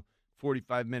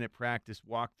 45-minute practice,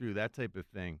 walkthrough, that type of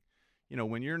thing.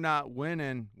 When you're not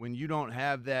winning, when you don't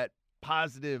have that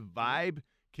positive vibe,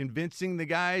 convincing the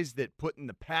guys that putting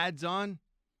the pads on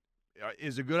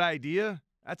is a good idea,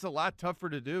 that's a lot tougher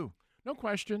to do. No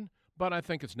question, but I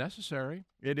think it's necessary.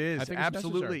 It is,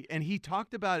 absolutely. Necessary. And he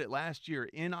talked about it last year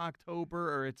in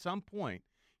October or at some point.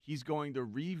 He's going to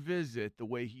revisit the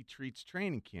way he treats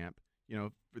training camp,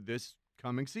 for this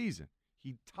coming season.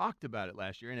 He talked about it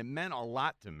last year, and it meant a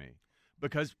lot to me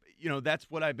because, that's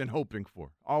what I've been hoping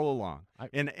for all along.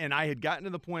 And I had gotten to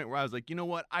the point where I was like, you know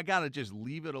what, I got to just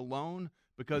leave it alone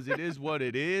because it is what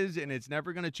it is, and it's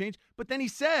never going to change. But then he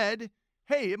said,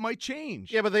 hey, it might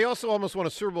change. Yeah, but they also almost won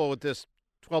a Super Bowl with this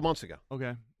 12 months ago.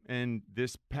 Okay. And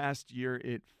this past year,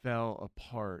 it fell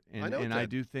apart. And I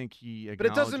do think he acknowledges but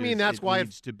it doesn't mean that's why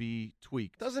needs to be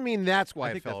tweaked. Doesn't mean that's why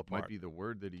I think it fell that apart. might be the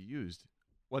word that he used.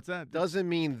 What's that? Doesn't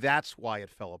mean that's why it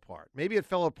fell apart. Maybe it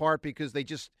fell apart because they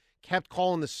just kept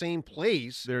calling the same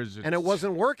plays, and it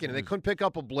wasn't working, and they couldn't pick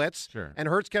up a blitz, and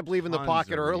Hurts kept leaving the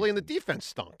pocket early, and the defense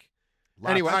stunk.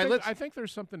 Anyway, I think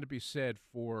there's something to be said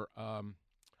for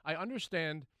I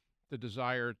understand the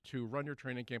desire to run your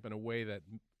training camp in a way that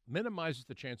minimizes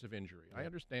the chance of injury. I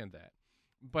understand that.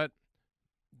 But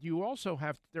you also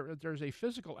have there's a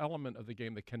physical element of the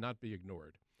game that cannot be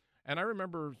ignored. And I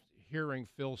remember hearing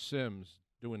Phil Simms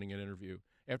doing an interview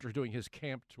after doing his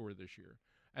camp tour this year.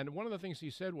 And one of the things he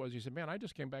said, man, I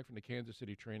just came back from the Kansas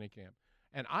City training camp,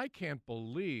 and I can't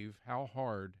believe how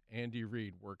hard Andy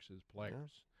Reid works his players.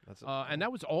 And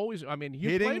that was always,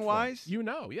 hitting-wise?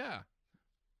 Yeah.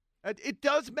 It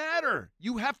does matter.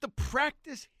 You have to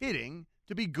practice hitting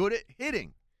to be good at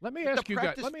hitting. Let me ask you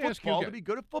guys. To be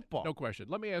good at football. No question.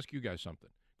 Let me ask you guys something,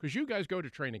 because you guys go to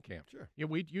training camp. Sure.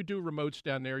 You do remotes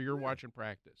down there. You're watching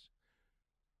practice.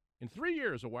 In 3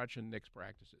 years of watching Nick's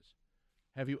practices,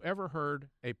 have you ever heard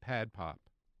a pad pop?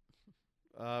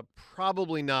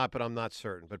 Probably not, but I'm not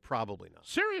certain. But probably not.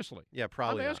 Seriously? Yeah,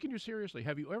 probably. I'm asking you seriously.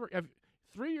 Have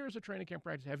 3 years of training camp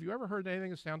practice, have you ever heard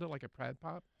anything that sounded like a pad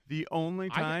pop? The only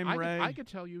time, Ray, I could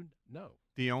tell you no.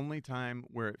 The only time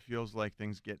where it feels like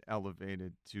things get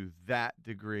elevated to that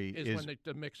degree is when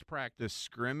the mixed practice. The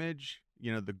scrimmage,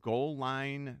 the goal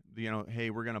line, hey,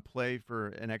 we're going to play for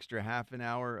an extra half an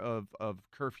hour of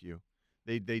curfew.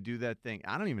 They do that thing.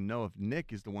 I don't even know if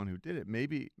Nick is the one who did it.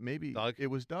 Maybe Doug? It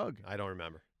was Doug. I don't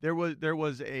remember. There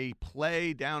was a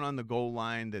play down on the goal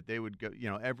line that they would go,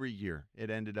 every year it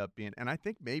ended up being, and I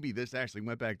think maybe this actually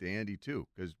went back to Andy too,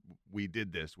 because we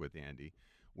did this with Andy,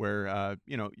 where,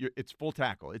 it's full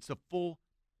tackle. It's a full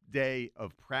day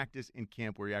of practice in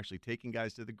camp where you're actually taking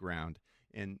guys to the ground,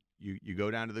 and you go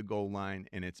down to the goal line,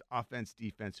 and it's offense,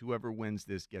 defense. Whoever wins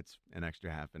this gets an extra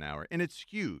half an hour, and it's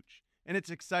huge, and it's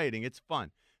exciting. It's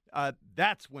fun.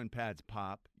 That's when pads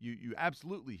pop. You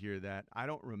absolutely hear that. I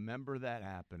don't remember that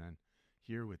happening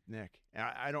here with Nick.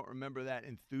 I don't remember that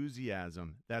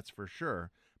enthusiasm, that's for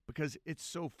sure, because it's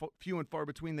so few and far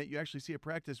between that you actually see a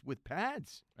practice with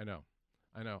pads. I know.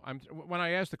 When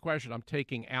I ask the question, I'm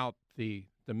taking out the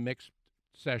mixed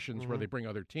sessions where they bring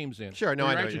other teams in. Sure, no,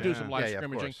 I know. Actually do some live of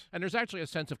scrimmaging, course. and there's actually a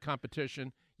sense of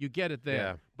competition. You get it there.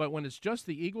 Yeah. But when it's just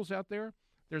the Eagles out there,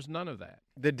 there's none of that.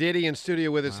 The Diddy in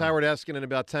studio with us, Howard Eskin, in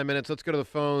about 10 minutes. Let's go to the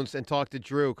phones and talk to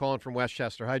Drew, calling from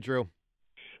Westchester. Hi, Drew.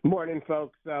 Morning,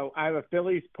 folks. So I have a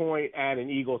Phillies point and an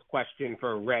Eagles question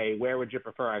for Ray. Where would you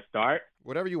prefer I start?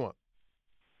 Whatever you want.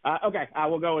 Okay,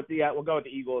 we'll go with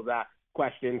the Eagles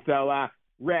question. So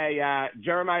Ray,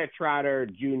 Jeremiah Trotter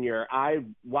Jr. I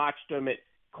watched him at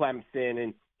Clemson,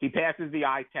 and he passes the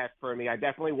eye test for me. I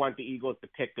definitely want the Eagles to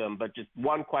pick him, but just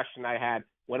one question I had: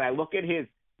 when I look at his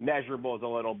measurables a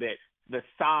little bit, the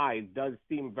size does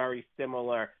seem very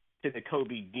similar to the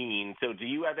Kobe Dean. So do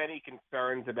you have any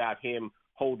concerns about him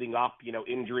holding up,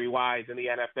 injury-wise in the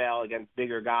NFL against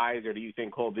bigger guys, or do you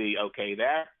think he'll be okay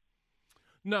there?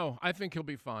 No, I think he'll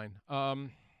be fine.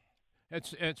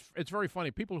 It's very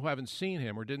funny. People who haven't seen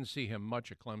him or didn't see him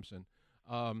much at Clemson,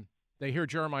 they hear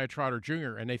Jeremiah Trotter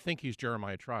Jr. and they think he's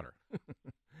Jeremiah Trotter,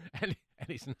 and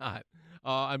he's not.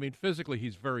 Physically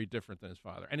he's very different than his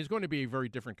father, and he's going to be a very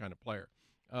different kind of player.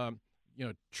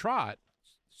 Trot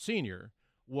Sr.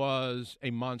 was a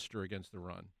monster against the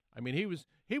run. He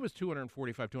was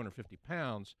 245, 250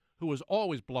 pounds, who was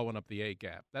always blowing up the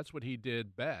A-gap. That's what he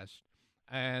did best,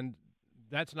 and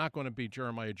that's not going to be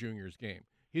Jeremiah Jr.'s game.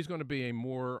 He's going to be a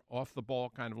more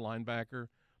off-the-ball kind of linebacker,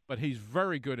 but he's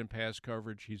very good in pass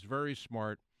coverage. He's very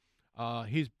smart.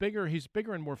 He's bigger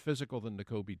and more physical than the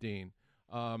Kobe Dean.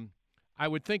 I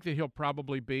would think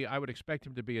that I would expect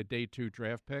him to be a day 2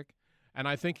 draft pick. And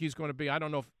I think he's going to be, I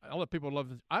don't know if a lot of people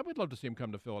I would love to see him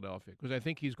come to Philadelphia because I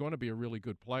think he's going to be a really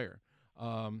good player.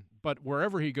 But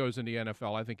wherever he goes in the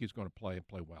NFL, I think he's going to play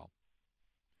well.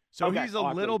 So okay, he's a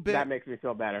awesome. little bit. That makes me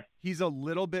feel better. He's a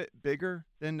little bit bigger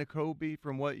than the Kobe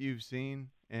from what you've seen,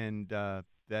 and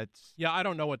that's. Yeah, I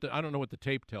don't know what the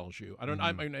tape tells you. I don't.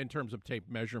 Mm-hmm. In terms of tape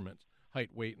measurements, height,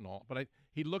 weight, and all. But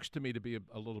he looks to me to be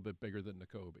a little bit bigger than the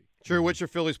Kobe. Drew, what's your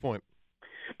Phillies point?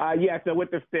 So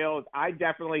with the Phils, I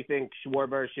definitely think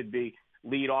Schwarber should be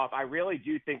lead off. I really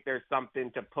do think there's something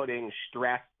to putting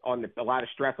a lot of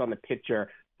stress on the pitcher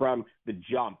from the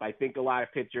jump. I think a lot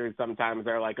of pitchers sometimes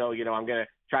are like, I'm going to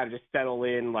try to just settle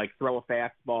in, like throw a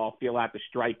fastball, feel out the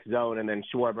strike zone, and then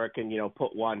Schwarber can,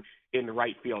 put one in the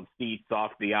right field seats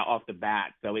off the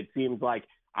bat. So it seems like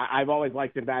I've always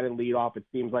liked him batting lead off. It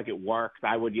seems like it works.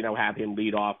 I would, have him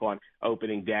lead off on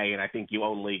opening day, and I think you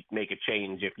only make a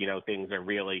change if, things are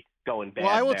really going bad.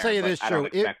 Well, I will tell you but this, Drew.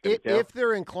 If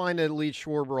they're inclined to lead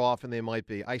Schwarber off, and they might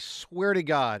be, I swear to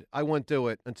God, I won't do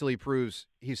it until he proves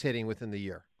he's hitting within the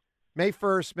year. May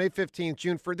 1st, May 15th,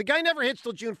 June 1st. The guy never hits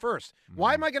till June 1st. Mm-hmm.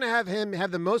 Why am I going to have him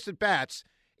have the most at-bats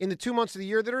in the 2 months of the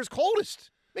year that are his coldest?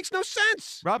 Makes no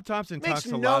sense. Rob Thompson talks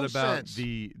a lot about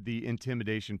the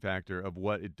intimidation factor of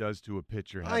what it does to a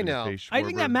pitcher. I know. I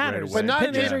think that matters. Right, but not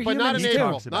in April.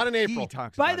 Not in April.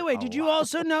 By the way, did you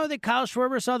also know that Kyle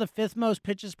Schwarber saw the 5th most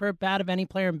pitches per bat of any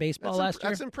player in baseball last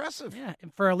year? That's impressive. Yeah,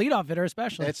 for a leadoff hitter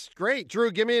especially. That's great. Drew,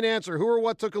 give me an answer. Who or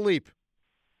what took a leap?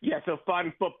 Yeah, so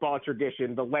fun football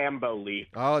tradition, the Lambeau leap.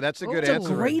 Oh, that's a good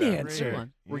answer. Great right answer.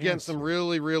 We're getting some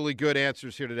really, really good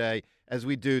answers here today as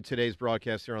we do today's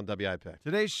broadcast here on WIP.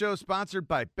 Today's show is sponsored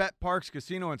by Bet Parks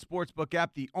Casino and Sportsbook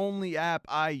app, the only app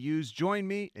I use. Join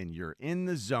me and you're in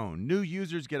the zone. New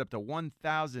users get up to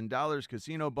 $1,000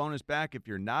 casino bonus back if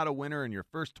you're not a winner in your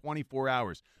first 24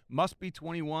 hours. Must be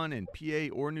 21 in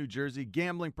PA or New Jersey.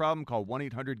 Gambling problem? Call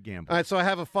 1-800-GAMBLER. All right, so I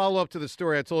have a follow-up to the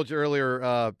story. I told you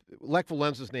earlier, Lech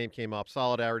Walensa's name came up.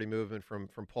 Solidarity movement from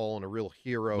Poland, a real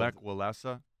hero. Lech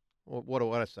Walesa? What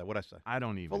did I say? What did I say? I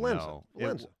don't even know.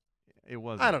 Valenza. It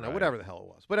wasn't. I don't know. Whatever the hell it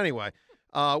was. But anyway,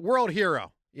 world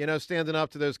hero, standing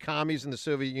up to those commies in the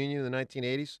Soviet Union in the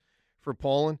 1980s for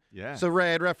Poland. Yeah. So, Ray,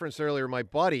 I had referenced earlier, my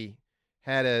buddy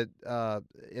had in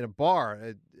a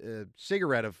bar a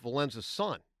cigarette of Valenza's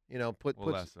son. Puts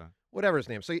whatever his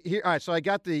name. So here, all right. So I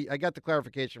got the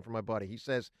clarification from my buddy. He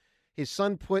says his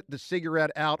son put the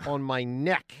cigarette out on my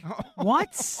neck.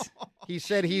 What? He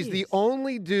said he's the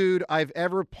only dude I've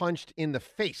ever punched in the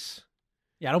face.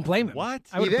 Yeah, I don't blame him. What?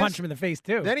 I would have punched him in the face,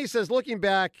 too. Then he says, looking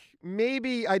back,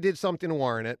 maybe I did something to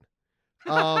warrant it.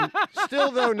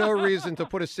 Still, though, no reason to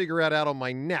put a cigarette out on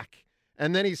my neck.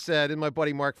 And then he said, and my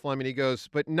buddy Mark Fleming, he goes,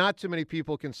 but not too many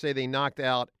people can say they knocked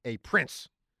out a prince.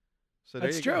 So there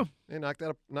That's you true. Go. They knocked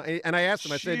out and I asked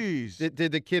him, I said,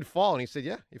 did the kid fall? And he said,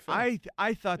 yeah, he fell.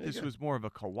 I thought this was more of a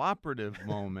cooperative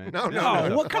moment.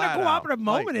 No. What kind of cooperative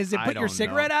moment is it? Put your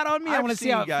cigarette out on me? I want to see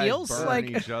how it feels.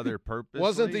 Burn each other purposely.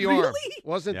 Wasn't the arm. Really?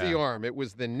 Wasn't the arm. It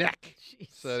was the neck. Jeez.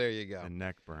 So there you go. The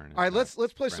neck burn. All right, let's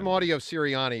play some audio of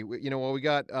Sirianni. We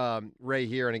got Ray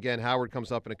here, and again, Howard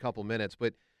comes up in a couple minutes,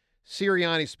 but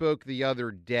Sirianni spoke the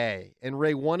other day. And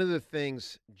Ray, one of the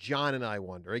things John and I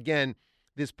wonder, again,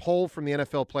 this poll from the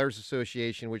NFL Players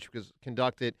Association, which was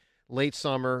conducted late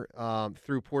summer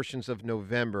through portions of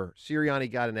November, Sirianni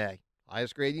got an A.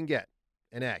 Highest grade you can get,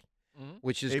 an A,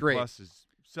 which is great.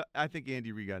 So I think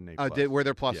Andy Reid got an A+. Were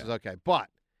there pluses? Yeah. Okay. But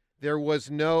there was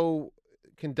no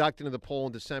conducting of the poll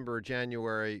in December or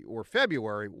January or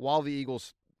February while the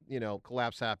Eagles,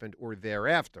 collapse happened or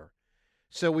thereafter.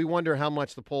 So we wonder how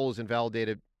much the poll is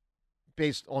invalidated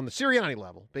based on the Sirianni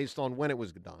level, based on when it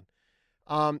was done.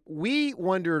 We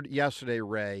wondered yesterday,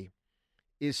 Ray,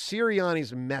 is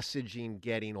Sirianni's messaging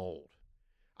getting old?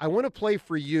 I want to play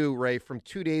for you, Ray, from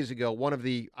 2 days ago, one of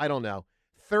the,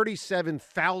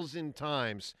 37,000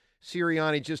 times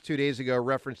Sirianni just 2 days ago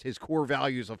referenced his core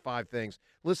values of 5 things.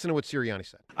 Listen to what Sirianni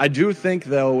said. I do think,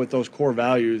 though, with those core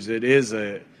values,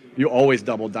 you always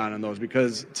double down on those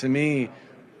because, to me,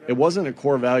 it wasn't a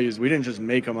core values. We didn't just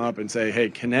make them up and say, hey,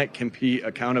 connect, compete,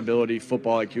 accountability,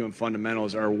 football IQ, and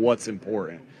fundamentals are what's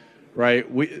important, right?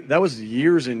 That was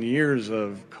years and years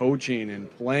of coaching and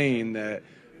playing that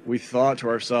we thought to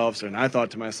ourselves, and I thought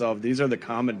to myself, these are the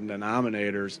common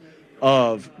denominators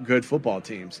of good football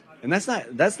teams. And that's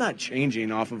not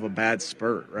changing off of a bad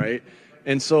spurt, right?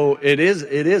 And so it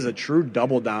is a true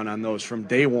double down on those from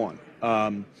day one.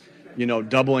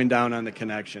 Doubling down on the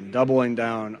connection, doubling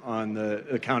down on the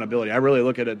accountability. I really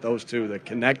look at it, those two, the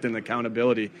connect and the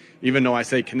accountability. Even though I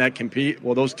say connect, compete,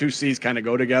 well, those two C's kind of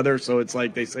go together, so it's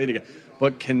like they say together.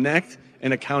 But connect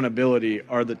and accountability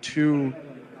are the two,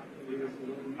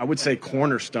 I would say,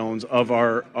 cornerstones of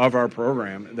our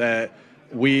program that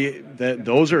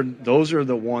those are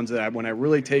the ones that when I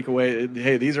really take away,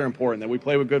 hey, these are important, that we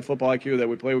play with good football IQ, that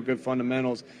we play with good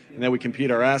fundamentals, and that we compete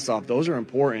our ass off. Those are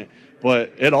important,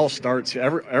 but it all starts,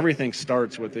 everything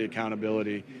starts with the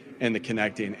accountability and the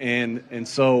connecting. And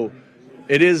so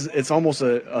it's almost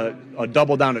a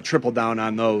double down, a triple down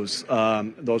on those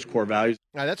core values.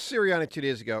 All right, that's Sirianni 2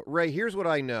 days ago. Ray, here's what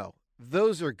I know.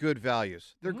 Those are good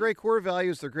values. They're great core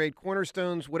values. They're great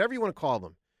cornerstones, whatever you want to call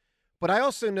them. But I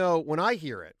also know when I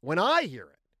hear it,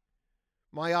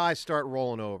 my eyes start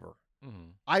rolling over.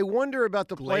 Mm-hmm. I wonder about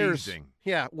the players.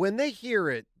 Yeah, when they hear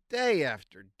it day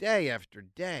after day after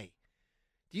day.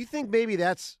 Do you think maybe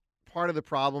that's part of the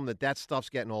problem, that stuff's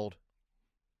getting old?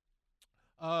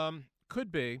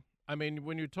 Could be. I mean,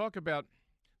 when you talk about,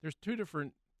 there's two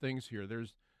different things here.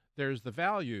 There's the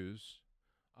values,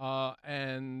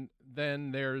 and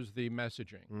then there's the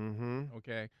messaging. Mm-hmm.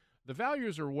 Okay, the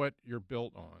values are what you're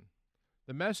built on.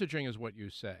 The messaging is what you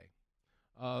say.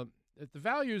 The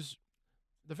values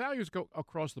go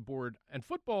across the board, and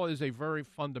football is a very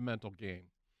fundamental game.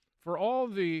 For all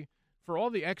the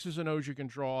X's and O's you can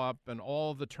draw up and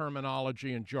all the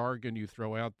terminology and jargon you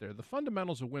throw out there, the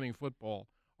fundamentals of winning football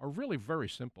are really very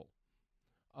simple.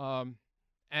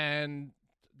 And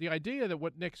the idea that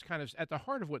what Nick's kind of at the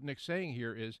heart of what Nick's saying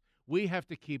here is we have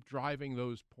to keep driving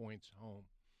those points home.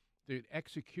 The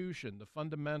execution, the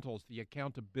fundamentals, the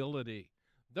accountability,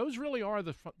 those really are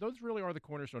the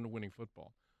cornerstone of winning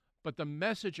football. But the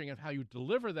messaging of how you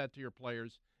deliver that to your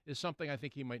players is something I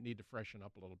think he might need to freshen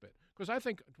up a little bit. Because I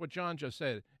think what John just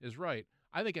said is right.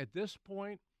 I think at this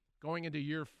point, going into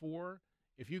year 4,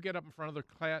 if you get up in front of the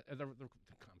class, I'm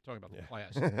talking about the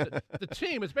class, the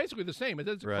team is basically the same.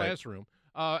 It's a classroom.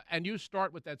 And you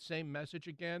start with that same message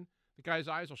again, the guy's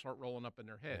eyes will start rolling up in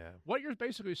their head. Yeah. What you're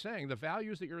basically saying, the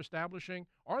values that you're establishing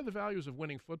are the values of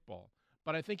winning football.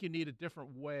 But I think you need a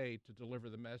different way to deliver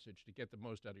the message to get the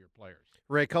most out of your players.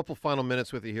 Ray, a couple final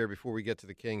minutes with you here before we get to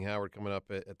the King Howard coming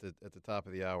up at the top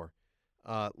of the hour.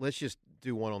 Let's just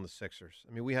do one on the Sixers.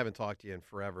 I mean, we haven't talked to you in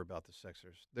forever about the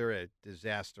Sixers. They're a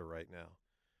disaster right now.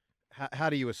 How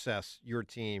do you assess your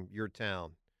team, your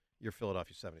town, your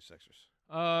Philadelphia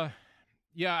 76ers?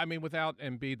 Yeah, I mean, without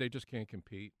Embiid, they just can't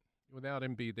compete. Without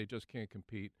Embiid, they just can't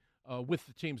compete with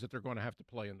the teams that they're going to have to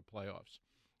play in the playoffs.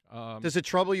 Does it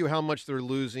trouble you how much they're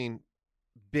losing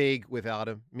big without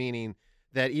him, meaning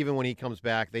that even when he comes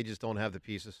back, they just don't have the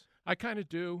pieces? I kind of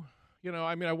do. You know,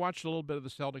 I mean, I watched a little bit of the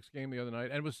Celtics game the other night,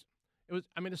 and it was.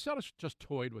 I mean, the Celtics just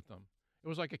toyed with them. It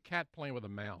was like a cat playing with a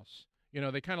mouse. You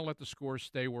know, they kind of let the score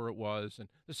stay where it was, and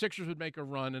the Sixers would make a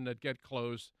run, and they'd get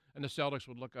close, and the Celtics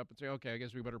would look up and say, "Okay, I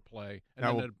guess we better play," and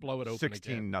then they'd blow it open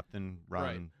 16-0 run.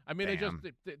 Right. I mean,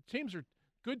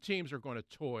 good teams are going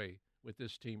to toy with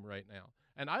this team right now.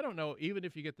 And I don't know, even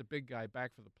if you get the big guy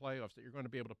back for the playoffs, that you're going to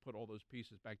be able to put all those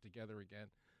pieces back together again.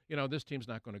 You know, this team's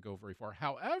not going to go very far.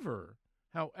 However,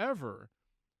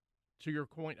 to your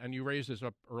point, and you raised this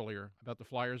up earlier about the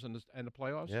Flyers and the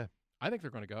playoffs, yeah, I think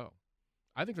they're going to go.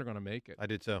 I think they're going to make it. I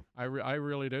do too. I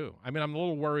really do. I mean, I'm a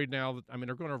little worried now.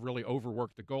 They're going to really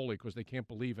overwork the goalie because they can't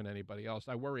believe in anybody else.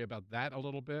 I worry about that a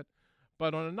little bit.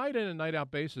 But on a night-in and night-out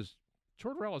basis,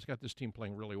 Tortorella's got this team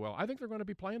playing really well. I think they're going to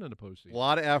be playing in the postseason. A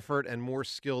lot of effort and more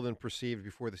skill than perceived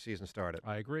before the season started.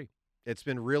 I agree. It's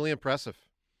been really impressive.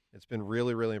 It's been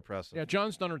really, really impressive. Yeah,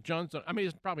 John's done. I mean,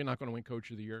 he's probably not going to win Coach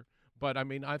of the Year, but I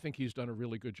mean, I think he's done a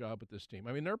really good job with this team.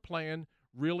 I mean, they're playing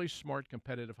really smart,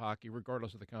 competitive hockey,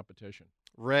 regardless of the competition.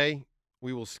 Ray,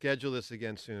 we will schedule this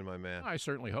again soon, my man. I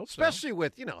certainly hope so. Especially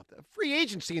with, the free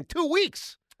agency in 2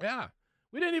 weeks. Yeah.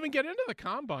 We didn't even get into the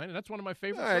combine, and that's one of my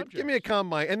favorite subjects. Give me a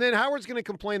combine. And then Howard's going to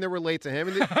complain that we're late to him,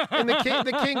 and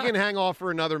the king can hang off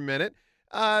for another minute.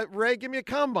 Ray, give me a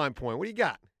combine point. What do you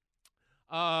got?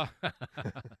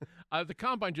 The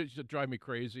combine just drive me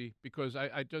crazy because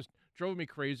I just drove me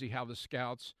crazy how the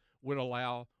scouts would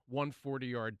allow one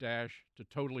 40-yard dash to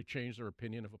totally change their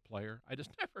opinion of a player. I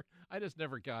just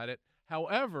never got it.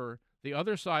 However, the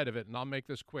other side of it, and I'll make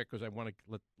this quick because I want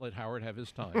to let Howard have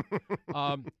his time.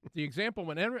 The example,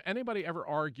 when anybody ever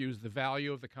argues the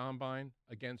value of the combine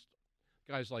against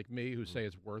guys like me who say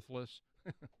it's worthless,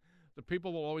 the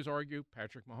people will always argue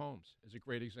Patrick Mahomes is a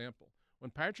great example. When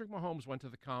Patrick Mahomes went to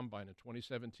the combine in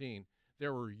 2017,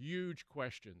 there were huge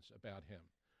questions about him.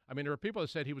 I mean, there were people that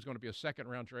said he was going to be a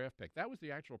second-round draft pick. That was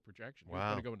the actual projection. He was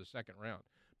going to go into second round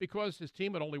because his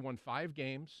team had only won 5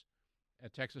 games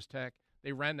at Texas Tech.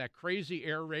 They ran that crazy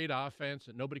air raid offense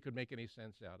that nobody could make any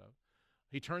sense out of.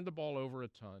 He turned the ball over a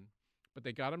ton, but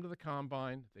they got him to the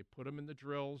combine. They put him in the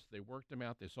drills. They worked him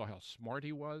out. They saw how smart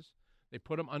he was. They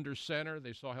put him under center.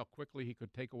 They saw how quickly he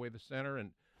could take away the center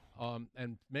and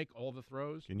make all the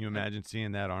throws. Can you imagine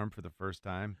seeing that arm for the first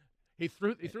time? He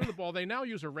threw the ball. They now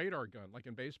use a radar gun, like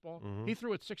in baseball. Mm-hmm. He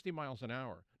threw it 60 miles an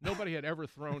hour. Nobody had ever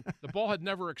thrown. The ball had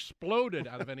never exploded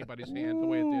out of anybody's hand the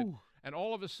way it did. And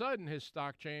all of a sudden, his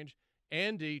stock changed.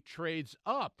 Andy trades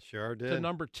up to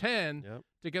number 10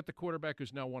 to get the quarterback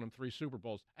who's now won him 3 Super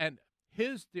Bowls. And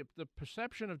the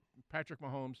perception of Patrick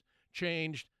Mahomes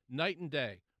changed night and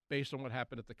day based on what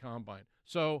happened at the Combine.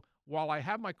 So while I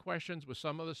have my questions with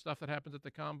some of the stuff that happens at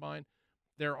the Combine,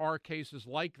 there are cases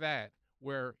like that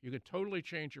where you can totally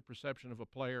change your perception of a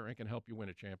player and can help you win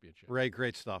a championship. Ray,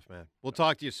 great stuff, man. We'll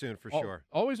talk to you soon for sure.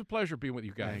 Always a pleasure being with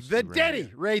you guys. The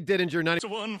Daddy, Ray Didinger. 90.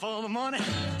 1 for the money, 2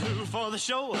 for the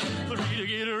show, 3 to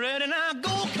get ready. Now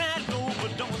go, cat, go,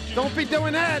 but don't be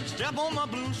doing that. Step on my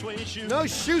blue suede shoe. No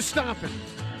shoe stomping.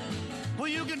 Well,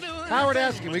 you can do it. Howard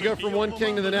Eskin. We go from one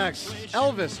king to the next.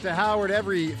 Elvis to Howard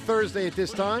every Thursday at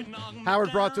this time.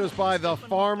 Howard brought to us by the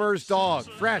Farmer's Dog.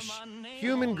 Fresh,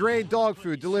 human-grade dog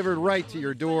food delivered right to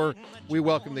your door. We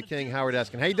welcome the king, Howard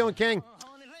Eskin. How you doing, King?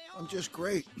 I'm just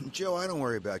great. Joe, I don't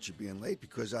worry about you being late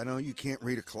because I know you can't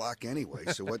read a clock anyway,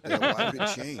 so what the hell, why would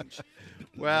it change?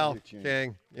 Well,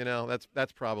 King,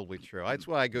 that's probably true. That's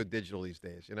why I go digital these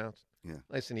days, It's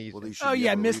nice and easy. Well,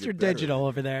 Mr. Digital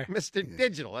over there. Mr.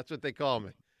 Digital, that's what they call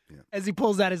me. As he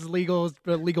pulls out his legal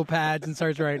pads and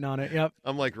starts writing on it. Yep.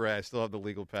 I'm like Ray. I still have the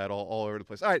legal pad all over the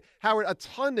place. All right, Howard, a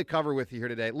ton to cover with you here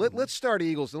today. Let's start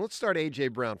Eagles, and let's start A.J.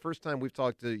 Brown. First time we've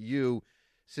talked to you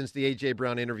since the A.J.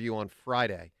 Brown interview on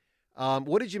Friday.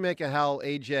 What did you make of how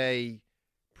A.J.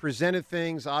 presented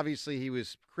things? Obviously, he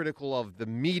was critical of the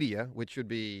media, which should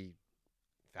be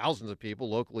thousands of people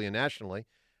locally and nationally.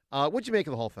 What did you make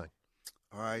of the whole thing?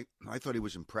 All right. I thought he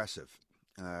was impressive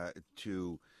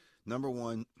to, number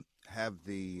one, have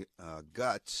the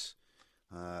guts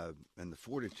and the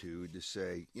fortitude to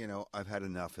say, I've had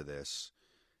enough of this,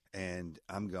 and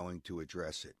I'm going to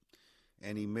address it.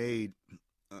 And he made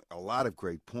a lot of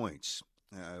great points.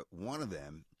 One of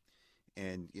them,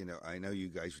 and, I know you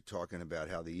guys were talking about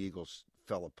how the Eagles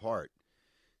fell apart.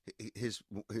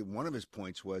 One of his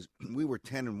points was we were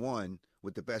 10-1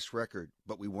 with the best record,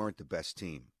 but we weren't the best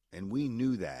team. And we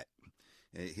knew that,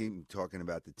 him talking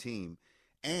about the team.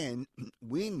 And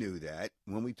we knew that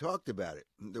when we talked about it.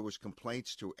 There was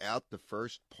complaints throughout the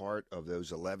first part of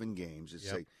those 11 games that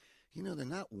say, they're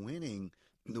not winning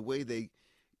the way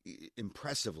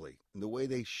impressively, the way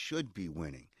they should be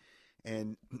winning.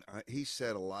 And he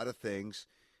said a lot of things.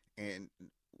 And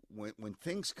when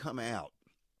things come out,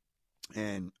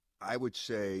 and I would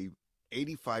say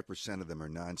 85% of them are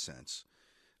nonsense.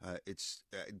 It's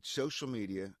social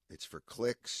media. It's for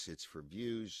clicks. It's for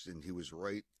views. And he was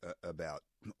right about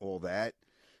all that.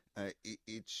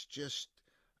 It's just,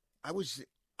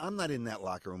 I'm not in that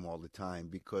locker room all the time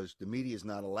because the media is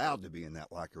not allowed to be in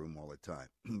that locker room all the time.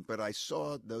 But I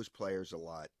saw those players a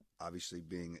lot, obviously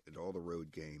being at all the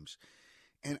road games.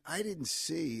 And I didn't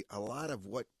see a lot of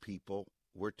what people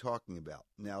were talking about.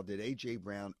 Now, did A.J.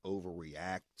 Brown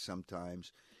overreact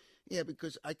sometimes? Yeah,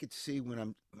 because I could see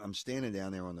when I'm standing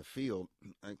down there on the field,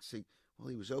 I could see, well,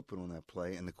 he was open on that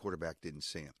play, and the quarterback didn't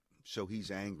see him. So he's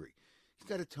angry. He's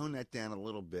got to tone that down a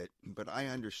little bit, but I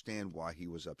understand why he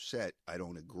was upset. I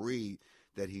don't agree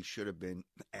that he should have been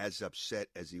as upset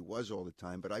as he was all the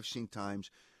time, but I've seen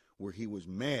times where he was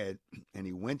mad, and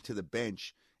he went to the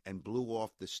bench and blew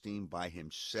off the steam by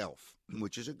himself,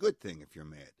 which is a good thing if you're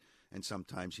mad. And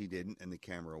sometimes he didn't, and the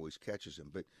camera always catches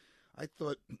him. But I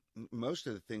thought most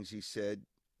of the things he said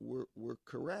were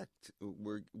correct.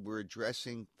 We're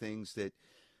addressing things that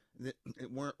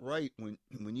weren't right. When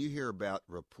you hear about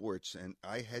reports, and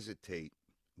I hesitate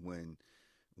when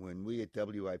we at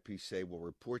WIP say, well,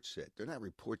 reports said. They're not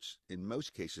reports. In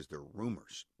most cases, they're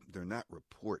rumors. they're not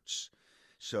reports.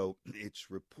 So it's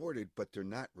reported, but they're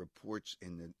not reports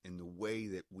in the way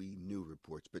that we knew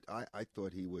reports. But I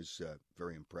thought he was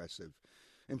very impressive.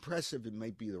 Impressive, it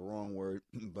might be the wrong word,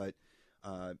 but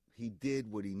he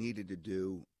did what he needed to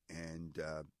do, and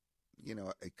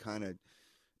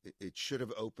it should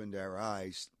have opened our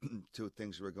eyes to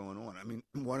things that were going on. I mean,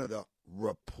 one of the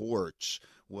reports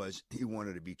was he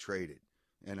wanted to be traded,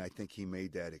 and I think he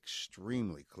made that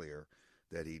extremely clear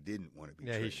that he didn't want to be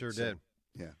traded. Yeah, he sure did.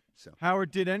 Yeah. So Howard,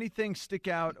 did anything stick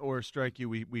out or strike you?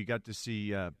 We got to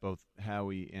see both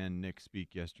Howie and Nick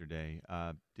speak yesterday.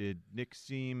 Did Nick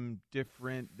seem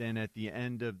different than at the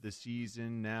end of the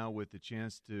season now with the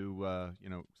chance to,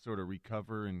 sort of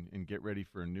recover and get ready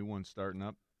for a new one starting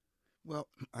up? Well,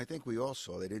 I think we all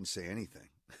saw they didn't say anything,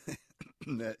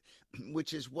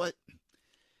 which is what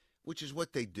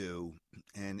they do,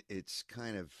 and it's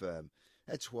kind of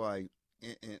that's why.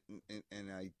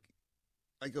 And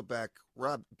I go back,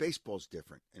 Rob. Baseball's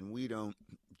different, and we don't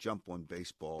jump on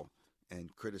baseball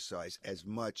and criticize as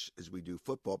much as we do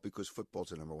football because football's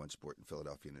the number one sport in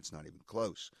Philadelphia, and it's not even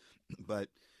close. But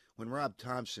when Rob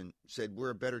Thompson said we're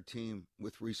a better team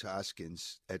with Rhys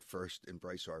Hoskins at first and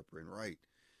Bryce Harper in right,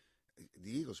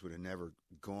 the Eagles would have never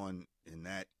gone in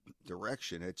that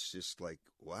direction. It's just like,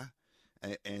 what?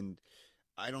 And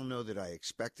I don't know that I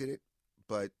expected it,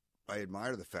 but I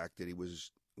admire the fact that he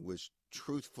was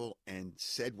truthful and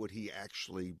said what he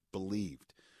actually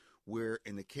believed. Where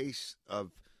in the case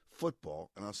of football,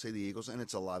 and I'll say the Eagles, and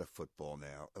it's a lot of football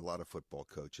now, a lot of football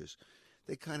coaches,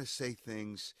 they kind of say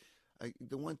things.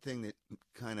 The one thing that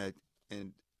kind of,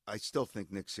 and I still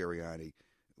think Nick Sirianni,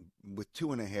 with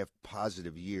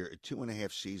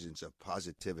 2.5 seasons of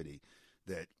positivity,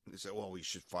 that say, well, we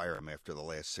should fire him after the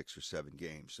last 6 or 7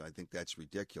 games. I think that's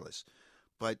ridiculous.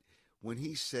 But when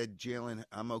he said,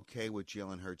 I'm okay with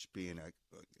Jalen Hurts being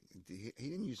he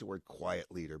didn't use the word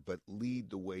quiet leader, but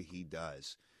lead the way he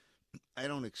does. I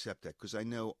don't accept that because I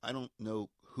don't know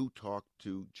who talked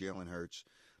to Jalen Hurts,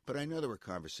 but I know there were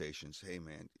conversations. Hey,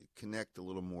 man, connect a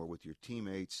little more with your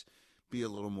teammates, be a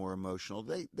little more emotional.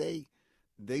 They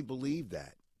believe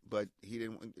that, but he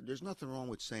didn't. There's nothing wrong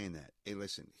with saying that. Hey,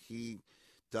 listen, he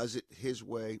does it his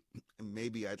way.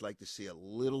 Maybe I'd like to see a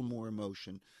little more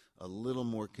emotion, a little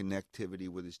more connectivity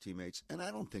with his teammates, and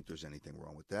I don't think there's anything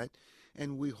wrong with that.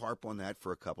 And we harp on that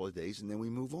for a couple of days, and then we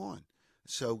move on.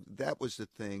 So that was the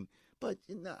thing. But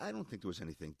I don't think there was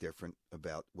anything different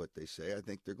about what they say. I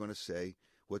think they're going to say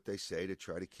what they say to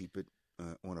try to keep it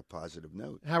on a positive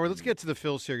note. Howard, let's get to the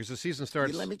Phils here because the season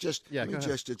starts. Let me just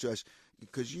address,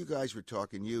 because you guys were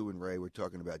talking, you and Ray were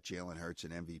talking about Jalen Hurts,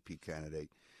 an MVP candidate,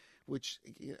 which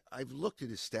I've looked at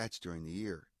his stats during the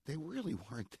year. They really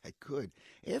weren't that good.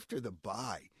 After the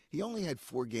bye, he only had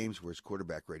 4 games where his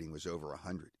quarterback rating was over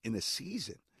 100 in the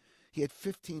season. He had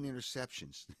 15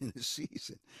 interceptions in the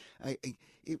season.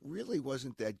 It really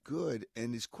wasn't that good.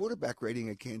 And his quarterback rating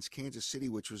against Kansas City,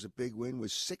 which was a big win,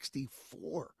 was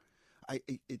 64.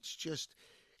 It's just,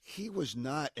 he was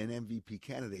not an MVP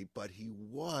candidate, but he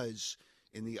was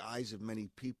in the eyes of many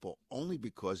people only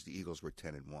because the Eagles were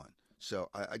 10-1. So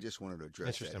I just wanted to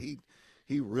address that.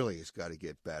 He really has got to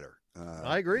get better.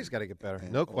 I agree. He's got to get better.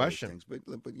 No question. But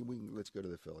let's go to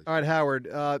the Phillies. All right, Howard.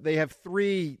 They have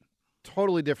 3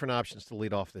 totally different options to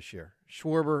lead off this year: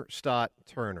 Schwarber, Stott,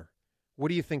 Turner. What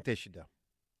do you think they should do?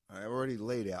 I already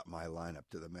laid out my lineup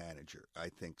to the manager. I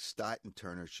think Stott and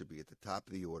Turner should be at the top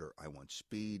of the order. I want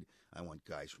speed. I want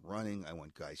guys running. I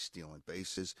want guys stealing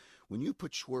bases. When you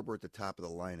put Schwarber at the top of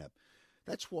the lineup,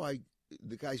 that's why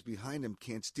the guys behind him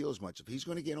can't steal as much. If he's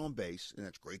going to get on base, and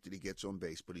that's great that he gets on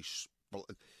base, but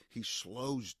he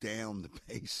slows down the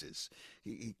bases.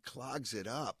 He clogs it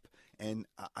up, and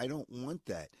I don't want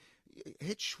that.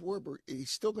 Hit Schwarber, he's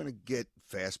still going to get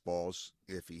fastballs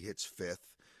if he hits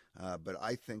 5th. But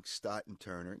I think Stott and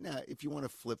Turner, now, if you want to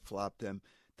flip-flop them,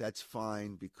 that's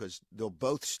fine because they'll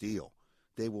both steal.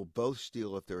 They will both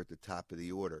steal if they're at the top of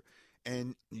the order.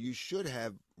 And you should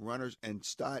have runners, and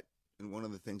Stott, and one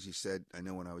of the things he said, I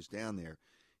know when I was down there,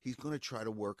 he's going to try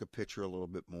to work a pitcher a little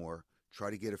bit more, try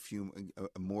to get a few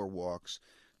more walks.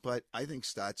 But I think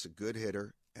Stott's a good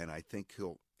hitter, and I think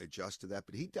he'll adjust to that.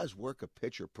 But he does work a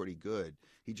pitcher pretty good.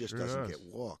 He just doesn't get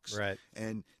walks. Right.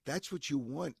 And that's what you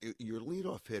want. Your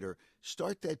leadoff hitter,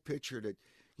 start that pitcher that,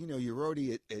 you're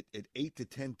already at 8 to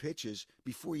 10 pitches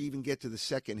before you even get to the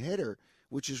second hitter,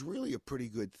 which is really a pretty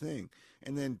good thing.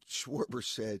 And then Schwarber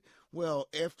said, well,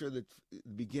 after the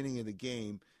beginning of the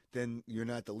game, then you're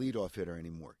not the leadoff hitter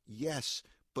anymore. Yes,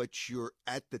 but you're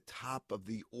at the top of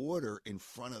the order in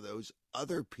front of those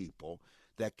other people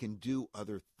that can do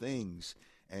other things.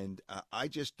 And I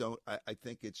just don't – I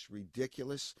think it's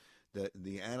ridiculous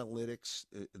the analytics,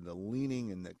 the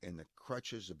leaning and the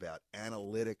crutches about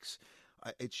analytics.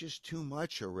 It's just too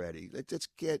much already. Let's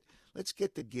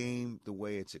get the game the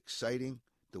way it's exciting,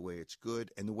 the way it's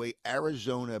good, and the way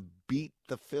Arizona beat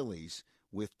the Phillies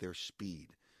with their speed.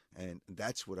 And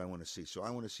that's what I want to see. So I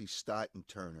want to see Stott and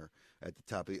Turner at the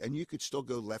top. And you could still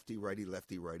go lefty, righty,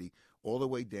 all the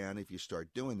way down if you start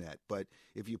doing that. But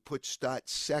if you put Stott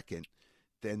second,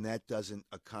 then that doesn't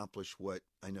accomplish what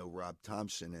I know Rob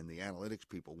Thompson and the analytics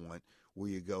people want, where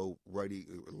you go righty,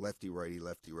 lefty,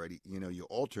 righty. You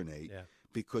alternate,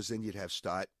 because then you'd have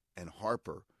Stott and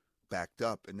Harper backed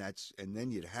up, and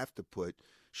then you'd have to put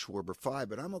Schwarber 5.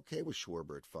 But I'm okay with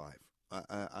Schwarber at 5.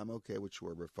 I'm okay with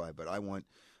Schwarber at 5, but I want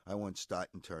Stott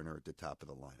and Turner at the top of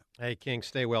the lineup. Hey, King,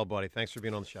 stay well, buddy. Thanks for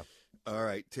being on the show. All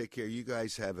right, take care. You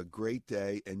guys have a great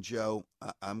day. And, Joe,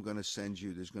 I'm going to send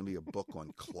you – there's going to be a book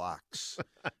on clocks,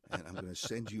 and I'm going to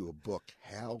send you a book,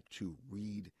 How to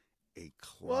Read a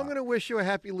Clock. Well, I'm going to wish you a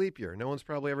happy leap year. No one's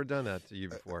probably ever done that to you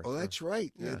before. Oh, that's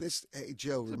right. Yeah. Hey,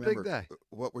 Joe, it's remember, a big day.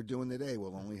 What we're doing today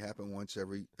will only happen once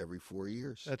every 4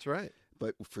 years. That's right.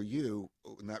 But for you,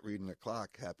 not reading the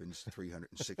clock happens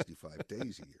 365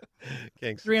 days a year.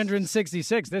 Kings.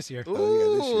 366 this year.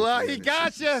 Ooh, he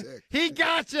got you. He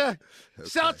got you. Okay.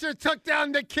 Seltzer took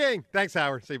down the King. Thanks,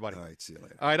 Howard. See you, buddy. All right, see you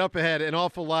later. All right, up ahead, an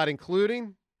awful lot,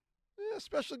 including a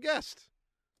special guest.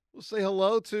 We'll say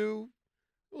hello to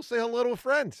a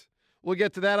friend. We'll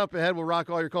get to that up ahead. We'll rock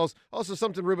all your calls. Also,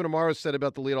 something Ruben Amaro said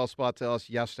about the leadoff spot to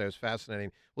us yesterday was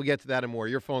fascinating. We'll get to that and more.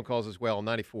 Your phone calls as well,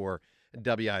 94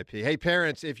 WIP. Hey,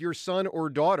 parents, if your son or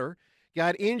daughter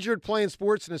got injured playing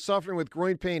sports and is suffering with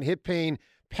groin pain, hip pain,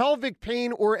 pelvic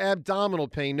pain, or abdominal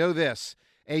pain, know this.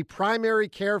 A primary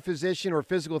care physician or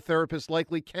physical therapist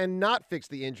likely cannot fix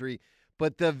the injury,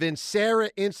 but the Vincera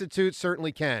Institute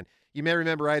certainly can. You may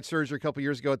remember I had surgery a couple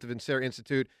years ago at the Vincera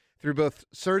Institute. Through both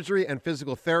surgery and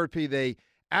physical therapy, they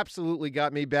absolutely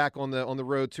got me back on the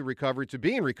road to recovery, to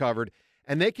being recovered.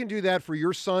 And they can do that for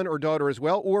your son or daughter as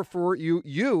well, or for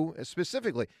you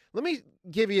specifically. Let me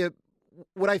give you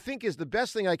what I think is the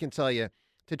best thing I can tell you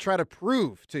to try to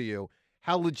prove to you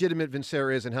how legitimate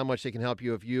Vincera is and how much they can help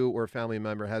you if you or a family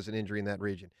member has an injury in that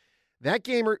region. That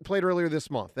game played earlier this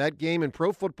month, that game in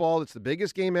pro football, it's the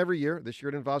biggest game every year. This year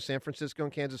it involves San Francisco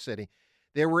and Kansas City.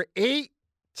 There were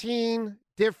 18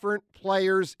 different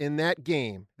players in that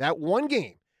game, that one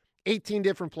game, 18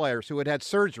 different players who had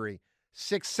surgery,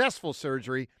 successful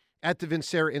surgery at the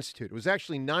Vincera Institute. It was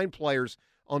actually 9 players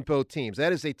on both teams.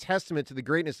 That is a testament to the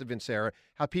greatness of Vincera,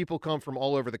 how people come from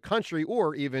all over the country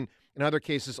or even, in other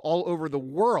cases, all over the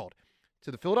world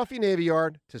to the Philadelphia Navy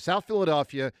Yard, to South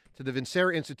Philadelphia, to the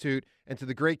Vincera Institute, and to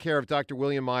the great care of Dr.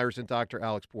 William Myers and Dr.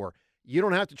 Alex Poor. You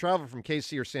don't have to travel from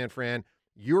KC or San Fran.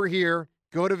 You're here.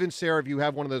 Go to Vincera if you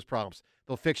have one of those problems.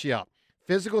 They'll fix you up.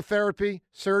 Physical therapy,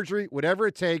 surgery, whatever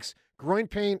it takes, groin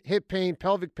pain, hip pain,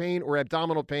 pelvic pain, or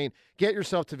abdominal pain, get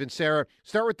yourself to Vincera.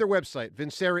 Start with their website,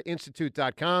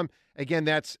 vincerainstitute.com. Again,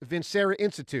 that's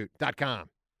vincerainstitute.com.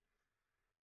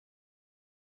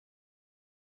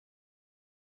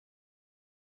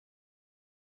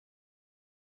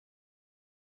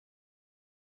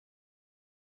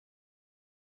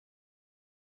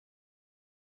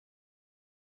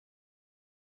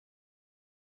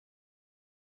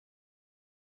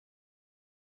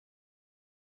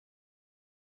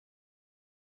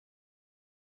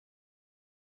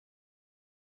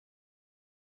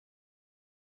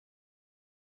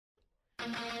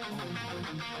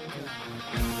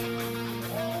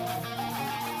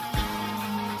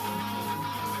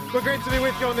 Well, great to be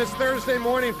with you on this Thursday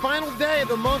morning, final day of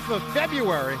the month of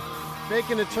February,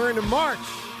 making a turn to March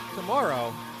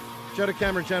tomorrow. Joe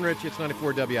DeCamera, Jen Ritchie, it's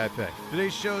 94 WIP.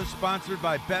 Today's show is sponsored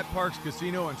by Bet Parks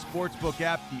Casino and Sportsbook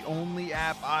app, the only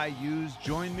app I use.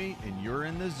 Join me and you're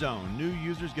in the zone. New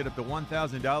users get up to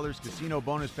 $1,000 casino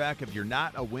bonus back if you're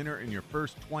not a winner in your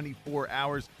first 24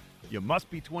 hours. You must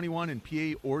be 21 in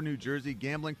PA or New Jersey.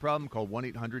 Gambling problem? Call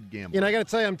 1-800-GAMBLER. You know, I got to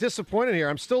tell you, I'm disappointed here.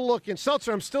 I'm still looking,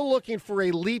 Seltzer, I'm still looking for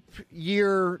a leap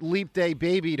day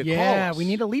baby to call us. Yeah, we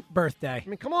need a leap birthday. I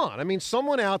mean, come on. I mean,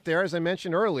 someone out there, as I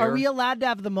mentioned earlier. Are we allowed to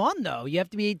have them on, though? You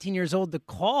have to be 18 years old to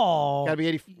call. Got to be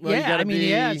 80. Well, yeah, you gotta be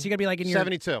so you got to be like in your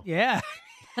 72. Yeah.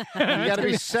 You got to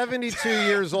be 72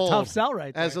 years old. Tough sell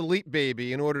right there. As a leap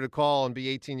baby in order to call and be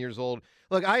 18 years old.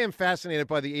 Look, I am fascinated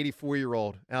by the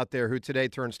 84-year-old out there who today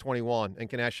turns 21 and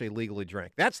can actually legally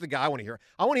drink. That's the guy I want to hear.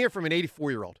 I want to hear from an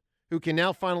 84-year-old who can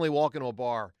now finally walk into a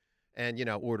bar and,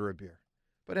 order a beer.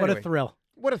 But anyway, what a thrill.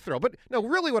 What a thrill. But no,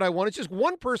 really what I want is just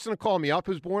one person to call me up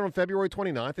who's born on February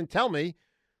 29th and tell me,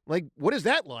 what is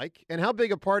that like? And how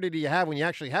big a party do you have when you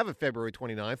actually have a February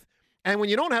 29th? And when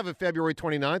you don't have a February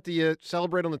 29th, do you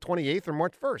celebrate on the 28th or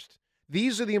March 1st?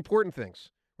 These are the important things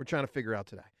we're trying to figure out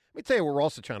today. Let me tell you what we're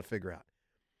also trying to figure out.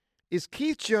 Is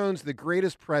Keith Jones the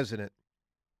greatest president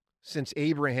since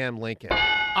Abraham Lincoln?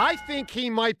 I think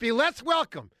he might be. Let's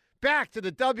welcome back to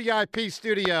the WIP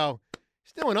studio.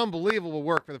 He's doing unbelievable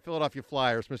work for the Philadelphia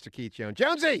Flyers, Mr. Keith Jones.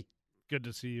 Jonesy! Good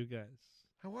to see you guys.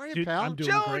 How are you, pal? I'm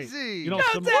doing great. Jonesy! You know,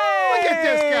 Jonesy! Look at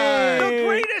this guy! The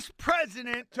greatest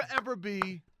president to ever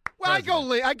be. Well,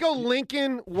 I go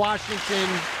Lincoln, Washington,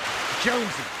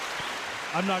 Jonesy.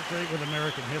 I'm not great with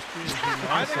American history.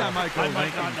 I think I might go not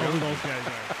Lincoln know who Jonesy. those guys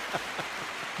are.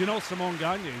 Do you know Simone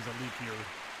Gagne's a leap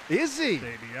year? Is he?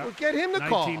 Baby, yeah. Well, get him the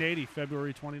call. 1980,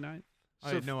 February 29th. I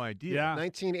had no idea. Yeah.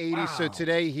 1980. Wow. So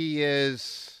today he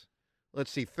is,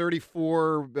 let's see,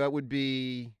 34. That would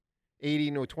be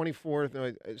 80. No, 24.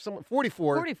 No,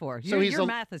 44. 44. So Your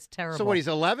math is terrible. So what? He's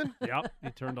 11. Yep, he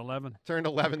turned 11. Turned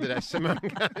 11 today. Simone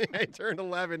Gagne turned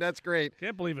 11. That's great.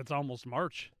 Can't believe it's almost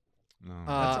March. No.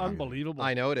 That's unbelievable.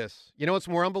 I know it is. You know what's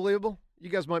more unbelievable? You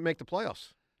guys might make the playoffs.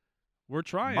 We're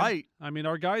trying. Might. I mean,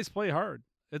 our guys play hard.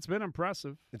 It's been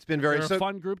impressive. It's been very They're a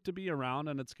fun group to be around,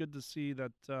 and it's good to see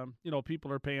that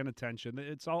people are paying attention.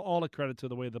 It's all a credit to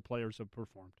the way the players have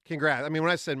performed. Congrats. I mean,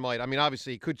 when I said might, I mean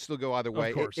obviously it could still go either way.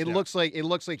 Of course, it yeah. looks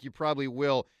like you probably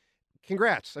will.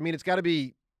 Congrats. I mean, it's got to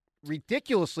be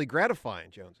ridiculously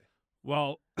gratifying, Jonesy.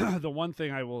 Well, the one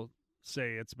thing I will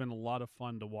say, it's been a lot of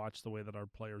fun to watch the way that our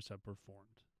players have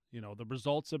performed. You know, the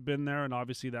results have been there, and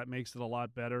obviously that makes it a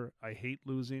lot better. I hate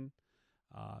losing.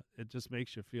 It just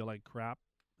makes you feel like crap.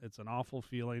 It's an awful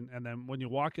feeling. And then when you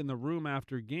walk in the room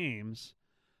after games,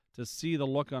 to see the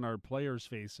look on our players'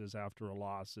 faces after a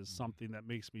loss is something that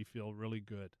makes me feel really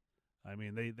good. I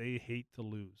mean, they hate to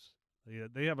lose.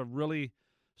 They have a really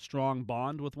strong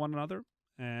bond with one another,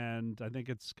 and I think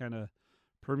it's kind of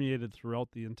permeated throughout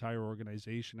the entire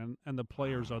organization, and the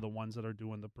players are the ones that are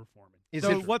doing the performing.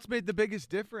 So what's made the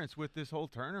biggest difference with this whole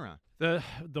turnaround? The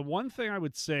one thing I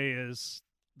would say is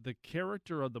the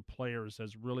character of the players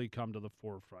has really come to the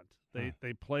forefront.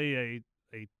 They play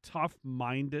a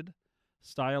tough-minded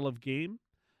style of game.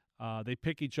 They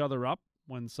pick each other up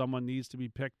when someone needs to be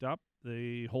picked up.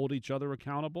 They hold each other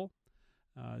accountable.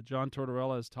 John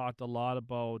Tortorella has talked a lot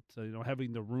about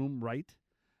having the room right,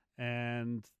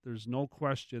 and there's no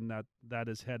question that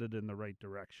is headed in the right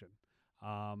direction.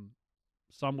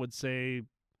 Some would say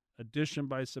addition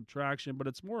by subtraction, but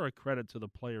it's more a credit to the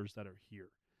players that are here.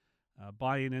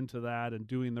 Buying into that and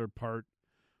doing their part.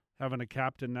 Having a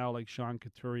captain now like Sean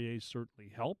Couturier certainly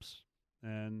helps.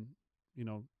 And,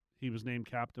 he was named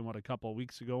captain, a couple of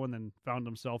weeks ago, and then found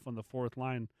himself on the fourth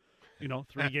line,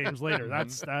 3 games later.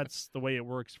 That's the way it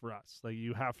works for us. Like,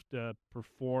 you have to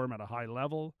perform at a high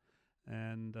level.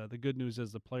 And the good news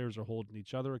is the players are holding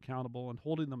each other accountable and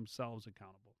holding themselves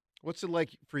accountable. What's it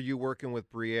like for you working with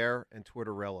Briere and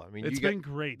Tortorella? I mean, it's been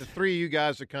great. The three of you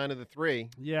guys are kind of the three.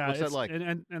 Yeah. What's that like?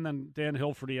 And then Dan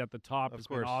Hilferty at the top has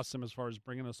been awesome as far as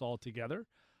bringing us all together.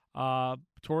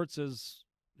 Torts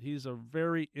he's a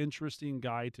very interesting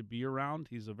guy to be around.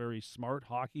 He's a very smart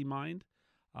hockey mind.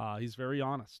 He's very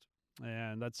honest.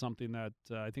 And that's something that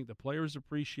I think the players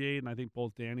appreciate, and I think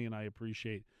both Danny and I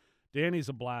appreciate. Danny's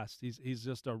a blast. He's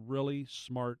just a really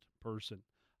smart person.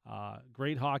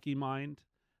 Great hockey mind.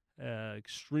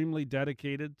 Extremely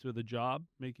dedicated to the job,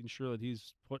 making sure that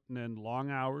he's putting in long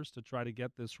hours to try to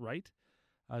get this right,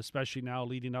 especially now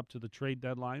leading up to the trade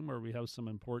deadline where we have some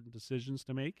important decisions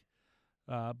to make.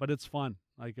 But it's fun.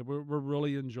 Like, we're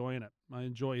really enjoying it. I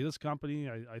enjoy this company.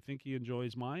 I think he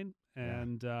enjoys mine.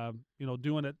 And,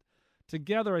 doing it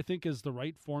together, I think, is the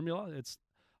right formula.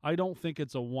 I don't think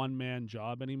it's a one-man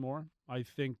job anymore. I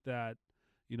think that,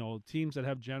 teams that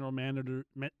have general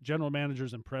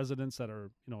managers and presidents that are,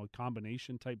 a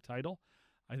combination type title,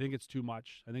 I think it's too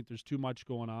much. I think there's too much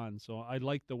going on. So I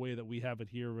like the way that we have it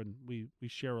here, and we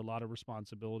share a lot of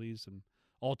responsibilities, and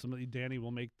ultimately Danny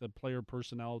will make the player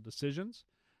personnel decisions,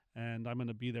 and I'm going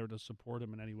to be there to support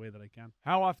him in any way that I can.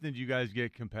 How often do you guys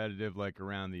get competitive, like,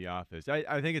 around the office?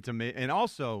 I think it's amazing. And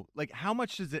also, like, how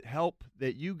much does it help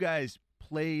that you guys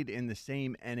played in the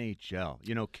same NHL,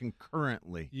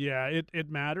 concurrently? Yeah, it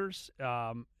matters.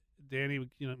 Danny,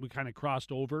 we kind of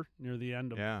crossed over near the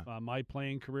end of my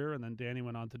playing career, and then Danny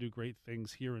went on to do great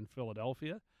things here in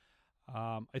Philadelphia.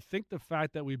 I think the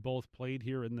fact that we both played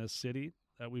here in this city,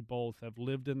 that we both have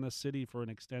lived in this city for an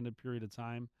extended period of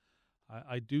time,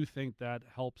 I do think that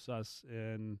helps us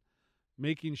in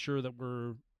making sure that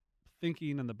we're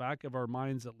thinking in the back of our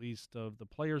minds, at least, of the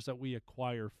players that we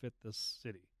acquire fit this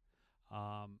city.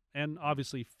 And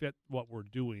obviously fit what we're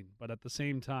doing. But at the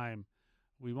same time,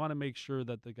 We want to make sure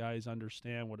that the guys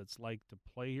understand what it's like to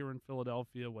play here in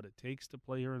Philadelphia, what it takes to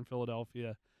play here in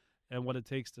Philadelphia, and what it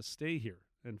takes to stay here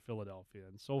in Philadelphia.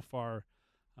 And so far,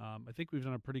 I think we've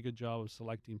done a pretty good job of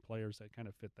selecting players that kind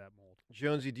of fit that mold.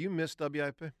 Jonesy, do you miss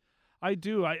WIP? I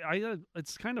do.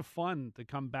 It's kind of fun to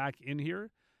come back in here,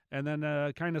 and then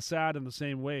kind of sad in the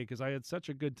same way because I had such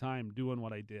a good time doing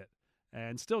what I did,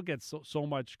 and still get so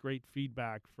much great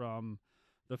feedback from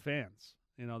the fans.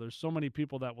 You know, there's so many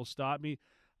people that will stop me.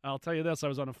 I'll tell you this: I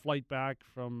was on a flight back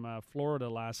from Florida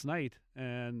last night,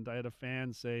 and I had a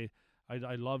fan say,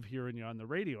 I love hearing you on the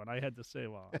radio. And I had to say,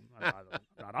 well, I'm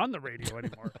not on the radio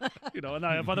anymore. You know, and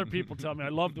I have other people tell me, I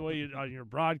love the way you on your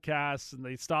broadcasts, and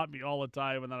they stop me all the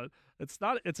time. And it's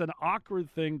an awkward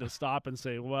thing to stop and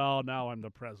say, well, now I'm the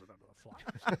president of the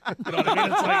Flyers. You know what I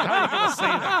mean? It's like, how are you going to say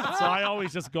that? So I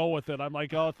always just go with it. I'm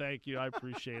like, oh, thank you. I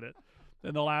appreciate it.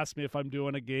 Then they'll ask me if I'm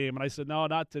doing a game, and I said, no,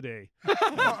 not today.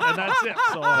 And that's it.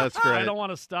 So that's great. I don't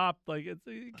want to stop. Like,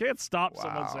 you can't stop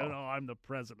someone saying, oh, I'm the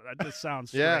president. That just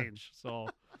sounds strange. So,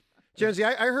 Jonesy,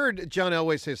 I heard John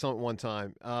Elway say something one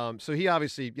time. So he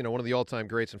obviously, one of the all-time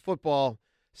greats in football,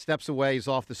 steps away. He's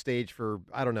off the stage for,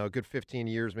 I don't know, a good 15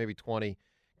 years, maybe 20.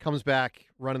 Comes back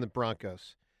running the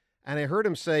Broncos. And I heard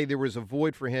him say there was a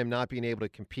void for him not being able to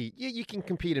compete. You can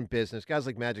compete in business. Guys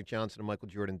like Magic Johnson and Michael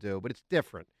Jordan do, but it's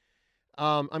different.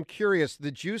 I'm curious,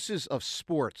 the juices of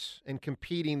sports and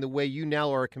competing the way you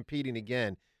now are competing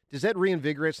again, does that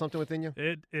reinvigorate something within you?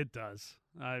 It does.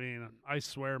 I mean, I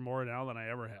swear more now than I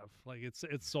ever have. Like it's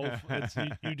so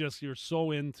you're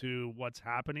so into what's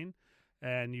happening,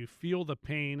 and you feel the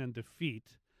pain and defeat.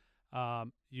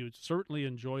 You certainly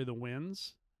enjoy the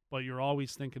wins, but you're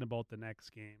always thinking about the next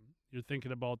game. You're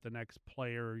thinking about the next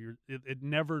player. It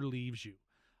never leaves you.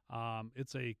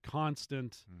 It's a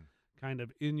constant. Kind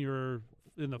of in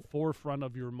the forefront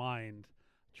of your mind,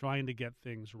 trying to get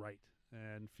things right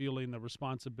and feeling the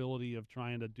responsibility of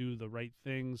trying to do the right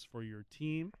things for your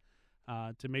team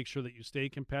to make sure that you stay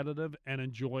competitive and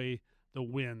enjoy the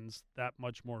wins that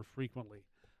much more frequently.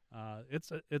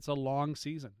 It's a long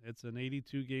season. It's an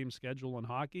 82-game schedule in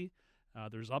hockey.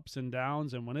 There's ups and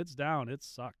downs, and when it's down, it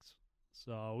sucks.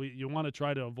 So you want to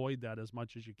try to avoid that as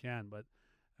much as you can, but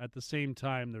at the same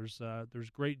time,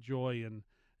 there's great joy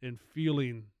in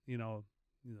feeling,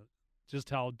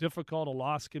 just how difficult a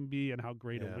loss can be and how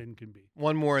great a win can be.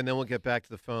 One more, and then we'll get back to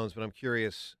the phones, but I'm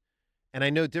curious, and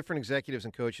I know different executives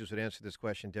and coaches would answer this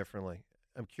question differently.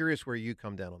 I'm curious where you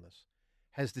come down on this.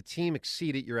 Has the team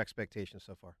exceeded your expectations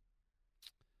so far?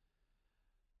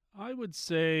 I would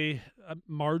say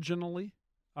marginally.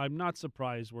 I'm not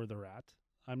surprised where they're at.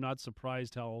 I'm not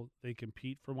surprised how they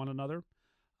compete for one another.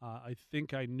 I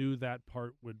think I knew that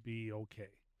part would be okay.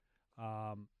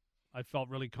 I felt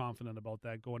really confident about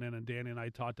that going in, and Danny and I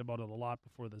talked about it a lot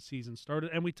before the season started,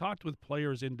 and we talked with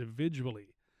players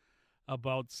individually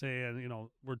about saying,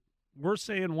 we're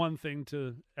saying one thing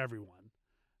to everyone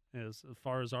as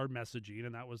far as our messaging,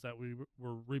 and that was that we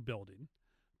were rebuilding,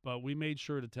 but we made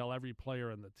sure to tell every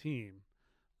player in the team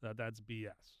that that's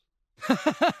BS.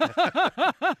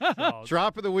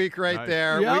 Drop of the week right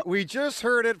there. Yep. We just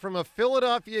heard it from a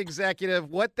Philadelphia executive.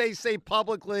 What they say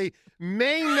publicly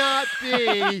may not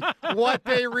be what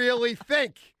they really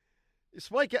think.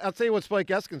 Spike, I'll tell you what Spike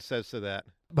Eskin says to that.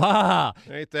 Bah!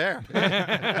 Right there. I'm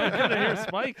going to hear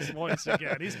Spike's voice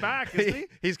again. He's back, isn't he?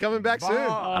 He's coming back soon.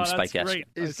 I'm Spike Eskin.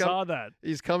 I saw that.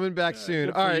 He's coming back soon.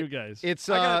 Good All for right, you guys. It's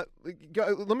let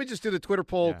me just do the Twitter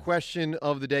poll question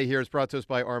of the day here. It's brought to us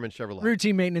by Armin Chevrolet.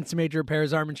 Routine maintenance and major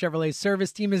repairs. Armin Chevrolet's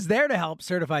service team is there to help.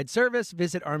 Certified service.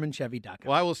 Visit ArminChevy.com.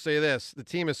 Well, I will say this. The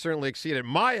team has certainly exceeded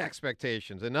my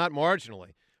expectations, and not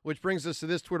marginally. Which brings us to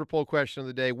this Twitter poll question of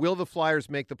the day. Will the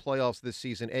Flyers make the playoffs this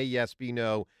season? A, yes, B,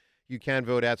 no. You can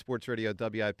vote at Sports Radio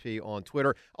WIP on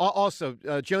Twitter. Also,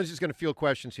 Jones is going to field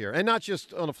questions here. And not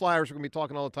just on the Flyers. We're going to be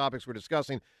talking all the topics we're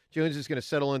discussing. Jones is going to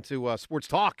settle into sports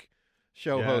talk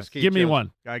show host. Keith Give me Jones.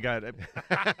 one. I got it.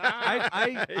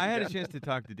 I had a chance to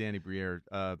talk to Danny Briere,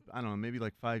 I don't know, maybe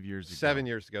like 5 years ago. 7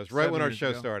 years ago. It's right when our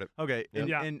show started. Okay.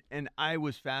 And I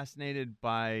was fascinated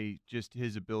by just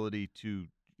his ability to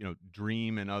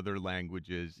dream in other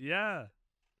languages. Yeah.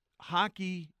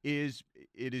 Hockey is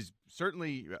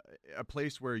certainly a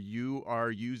place where you are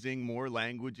using more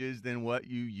languages than what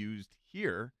you used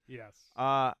here. Yes.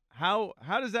 How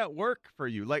does that work for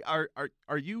you? Like,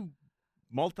 are you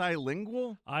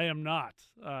multilingual? I am not.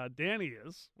 Danny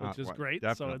is, which is great.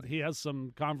 Definitely. So he has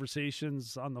some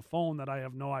conversations on the phone that I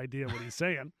have no idea what he's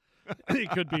saying. He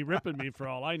could be ripping me for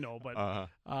all I know,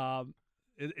 but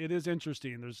it is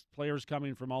interesting. There's players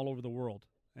coming from all over the world,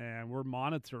 and we're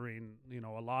monitoring,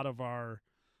 a lot of our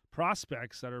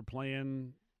prospects that are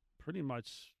playing pretty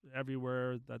much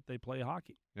everywhere that they play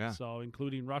hockey. Yeah. So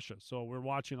including Russia. So we're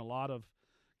watching a lot of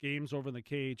games over in the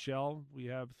KHL. We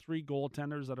have 3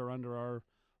 goaltenders that are under our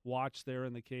watch there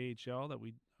in the KHL that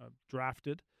we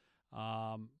drafted.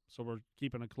 So we're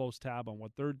keeping a close tab on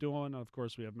what they're doing. Of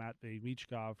course, we have Matt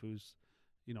Michkov, who's,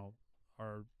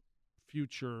 our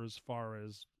future as far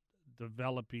as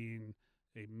developing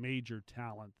a major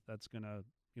talent that's going to,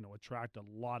 attract a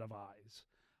lot of eyes.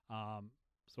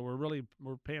 So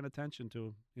we're paying attention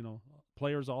to,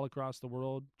 players all across the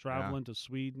world, traveling to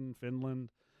Sweden, Finland,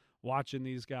 watching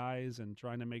these guys and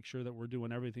trying to make sure that we're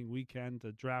doing everything we can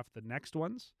to draft the next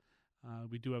ones.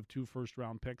 We do have 2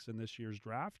 first-round picks in this year's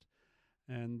draft,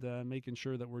 and making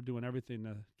sure that we're doing everything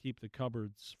to keep the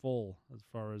cupboards full as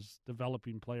far as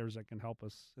developing players that can help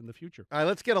us in the future. All right,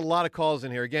 let's get a lot of calls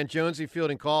in here. Again, Jonesy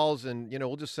fielding calls, and,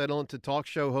 we'll just settle into talk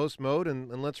show host mode,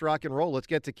 and let's rock and roll. Let's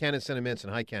get to Ken in Cinnamon.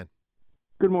 Hi, Ken.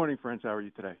 Good morning, friends. How are you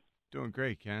today? Doing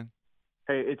great, Ken.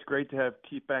 Hey, it's great to have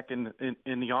Keith back in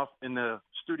the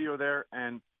studio there.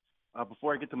 And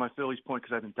before I get to my Phillies point,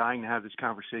 because I've been dying to have this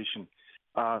conversation,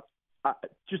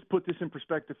 just put this in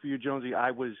perspective for you, Jonesy.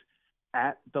 I was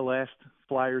at the last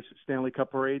Flyers Stanley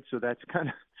Cup parade, so that's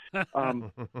kind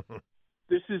of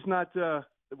this is not,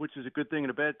 which is a good thing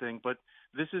and a bad thing, but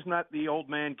this is not the old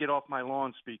man get off my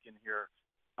lawn speaking here.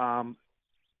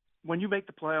 When you make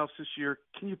the playoffs this year,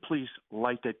 can you please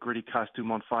light that gritty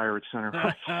costume on fire at center?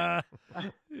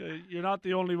 You're not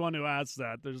the only one who asks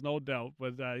that. There's no doubt.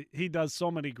 But he does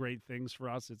so many great things for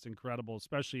us. It's incredible,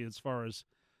 especially as far as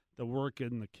the work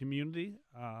in the community.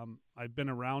 I've been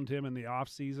around him in the off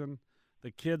season.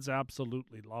 The kids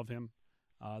absolutely love him.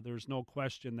 There's no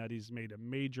question that he's made a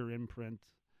major imprint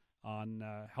on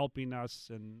helping us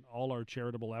in all our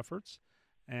charitable efforts.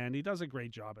 And he does a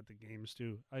great job at the games,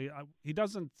 too. He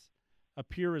doesn't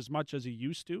appear as much as he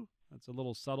used to. That's a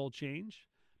little subtle change.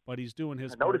 But he's doing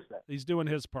his part. Noticed that. He's doing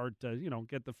his part to,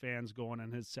 get the fans going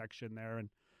in his section there. And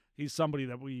he's somebody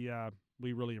that we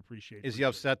really appreciate. Is he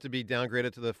upset to be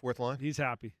downgraded to the 4th line? He's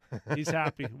happy. He's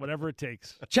happy, whatever it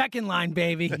takes. Check-in line,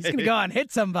 baby. He's going to go out and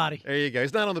hit somebody. There you go.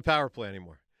 He's not on the power play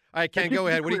anymore. All right, Ken, go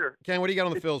ahead. Ken, what do you got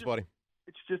on the Phils, buddy?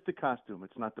 It's just the costume.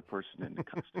 It's not the person in the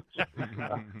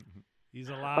costume. He's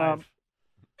alive.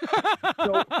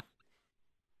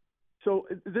 So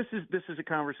this is a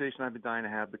conversation I've been dying to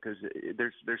have because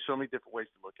there's so many different ways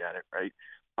to look at it, right?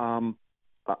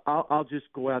 I'll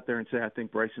just go out there and say I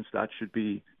think Bryson Stott should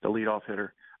be the leadoff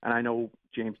hitter, and I know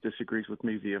James disagrees with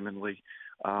me vehemently,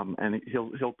 and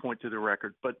he'll point to the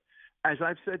record. But as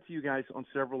I've said to you guys on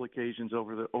several occasions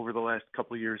over the last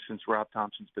couple of years since Rob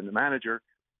Thompson's been the manager,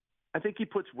 I think he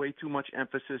puts way too much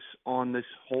emphasis on this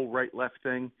whole right-left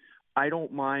thing. I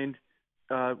don't mind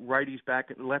lefties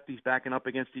backing up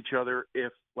against each other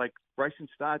if, like, Bryson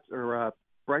Stott or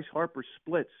Bryce Harper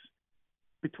splits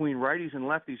between righties and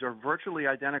lefties are virtually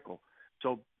identical.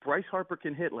 So Bryce Harper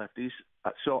can hit lefties.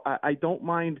 So I don't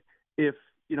mind if,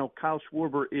 Kyle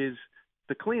Schwarber is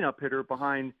the cleanup hitter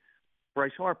behind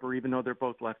Bryce Harper, even though they're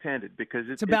both left-handed, because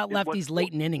it's about lefties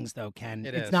late in innings, though, Ken.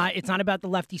 It's not about the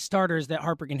lefty starters that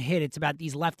Harper can hit. It's about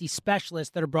these lefty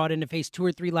specialists that are brought in to face 2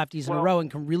 or 3 lefties in a row and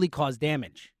can really cause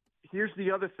damage. Here's the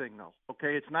other thing, though.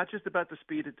 Okay, it's not just about the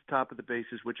speed at the top of the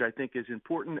bases, which I think is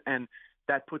important, and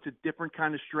that puts a different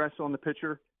kind of stress on the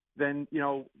pitcher than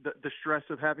the stress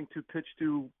of having to pitch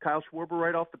to Kyle Schwarber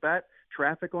right off the bat.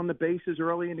 Traffic on the bases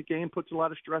early in the game puts a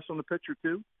lot of stress on the pitcher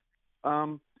too.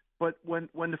 But when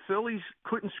the Phillies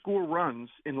couldn't score runs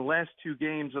in the last 2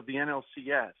 games of the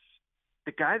NLCS,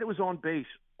 the guy that was on base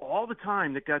all the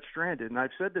time that got stranded, and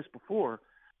I've said this before,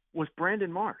 was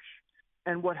Brandon Marsh.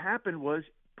 And what happened was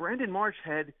Brandon Marsh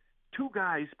had 2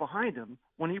 guys behind him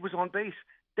when he was on base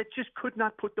that just could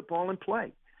not put the ball in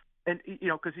play. And,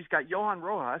 because he's got Johan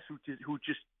Rojas, who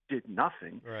just did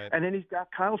nothing. Right. And then he's got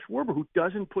Kyle Schwarber, who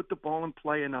doesn't put the ball in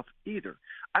play enough either.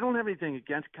 I don't have anything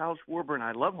against Kyle Schwarber, and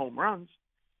I love home runs.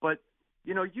 But,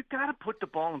 you got to put the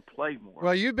ball in play more.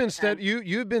 Well, you've been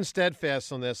you've been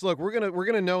steadfast on this. Look, we're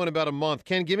gonna know in about a month.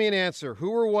 Ken, give me an answer.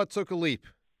 Who or what took a leap?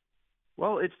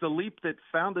 Well, it's the leap that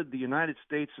founded the United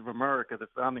States of America, the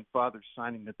founding fathers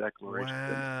signing the Declaration.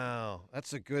 Wow,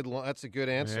 that's a good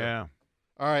answer. Yeah.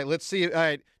 All right, let's see. All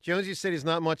right, Jonesy said he's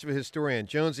not much of a historian.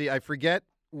 Jonesy, I forget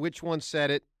which one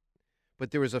said it, but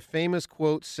there was a famous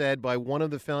quote said by one of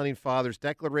the founding fathers.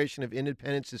 Declaration of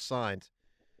Independence is signed,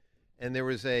 and there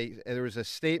was a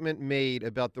statement made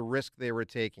about the risk they were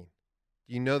taking.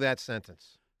 Do you know that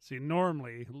sentence? See,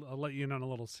 normally, I'll let you in on a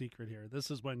little secret here.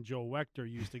 This is when Joe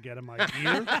Wechter used to get in my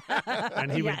ear,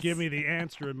 and he would give me the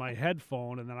answer in my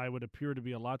headphone, and then I would appear to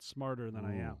be a lot smarter than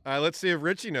I am. All right, let's see if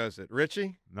Richie knows it.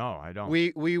 Richie? No, I don't.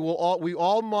 We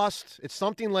all must. It's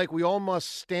something like we all must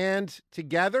stand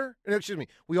together. No, excuse me.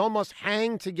 We all must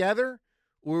hang together,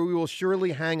 or we will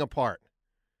surely hang apart.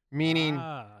 Meaning,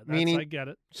 I get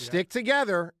it. Stick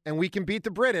together, and we can beat the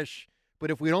British.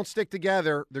 But if we don't stick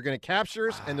together, they're going to capture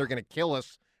us, and they're going to kill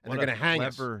us, and they're going to hang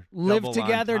us. Live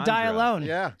together, die alone.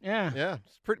 Yeah.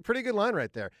 It's pretty good line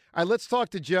right there. All right, let's talk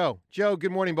to Joe. Joe,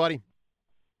 good morning, buddy.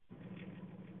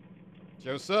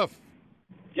 Joseph.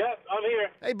 Yep, I'm here.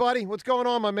 Hey, buddy. What's going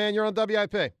on, my man? You're on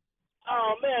WIP.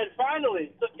 Oh, man,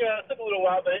 finally. Took a little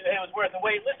while, but it was worth the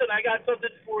wait. Listen, I got something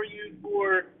for you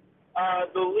for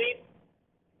the Leaf.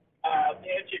 To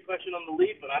answer your question on the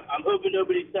Leaf, and I'm hoping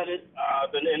nobody said it.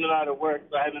 I've been in and out of work,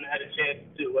 so I haven't had a chance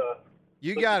to.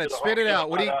 You got it. Spit it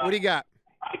out. What do you got?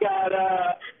 I got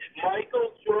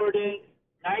Michael Jordan,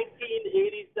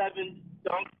 1987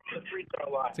 dunk from the free throw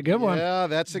line. It's a good one. Yeah,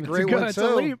 that's a great one,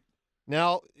 too.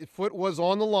 Now, foot was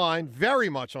on the line, very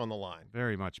much on the line.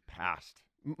 Very much past.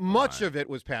 Much of it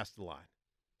was past the line.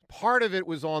 Part of it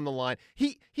was on the line.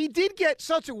 He did get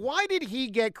such a – why did he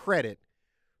get credit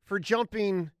for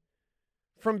jumping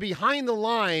from behind the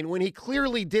line when he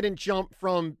clearly didn't jump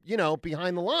from,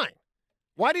 behind the line?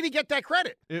 Why did he get that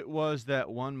credit? It was that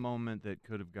one moment that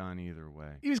could have gone either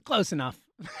way. He was close enough.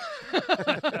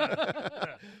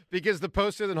 Because the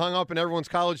poster that hung up in everyone's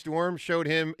college dorm showed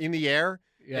him in the air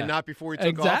and not before he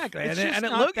took off. Exactly. And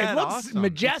it looks awesome.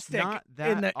 majestic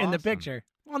in the awesome. picture.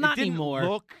 Well, not it didn't anymore.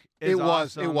 Look it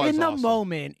was awesome. in the awesome.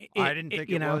 moment. I didn't think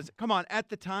it was. Come on, at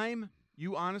the time,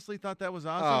 you honestly thought that was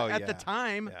awesome. Oh, at the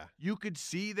time, you could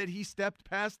see that he stepped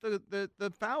past the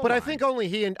foul But line. I think only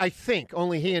he and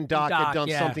Doc had done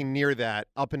something near that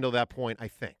up until that point, I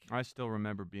think. I still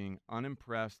remember being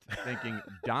unimpressed, thinking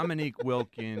Dominique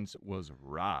Wilkins was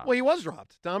robbed. Well, he was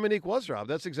robbed. Dominique was robbed.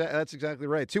 That's exactly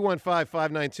right.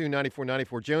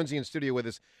 215-592-9494. Jonesy in studio with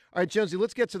us. All right, Jonesy,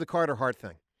 let's get to the Carter Hart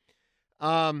thing.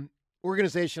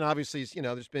 Organization, obviously, is,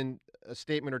 there's been a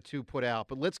statement or two put out,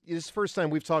 but this is the first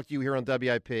time we've talked to you here on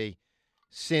WIP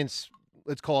since,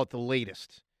 let's call it the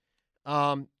latest.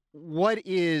 What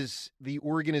is the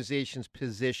organization's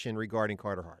position regarding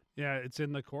Carter Hart? Yeah, it's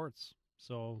in the courts.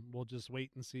 So we'll just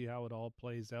wait and see how it all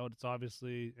plays out. It's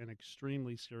obviously an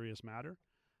extremely serious matter,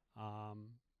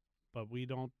 but we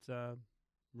don't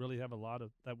really have a lot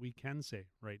of that we can say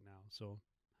right now. So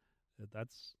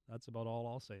that's about all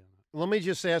I'll say on that. Let me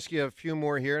just ask you a few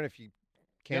more here, and if you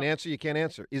can't answer, you can't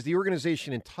answer. Is the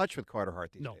organization in touch with Carter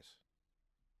Hart these days?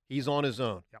 He's on his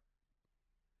own. Yep.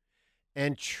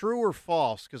 And true or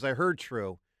false, because I heard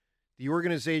true, the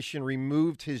organization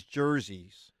removed his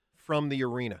jerseys from the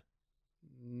arena.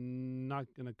 Not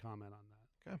going to comment on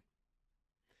that.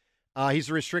 Okay. He's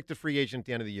a restricted free agent at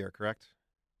the end of the year, correct?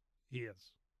 He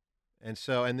is. And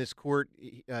this court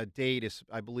date is,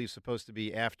 I believe, supposed to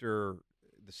be after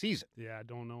the season. Yeah, I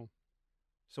don't know.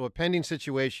 So a pending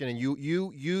situation, and you,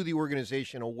 the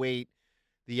organization, await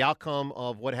the outcome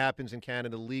of what happens in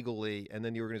Canada legally, and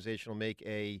then the organization will make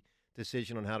a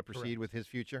decision on how to proceed with his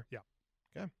future? Yeah.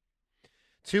 Okay.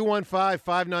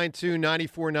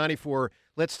 215-592-9494.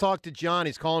 Let's talk to John.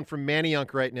 He's calling from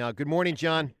Manayunk right now. Good morning,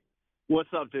 John. What's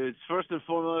up, dudes? First and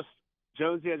foremost,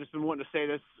 Jonesy, I've just been wanting to say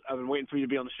this. I've been waiting for you to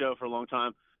be on the show for a long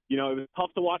time. It was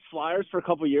tough to watch Flyers for a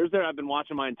couple of years there. I've been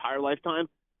watching my entire lifetime.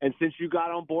 And since you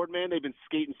got on board, man, they've been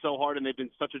skating so hard, and they've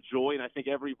been such a joy. And I think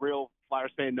every real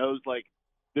Flyers fan knows,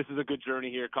 this is a good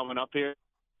journey here coming up here.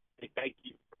 Thank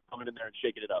you for coming in there and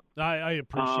shaking it up. I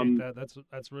appreciate that.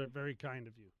 That's very kind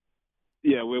of you.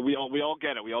 Yeah, we all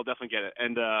get it. We all definitely get it.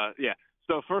 And, yeah.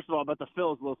 So, first of all, about the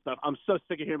Phillies little stuff, I'm so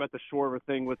sick of hearing about the Schwarber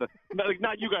thing with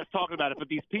not you guys talking about it, but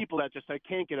these people that just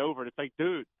can't get over it. It's like,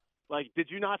 dude,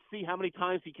 did you not see how many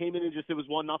times he came in and just it was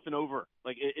 1-0 over?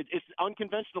 It's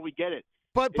unconventional. We get it.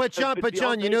 But John,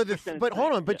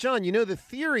 hold on. John, the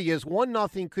theory is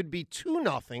 1-0 could be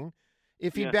 2-0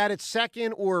 if he batted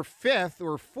second or fifth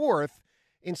or fourth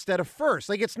instead of first.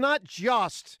 It's not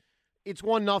just it's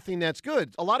 1-0 that's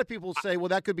good. A lot of people say, well,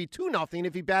 that could be 2-0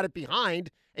 if he batted behind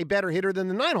a better hitter than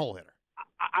the 9-hole hitter.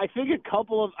 I think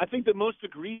I think the most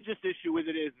egregious issue with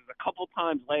it is a couple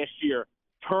times last year,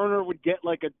 Turner would get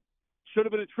should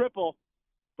have been a triple,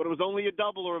 but it was only a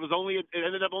double, or it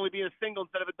ended up only being a single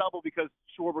instead of a double because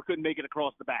Schwarber couldn't make it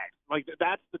across the bag.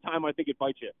 That's the time I think it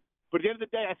bites you. But at the end of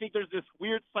the day, I think there's this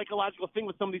weird psychological thing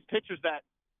with some of these pitchers that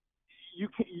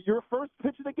your first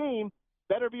pitch of the game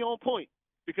better be on point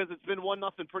because it's been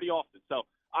 1-0 pretty often. So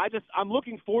I'm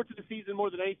looking forward to the season more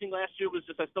than anything. Last year was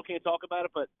just I still can't talk about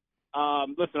it, but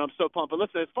Listen, I'm so pumped. But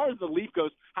listen, as far as the leap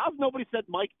goes, how's nobody said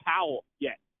Mike Powell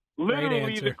yet?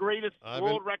 Literally the greatest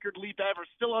world record leap ever,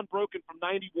 still unbroken from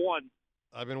 91.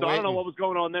 I've been so waiting. I don't know what was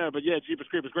going on there, but yeah, Jeepers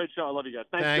Creepers, great show. I love you guys.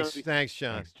 Thanks, Jonesy. Thanks,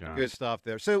 John. Thanks, John. Good stuff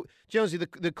there. So, Jonesy,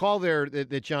 the call there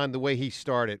that John, the way he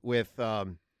started with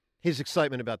his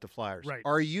excitement about the Flyers, right.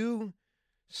 Are you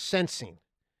sensing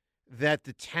that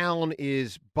the town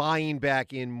is buying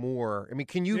back in more? I mean,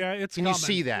 can you you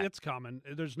see that? It's coming.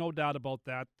 There's no doubt about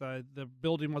that. The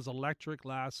building was electric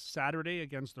last Saturday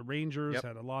against the Rangers. Yep.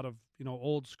 Had a lot of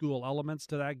old school elements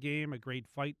to that game. A great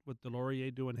fight with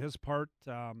Delorier doing his part.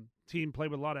 Team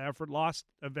played with a lot of effort. Lost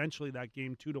eventually that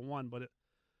game 2-1, but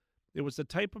it was the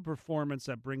type of performance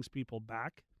that brings people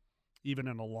back, even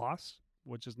in a loss,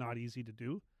 which is not easy to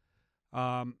do.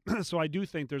 So I do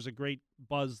think there's a great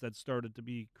buzz that started to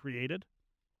be created.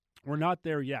 We're not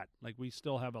there yet. Like, we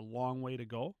still have a long way to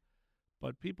go,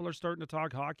 but people are starting to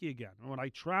talk hockey again. And when I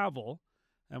travel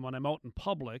and when I'm out in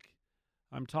public,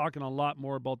 I'm talking a lot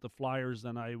more about the Flyers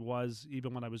than I was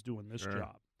even when I was doing this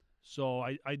job. So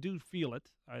I do feel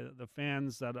it. The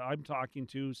fans that I'm talking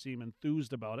to seem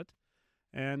enthused about it,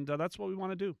 and that's what we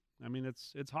want to do. I mean,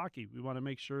 it's hockey. We want to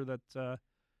make sure that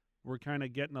we're kind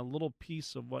of getting a little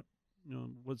piece of what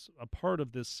was a part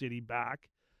of this city back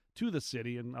to the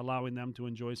city and allowing them to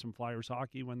enjoy some Flyers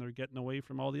hockey when they're getting away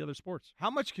from all the other sports. How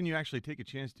much can you actually take a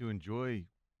chance to enjoy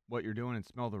what you're doing and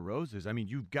smell the roses? I mean,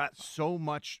 you've got so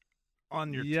much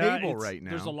on your table right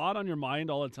now. There's a lot on your mind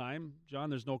all the time,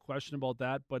 John. There's no question about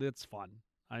that, but it's fun.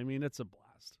 I mean, it's a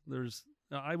blast.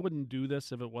 I wouldn't do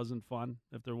this if it wasn't fun,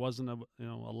 if there wasn't a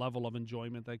level of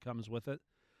enjoyment that comes with it.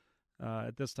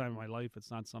 At this time in my life, it's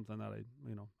not something that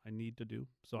I need to do.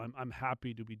 So I'm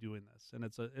happy to be doing this, and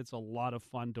it's a lot of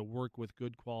fun to work with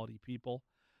good quality people.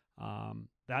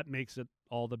 That makes it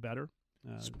all the better.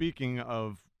 Speaking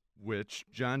of which,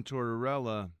 John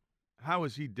Tortorella, how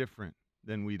is he different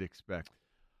than we'd expect?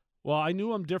 Well, I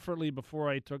knew him differently before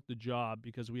I took the job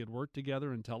because we had worked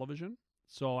together in television.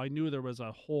 So I knew there was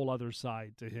a whole other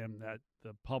side to him that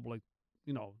the public,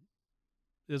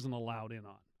 isn't allowed in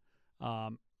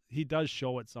on. He does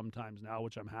show it sometimes now,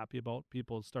 which I'm happy about.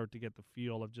 People start to get the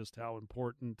feel of just how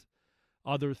important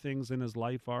other things in his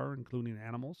life are, including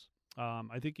animals.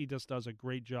 I think he just does a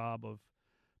great job of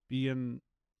being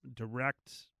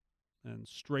direct and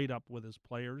straight up with his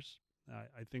players.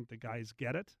 I think the guys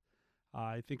get it.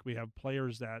 I think we have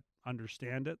players that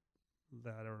understand it,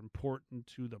 that are important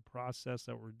to the process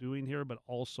that we're doing here, but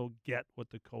also get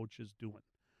what the coach is doing.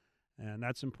 And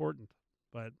that's important.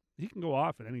 But he can go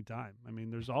off at any time. I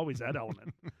mean, there's always that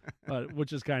element, but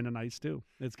which is kind of nice too.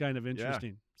 It's kind of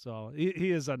interesting. Yeah. So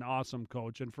he is an awesome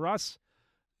coach. And for us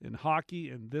in hockey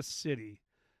in this city,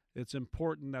 it's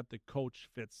important that the coach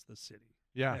fits the city.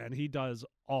 Yeah. And he does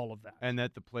all of that. And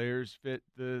that the players fit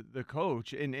the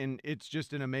coach. And it's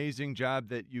just an amazing job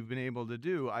that you've been able to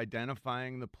do,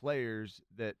 identifying the players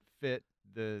that fit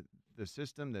the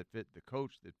system, that fit the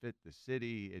coach, that fit the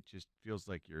city. It just feels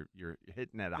like you're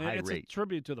hitting at a high rate. It's a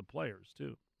tribute to the players,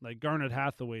 too. Like Garnet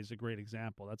Hathaway is a great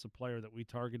example. That's a player that we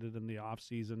targeted in the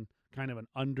offseason, kind of an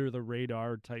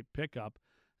under-the-radar type pickup,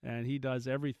 and he does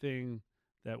everything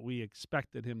that we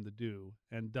expected him to do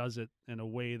and does it in a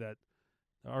way that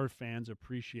our fans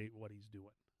appreciate what he's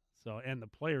doing. So, and the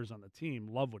players on the team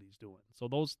love what he's doing. So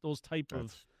those type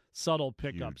of subtle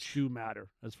pickups do matter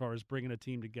as far as bringing a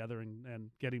team together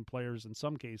and getting players, in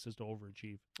some cases, to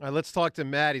overachieve. All right, let's talk to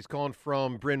Matt. He's calling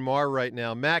from Bryn Mawr right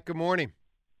now. Matt, good morning.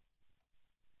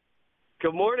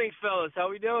 Good morning, fellas. How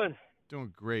we doing?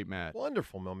 Doing great, Matt.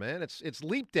 Wonderful, my man. It's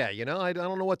Leap Day, I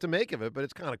don't know what to make of it, but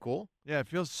it's kind of cool. Yeah, it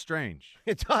feels strange.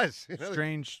 It does.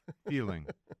 Strange feeling.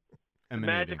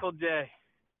 Magical day.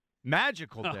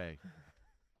 Magical day.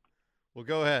 Well,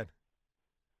 go ahead.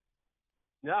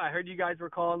 Yeah, I heard you guys were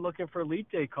calling looking for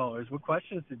Leap Day callers. What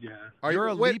questions did you ask? Are you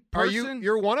a leap person?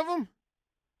 You're one of them?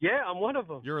 Yeah, I'm one of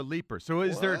them. You're a leaper. So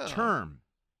is there a term?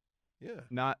 Yeah.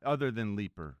 Not other than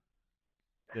leaper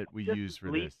that we use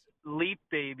for this? Leap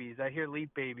babies. I hear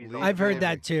leap babies. I've heard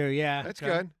that too, yeah. That's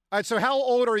good. All right, so how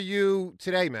old are you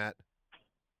today, Matt?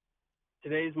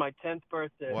 Today's my 10th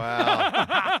birthday. Wow.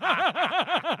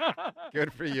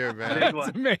 Good for you, man. Big one.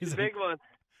 That's amazing. Big one.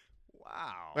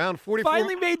 Wow. Well, 44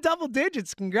 Finally made double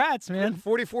digits. Congrats, man.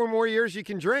 44 more years you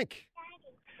can drink.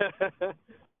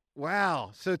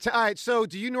 Wow. So, all right, so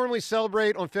do you normally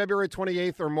celebrate on February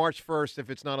 28th or March 1st if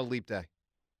it's not a leap day?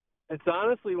 It's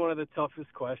honestly one of the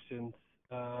toughest questions.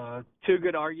 Two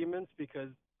good arguments because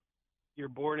you're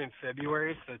born in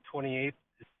February, so 28th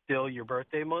is still your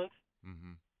birthday month.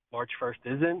 Mm-hmm. March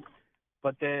 1st isn't.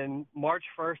 But then March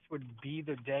 1st would be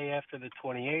the day after the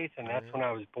 28th, and that's when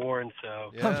I was born.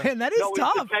 So, Oh, man, that is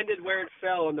tough. It depended where it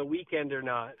fell on the weekend or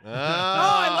not. Oh,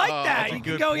 I like that. that's a You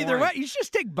can good go either way. point. You should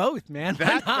just take both, man.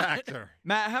 That factor.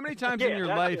 Matt, how many times Yeah, in your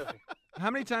that's life? it.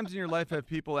 How many times in your life have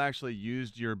people actually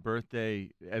used your birthday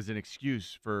as an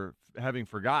excuse for having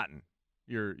forgotten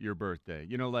your birthday?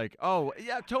 You know, like, oh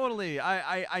yeah, totally.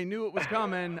 I knew it was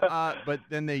coming, but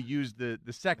then they used the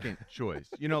second choice.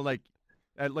 You know, like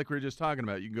we were just talking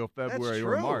about. You can go February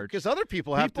or March because other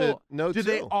people have to know do too.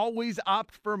 they always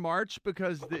opt for March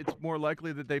because it's more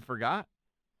likely that they forgot?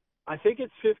 I think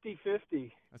it's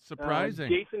 50-50. That's surprising.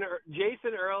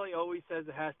 Jason Early always says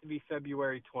it has to be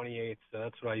February 28th, so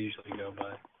that's what I usually go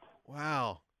by.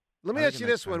 Wow. Let me I ask think you it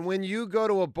this makes one. sense. When you go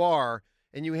to a bar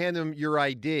and you hand them your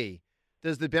ID,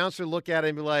 does the bouncer look at it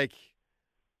and be like,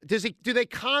 do they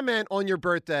comment on your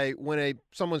birthday when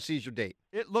someone sees your date?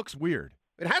 It looks weird.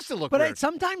 It has to look But weird.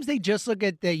 sometimes they just look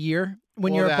at the year.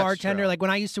 When Well, you're a that's bartender, true. like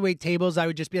when I used to wait tables, I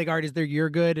would just be like, all right, is their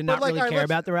year good and But not really all right, care let's-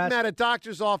 about the rest? Matt, at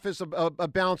doctor's office, a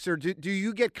bouncer, do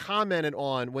you get commented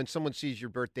on when someone sees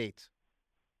your birth date?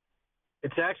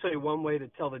 It's actually one way to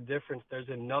tell the difference. There's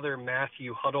another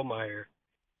Matthew Huddlemeyer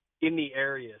in the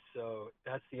area, so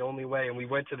that's the only way. And we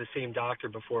went to the same doctor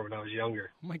before when I was younger.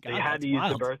 Oh my God, they had that's to use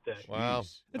wild. the birthday. Wow.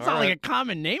 It's All not like right. a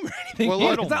common name or anything. Well, Well,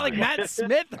 look- it's not like Matt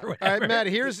Smith or whatever. All right, Matt,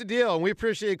 here's the deal, and we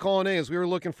appreciate you calling in as we were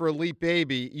looking for a Leap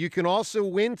Baby. You can also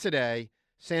win today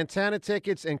Santana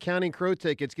tickets and Counting Crow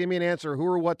tickets. Give me an answer. Who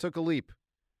or what took a leap?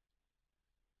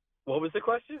 What was the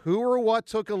question? Who or what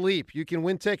took a leap? You can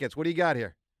win tickets. What do you got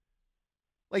here?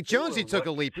 Like Jonesy or took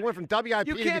a what? leap. He went from WIP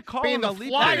You to can't call being him the a leap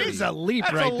Flyers. baby. That is a leap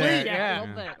That's right a there. leap.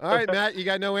 Yeah. All right, Matt, you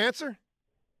got no answer?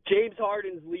 James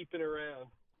Harden's leaping around.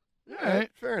 All right,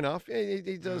 fair enough.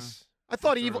 He does. I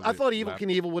thought Sure Evil. was I a thought Evil lap.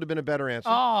 Knievel would have been a better answer.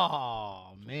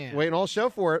 Oh, man. Waiting all show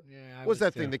for it. Yeah, I what was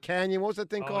that thing? too. The Canyon. What was that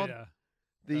thing Oh, called? yeah.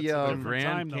 The That's a The different Grand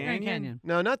time, though. Canyon?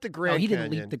 no, not the Grand he Canyon.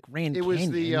 didn't leap the Grand It was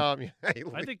the. Canyon.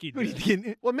 I think he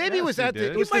did. Well, maybe it Yes, was he at did. the.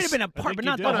 It He was He might the have been a I part, think but he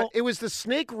not did. the No, whole. it was the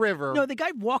Snake River. No, the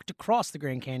guy walked across the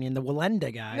Grand Canyon, the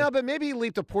Walenda guy. No, but maybe he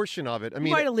leaped a portion of it. I he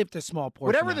mean, might have leaped a small portion.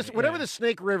 whatever of this, it, whatever yeah. the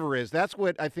Snake River is, that's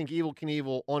what I think Evil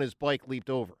Knievel on his bike leaped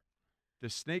over. The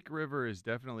Snake River is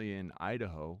definitely in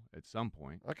Idaho at some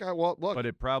point, Okay, well, look, but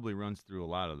it probably runs through a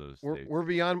lot of those states. we're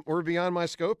beyond my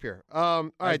scope here. All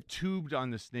I right, tubed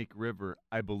on the Snake River.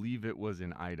 I believe it was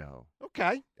in Idaho,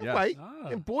 okay, Yes. right, Ah.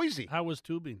 in Boise. How was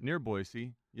tubing? near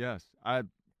Boise. Yes,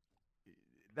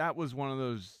 that was one of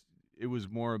those. It was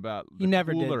more about the He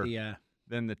never did cooler the.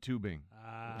 than the tubing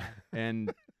Ah,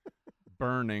 and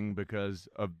burning because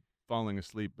of falling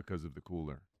asleep because of the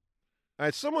cooler. All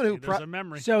right, someone who there's a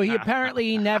memory. So he apparently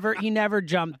he never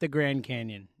jumped the Grand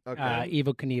Canyon. Okay.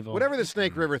 Evil Knievel. whatever the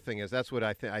Snake River thing is, that's what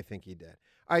I think he did.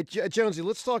 All right, Jonesy,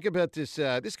 let's talk about this.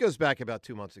 This goes back about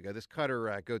 2 months ago. This Cutter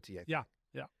Gauthier thing. Yeah.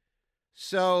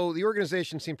 So the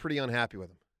organization seemed pretty unhappy with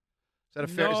him. Is that a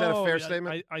fair? Is that a No, fair yeah,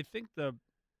 statement? I think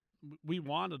we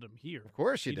wanted him here. Of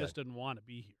course you he did. just didn't want to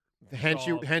be here. Hence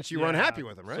you were yeah, unhappy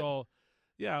with him, right? So,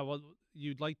 yeah, well,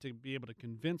 you'd like to be able to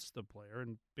convince the player,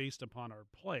 and based upon our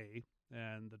play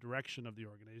and the direction of the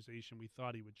organization, we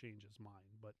thought he would change his mind,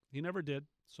 but he never did.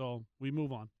 So we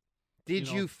move on. Did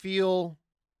you know. you feel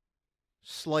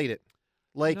slighted?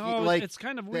 Like, No, like it's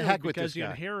kind of the weird heck with because this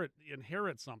guy. you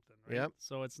inherit something, right? Yep.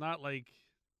 So it's not like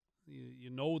you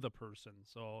know the person.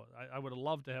 So I would have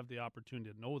loved to have the opportunity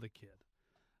to know the kid.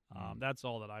 That's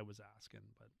all that I was asking,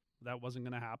 but that wasn't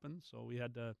going to happen. So we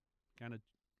had to kind of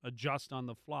adjust on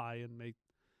the fly and make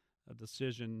a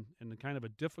decision in kind of a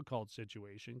difficult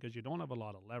situation because you don't have a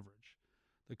lot of leverage.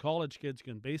 The college kids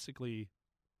can basically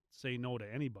say no to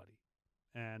anybody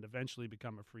and eventually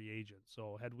become a free agent.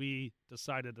 So had we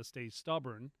decided to stay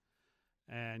stubborn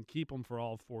and keep them for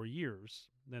all 4 years,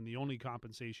 then the only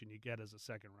compensation you get is a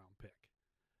second-round pick.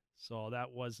 So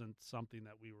that wasn't something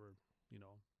that we were,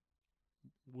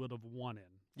 would have won in.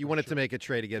 You wanted to make a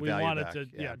trade to get we value wanted back. to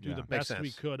do the Makes best we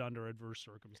sense. could under adverse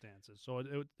circumstances. So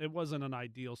it wasn't an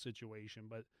ideal situation,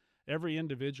 but every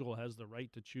individual has the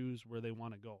right to choose where they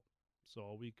want to go.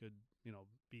 So we could,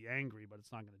 be angry, but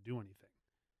it's not going to do anything.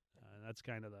 And that's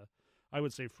kind of I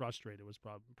would say frustrated was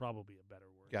probably a better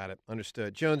word. Got it.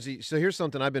 Understood. Jonesy, so here's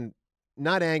something I've been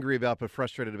not angry about, but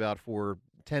frustrated about for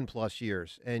 10 plus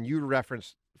years. And you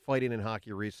referenced fighting in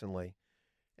hockey recently.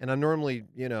 And I'm normally,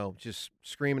 just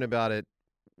screaming about it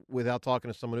without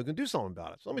talking to someone who can do something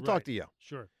about it. So let me talk Right. to you.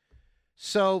 Sure.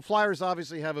 So Flyers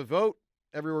obviously have a vote.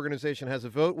 Every organization has a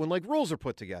vote when rules are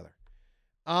put together.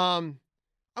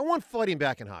 I want fighting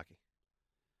back in hockey.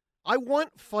 I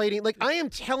want fighting. I am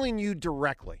telling you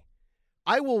directly.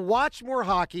 I will watch more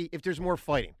hockey if there's more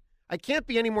fighting. I can't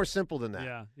be any more simple than that.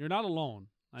 Yeah, you're not alone.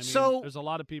 I mean, there's a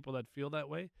lot of people that feel that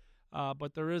way,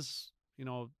 but there is,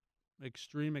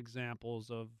 extreme examples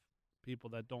of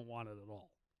people that don't want it at all.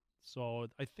 So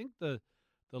I think the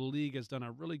league has done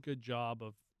a really good job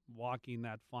of walking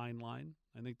that fine line.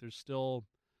 I think there's still,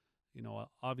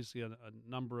 obviously a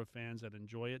number of fans that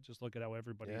enjoy it. Just look at how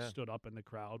everybody stood up in the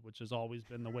crowd, which has always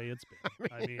been the way it's been.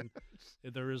 I mean,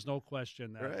 there is no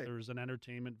question that there's an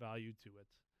entertainment value to it.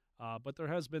 But there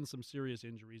has been some serious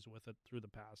injuries with it through the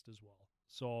past as well.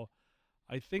 So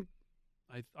I think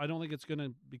I don't think it's going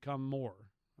to become more.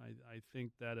 I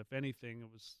think that if anything, it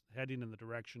was heading in the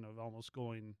direction of almost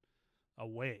going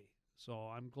away. So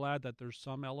I'm glad that there's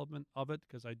some element of it,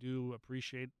 because I do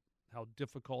appreciate how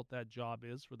difficult that job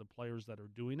is for the players that are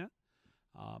doing it.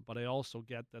 But I also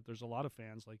get that there's a lot of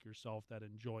fans like yourself that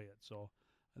enjoy it. So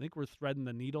I think we're threading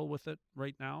the needle with it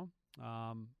right now.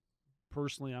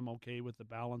 Personally, I'm okay with the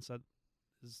balance that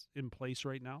is in place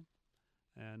right now.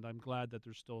 And I'm glad that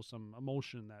there's still some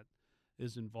emotion that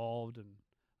is involved. And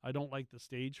I don't like the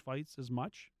stage fights as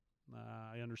much.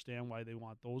 I understand why they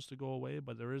want those to go away,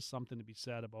 but there is something to be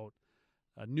said about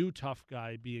a new tough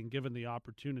guy being given the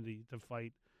opportunity to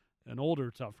fight an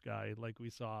older tough guy like we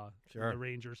saw in the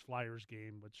Rangers-Flyers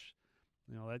game, which,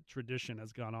 that tradition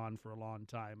has gone on for a long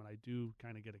time, and I do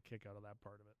kind of get a kick out of that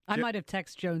part of it. I might have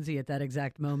texted Jonesy at that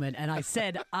exact moment, and I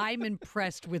said, I'm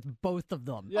impressed with both of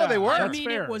them. Yeah, they were. That's I mean,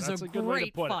 fair. it was That's a good way to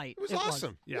great put fight. It was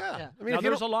awesome. Yeah. I mean, now,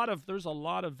 there's a lot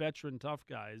of veteran tough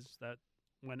guys that,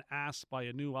 when asked by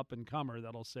a new up and comer,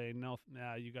 that'll say, "No,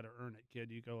 you got to earn it,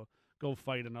 kid. You go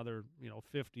fight another,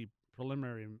 50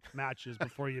 preliminary matches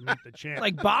before you meet the champ."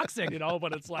 Like boxing,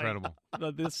 But it's like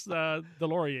this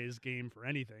Delorier's game for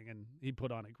anything, and he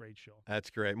put on a great show. That's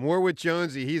great. More with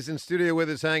Jonesy. He's in studio with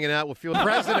us, hanging out. We'll field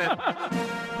president.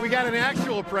 We got an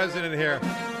actual president here.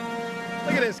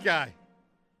 Look at this guy.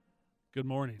 Good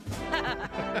morning.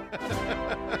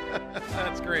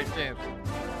 That's great, James.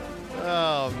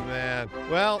 Oh, man.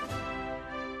 Well,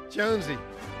 Jonesy, you're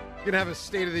going to have a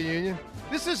State of the Union.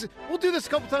 We'll do this a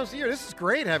couple times a year. This is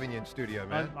great having you in studio,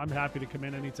 man. I'm happy to come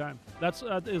in anytime.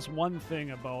 That is one thing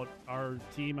about our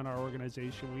team and our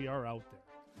organization. We are out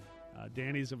there.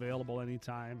 Danny's available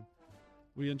anytime.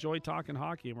 We enjoy talking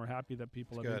hockey, and we're happy that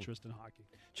people have interest in hockey.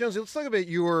 Jonesy, let's talk about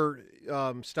your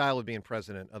style of being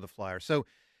president of the Flyers. So,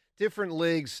 different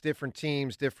leagues, different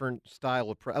teams, different style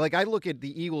of I look at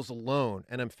the Eagles alone,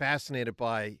 and I'm fascinated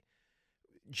by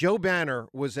Joe Banner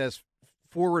was as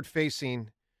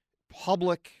forward-facing,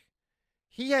 public.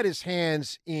 He had his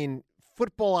hands in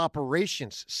football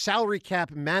operations, salary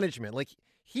cap management. Like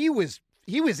he was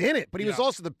in it, but he was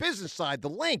also the business side, the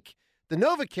link, the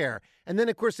NovaCare. And then,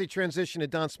 of course, they transitioned to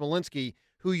Don Smolinski,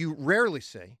 who you rarely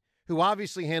see, who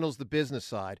obviously handles the business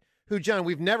side. Who, John,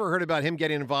 we've never heard about him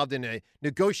getting involved in a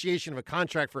negotiation of a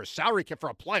contract for a salary cap for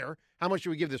a player. How much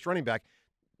should we give this running back?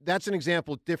 That's an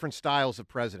example of different styles of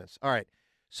presidents. All right.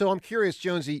 So I'm curious,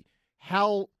 Jonesy,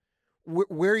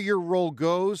 where your role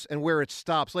goes and where it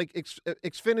stops. Like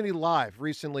Xfinity Live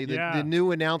recently, the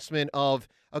new announcement of,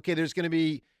 okay, there's going to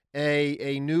be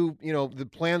a new, the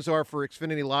plans are for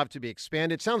Xfinity Live to be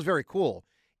expanded. Sounds very cool.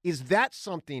 Is that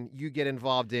something you get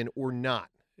involved in or not?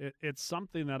 It's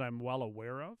something that I'm well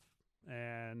aware of,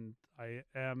 and I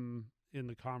am in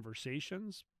the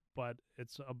conversations, but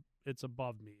it's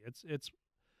above me. It's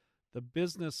the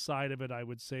business side of it, I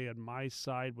would say, on my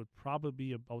side would probably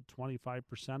be about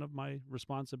 25% of my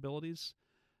responsibilities,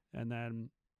 and then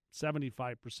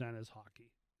 75% is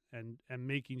hockey and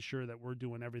making sure that we're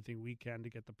doing everything we can to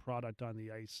get the product on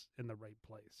the ice in the right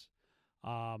place.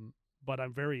 But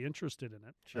I'm very interested in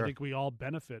it. Sure. I think we all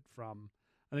benefit from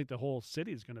I think the whole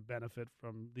city is going to benefit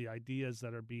from the ideas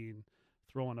that are being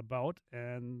thrown about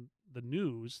and the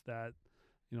news that,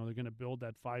 they're going to build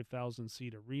that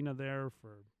 5,000-seat arena there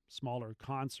for smaller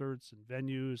concerts and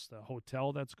venues, the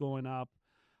hotel that's going up,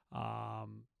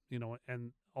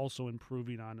 and also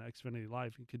improving on Xfinity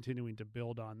Live and continuing to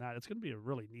build on that. It's going to be a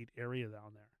really neat area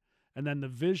down there. And then the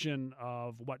vision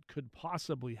of what could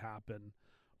possibly happen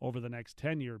over the next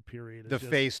 10-year period. The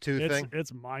phase 2 thing?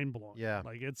 It's mind-blowing. Yeah.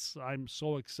 I'm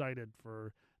so excited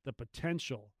for the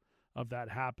potential of that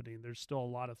happening. There's still a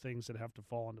lot of things that have to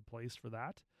fall into place for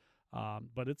that.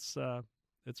 But it's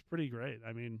pretty great.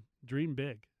 I mean, dream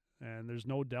big. And there's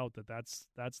no doubt that that's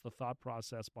the thought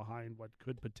process behind what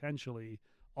could potentially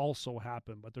also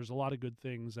happen. But there's a lot of good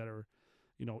things that are,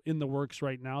 in the works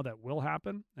right now that will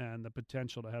happen, and the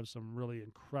potential to have some really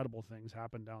incredible things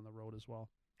happen down the road as well.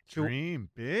 Dream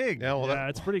big. Yeah,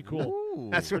 it's pretty cool.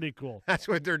 That's pretty cool. That's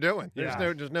what they're doing.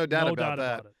 There's no doubt about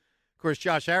that. course,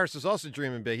 Josh Harris is also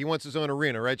dreaming big. He wants his own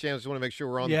arena, right, James? Just want to make sure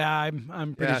we're on. Yeah,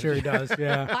 I'm pretty sure he does.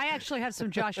 Yeah. I actually have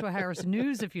some Joshua Harris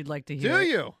news if you'd like to hear. Do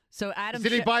you? So Adam,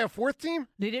 did he buy a fourth team?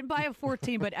 They didn't buy a fourth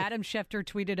team, but Adam Schefter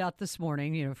tweeted out this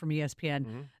morning, from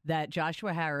ESPN, that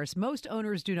Joshua Harris. Most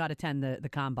owners do not attend the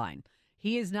combine.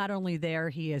 He is not only there;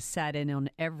 he has sat in on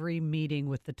every meeting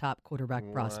with the top quarterback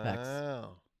prospects.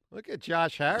 Wow! Look at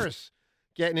Josh Harris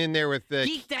getting in there with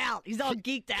geeked out. He's all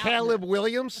geeked out. Caleb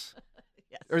Williams.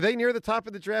 Yes. Are they near the top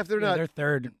of the draft? They're not. They're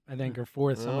third, I think, or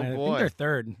fourth. Oh, I boy. think they're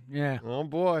third. Yeah. Oh,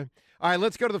 boy. All right,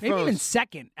 let's go to the Maybe phones. even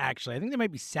second, actually. I think they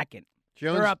might be second.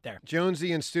 Jones, they're up there.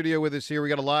 Jonesy in studio with us here. We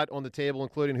got a lot on the table,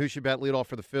 including who should bat leadoff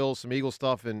for the Phils, some Eagle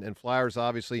stuff, and Flyers,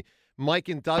 obviously. Mike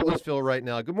in Douglasville right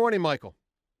now. Good morning, Michael.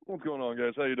 What's going on,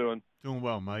 guys? How you doing? Doing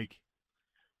well, Mike.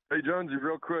 Hey, Jonesy,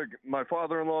 real quick. My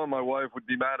father-in-law and my wife would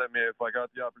be mad at me if I got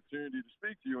the opportunity to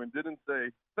speak to you and didn't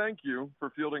say thank you for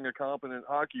fielding a competent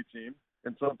hockey team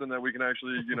and something that we can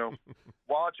actually,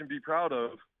 watch and be proud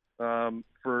of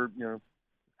for,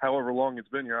 however long it's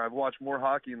been here. I've watched more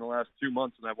hockey in the last 2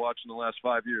 months than I've watched in the last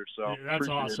 5 years. So Yeah, that's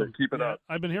appreciate awesome. it. Keep it up.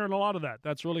 I've been hearing a lot of that.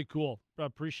 That's really cool. I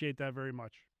appreciate that very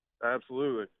much.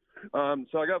 Absolutely. So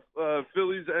I got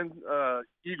Phillies and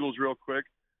Eagles real quick.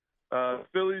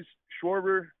 Phillies,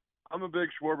 Schwarber. I'm a big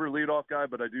Schwarber leadoff guy,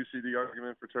 but I do see the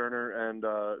argument for Turner and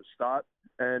Stott.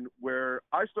 And where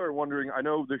I started wondering, I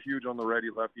know they're huge on the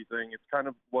righty-lefty thing. It's kind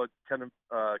of what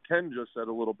Ken just said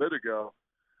a little bit ago.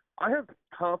 I have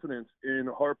confidence in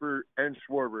Harper and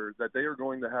Schwarber that they are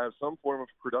going to have some form of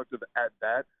productive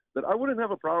at-bat that I wouldn't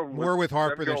have a problem More with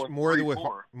Harper them than going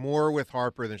more with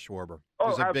Harper than Schwarber. Oh,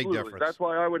 There's a big absolutely. difference. That's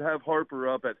why I would have Harper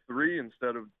up at 3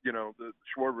 instead of, the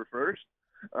Schwarber first.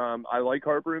 I like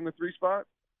Harper in the 3 spot.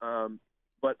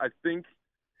 But I think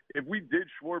if we did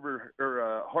Schwarber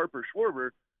or Harper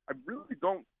Schwarber, I really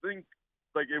don't think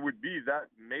it would be that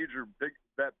major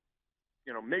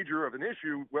of an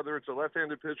issue, whether it's a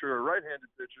left-handed pitcher or a right-handed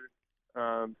pitcher.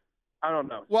 I don't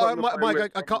know. Well,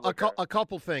 Mike, a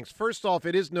couple things. First off,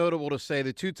 it is notable to say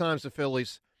that 2 times the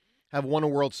Phillies have won a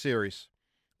World Series.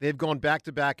 They've gone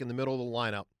back-to-back in the middle of the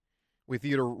lineup with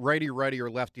either righty-righty or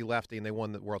lefty-lefty, and they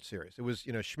won the World Series. It was,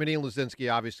 Schmidt and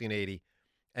Lazinski, obviously, in 80.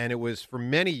 And it was for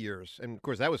many years, and of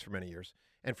course that was for many years,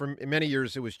 and for many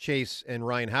years it was Chase and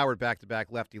Ryan Howard back-to-back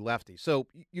lefty-lefty. So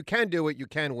you can do it, you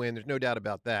can win, there's no doubt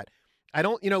about that. I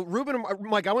don't,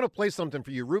 Mike, I want to play something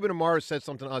for you. Ruben Amaro said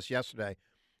something to us yesterday.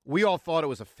 We all thought it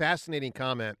was a fascinating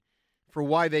comment for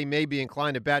why they may be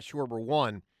inclined to bat Schwarber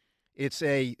 1. It's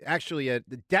actually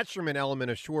the detriment element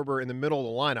of Schwarber in the middle of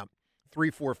the lineup, 3,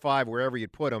 4, 5, wherever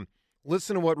you'd put him.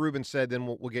 Listen to what Ruben said, then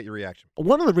we'll get your reaction.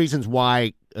 One of the reasons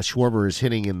why Schwarber is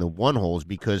hitting in the 1 hole is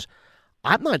because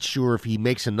I'm not sure if he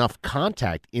makes enough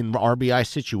contact in RBI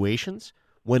situations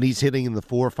when he's hitting in the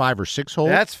 4, 5, or 6 hole.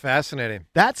 That's fascinating.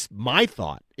 That's my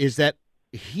thought, is that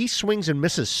he swings and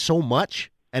misses so much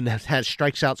and has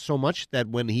strikes out so much that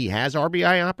when he has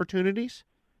RBI opportunities,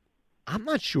 I'm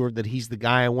not sure that he's the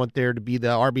guy I want there to be the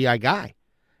RBI guy.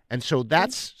 And so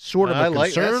that's sort of a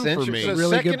concern for me.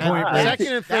 Really good point. Second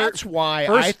and third. That's why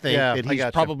I think that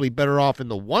he's probably better off in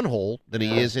the 1 hole than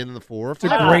he is in the 4 or 5.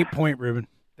 It's a great point, Ruben.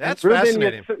 That's Ruben,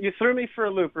 fascinating. You threw me for a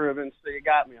loop, Ruben, so you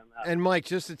got me on that. And, Mike,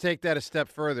 just to take that a step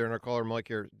further, and our caller Mike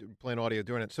here playing audio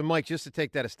doing it. So, Mike, just to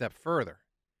take that a step further,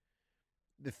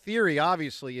 the theory,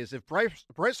 obviously, is if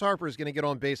Bryce Harper is going to get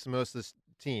on base the most of this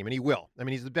team, and he will. I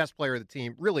mean, he's the best player of the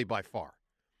team, really, by far.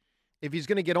 If he's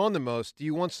going to get on the most, do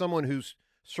you want someone who's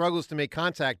struggles to make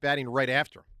contact batting right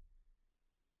after?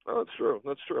 Oh, that's true.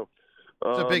 That's true.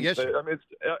 It's a big issue.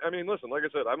 I mean, listen, like I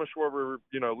said, I'm a Schwarber,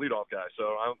 leadoff guy,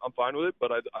 so I'm fine with it,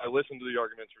 but I listen to the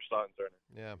arguments for Stott and Turner.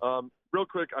 Yeah. Real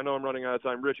quick, I know I'm running out of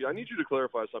time. Richie, I need you to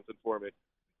clarify something for me.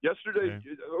 Yesterday,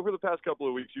 over the past couple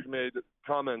of weeks, you've made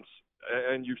comments,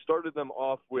 and you started them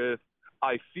off with,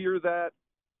 I fear that,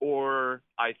 or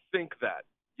I think that.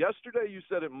 Yesterday, you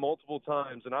said it multiple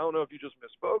times, and I don't know if you just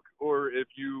misspoke or if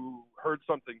you heard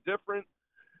something different.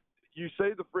 You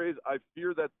say the phrase, I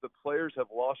fear that the players have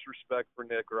lost respect for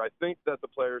Nick, or I think that the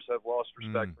players have lost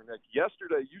respect for Nick.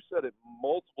 Yesterday, you said it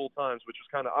multiple times, which is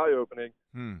kind of eye-opening.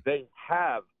 They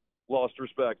have lost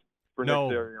respect for Nick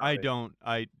Sirianni. No, I don't.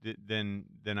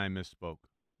 Then I misspoke.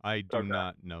 I do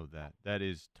not know that. That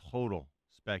is total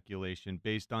speculation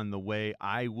based on the way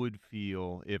I would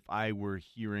feel if I were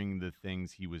hearing the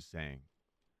things he was saying.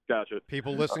 Gotcha.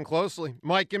 People listen closely.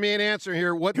 Mike, give me an answer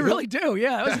here. What you really do?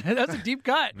 Yeah, that's a deep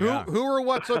cut. Who or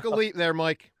what took elite there,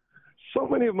 Mike? So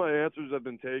many of my answers have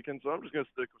been taken, so I'm just going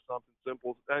to stick with something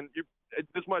simple. And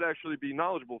this might actually be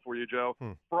knowledgeable for you, Joe.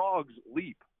 Frogs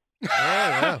leap.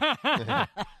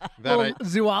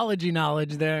 Zoology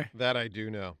knowledge there. That I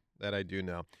do know. That I do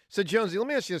know. So, Jonesy, let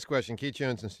me ask you this question. Keith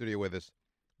Jones in studio with us.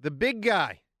 The big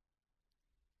guy,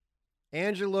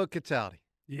 Angelo Cataldi.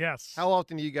 Yes. How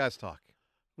often do you guys talk?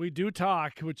 We do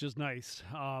talk, which is nice.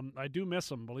 I do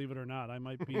miss him, believe it or not. I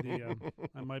might be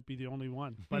the only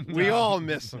one. But we all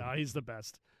miss him. No, he's the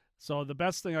best. So the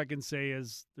best thing I can say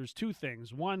is there's two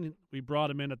things. One, we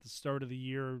brought him in at the start of the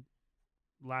year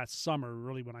last summer,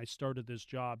 really when I started this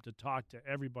job, to talk to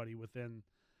everybody within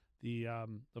the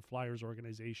Flyers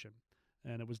organization.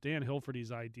 And it was Dan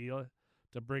Hilferty's idea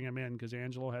to bring him in because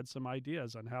Angelo had some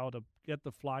ideas on how to get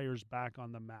the Flyers back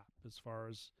on the map as far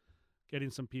as getting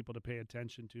some people to pay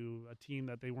attention to a team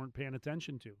that they weren't paying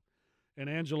attention to. And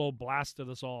Angelo blasted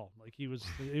us all. Like he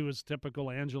was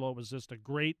typical Angelo. It was just a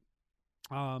great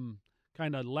kind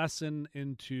of lesson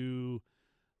into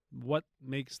what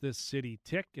makes this city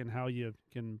tick and how you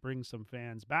can bring some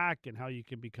fans back and how you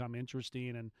can become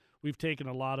interesting. And we've taken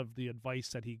a lot of the advice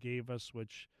that he gave us,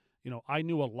 which, I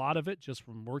knew a lot of it just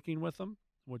from working with him,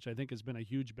 which I think has been a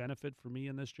huge benefit for me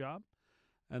in this job.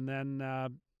 And then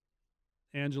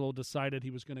Angelo decided he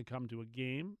was going to come to a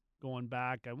game going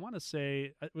back. I want to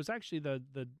say it was actually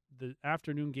the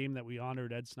afternoon game that we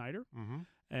honored Ed Snyder.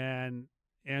 Mm-hmm. And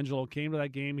Angelo came to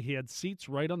that game. He had seats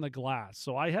right on the glass.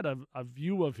 So I had a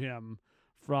view of him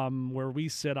from where we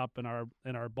sit up in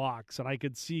our box. And I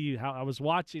could see how I was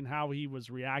watching how he was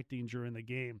reacting during the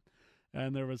game.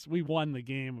 And we won the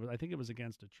game. I think it was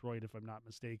against Detroit, if I'm not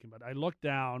mistaken. But I looked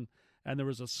down, and there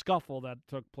was a scuffle that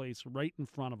took place right in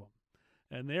front of him.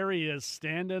 And there he is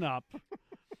standing up,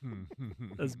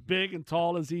 as big and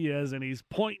tall as he is, and he's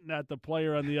pointing at the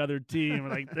player on the other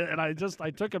team. And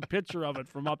I took a picture of it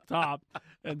from up top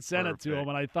and sent it to him.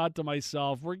 And I thought to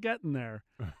myself, we're getting there.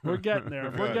 We're getting there.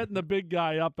 If we're getting the big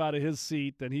guy up out of his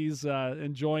seat and he's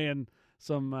enjoying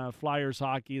some Flyers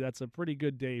hockey, that's a pretty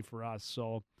good day for us.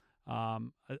 So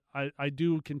I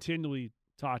do continually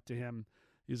talk to him.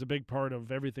 He's a big part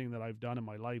of everything that I've done in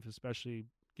my life, especially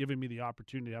giving me the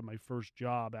opportunity to have my first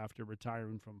job after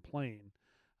retiring from playing.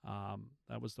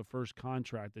 That was the first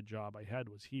contracted job I had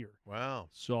was here. Wow.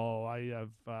 So I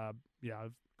have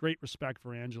great respect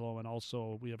for Angelo, and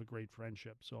also we have a great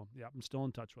friendship. So, yeah, I'm still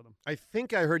in touch with him. I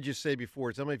think I heard you say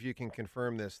before, some of you can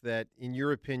confirm this, that in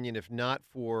your opinion, if not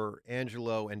for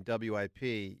Angelo and WIP,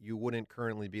 you wouldn't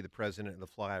currently be the president of the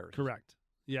Flyers. Correct.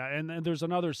 Yeah, and there's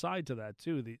another side to that,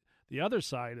 too. The other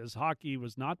side is hockey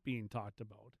was not being talked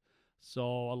about. So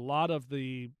a lot of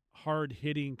the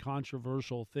hard-hitting,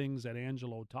 controversial things that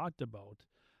Angelo talked about,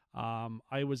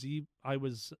 I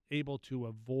was able to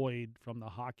avoid from the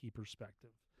hockey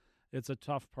perspective. It's a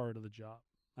tough part of the job.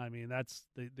 I mean, that's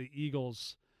the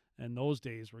Eagles in those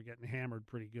days were getting hammered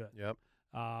pretty good. Yep.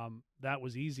 That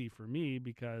was easy for me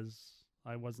because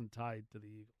I wasn't tied to the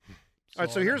Eagles. All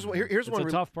right, so here's one. It's a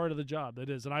tough part of the job. It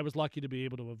is, and I was lucky to be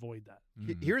able to avoid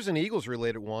that. Here's an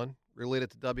Eagles-related one,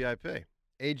 related to WIP.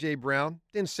 A.J. Brown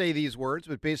didn't say these words,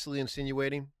 but basically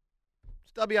insinuating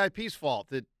it's WIP's fault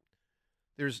that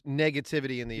there's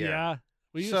negativity in the air. Yeah,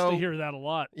 we used to hear that a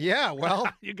lot. Yeah, well.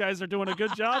 You guys are doing a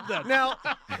good job then. Now,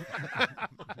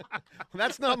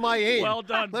 that's not my aim. Well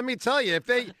done. Let me tell you,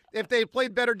 if they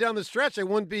played better down the stretch, I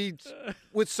wouldn't be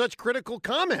with such critical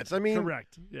comments. I mean.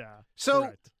 Correct, yeah. So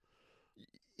correct.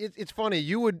 It's funny.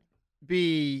 You would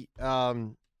be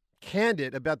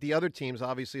candid about the other teams,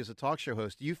 obviously, as a talk show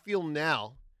host. Do you feel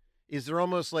now, is there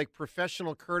almost like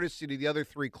professional courtesy to the other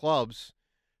three clubs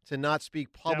to not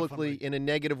speak publicly in a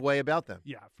negative way about them?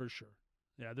 Yeah, for sure.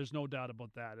 Yeah, there's no doubt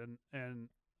about that. And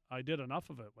I did enough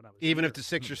of it when I was Even here. if the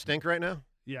Sixers stink right now?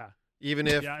 Yeah. Even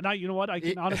if... Yeah, now, you know what? I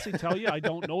can honestly tell you, I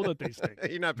don't know that they stink.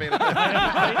 You're not paying attention.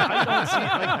 I don't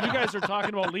see... Like, you guys are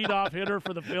talking about leadoff hitter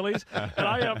for the Phillies, and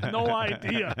I have no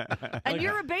idea. And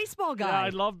you're a baseball guy. Yeah, I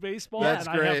love baseball, That's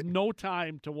and great. I have no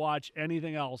time to watch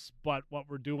anything else but what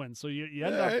we're doing. So you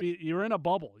end up... You're in a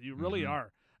bubble. You really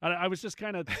are. And I was just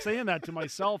kind of saying that to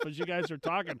myself as you guys are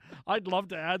talking. I'd love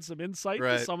to add some insight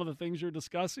to some of the things you're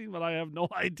discussing, but I have no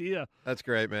idea. That's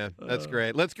great, man. That's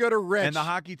great. Let's go to Rich. And the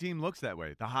hockey team looks that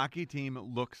way. The hockey team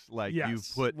looks like Yes, you've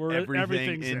put everything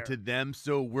everything's into there. them,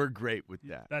 so we're great with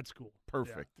that. That's cool.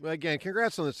 Perfect. Well, again,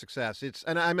 congrats on the success.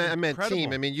 And I meant Incredible.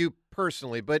 team. I mean, you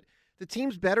personally, but the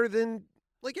team's better than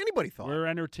like anybody thought. We're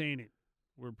entertaining.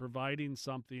 We're providing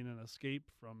something, an escape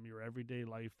from your everyday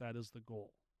life. That is the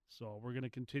goal. So we're going to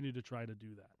continue to try to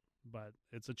do that. But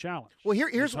it's a challenge. Well,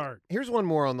 it's hard. Here's one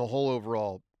more on the whole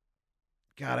overall.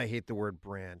 God, I hate the word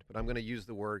brand, but I'm going to use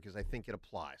the word because I think it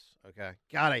applies. Okay?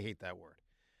 God, I hate that word.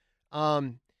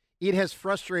 It has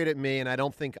frustrated me, and I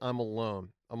don't think I'm alone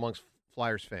amongst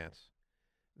Flyers fans,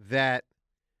 that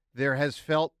it has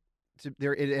felt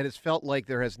like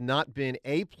there has not been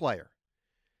a player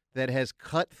that has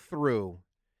cut through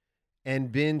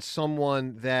and been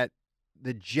someone that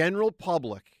the general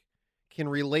public can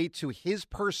relate to his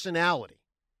personality.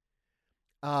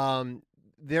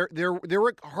 There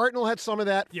were Hartnell had some of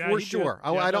that for sure.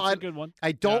 That's a good one.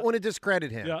 I don't want to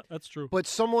discredit him. Yeah, that's true. But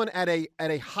someone at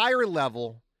a higher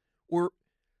level, or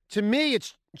to me,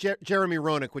 it's Jeremy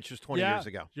Roenick, which was 20 years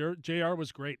ago. JR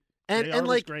was great. And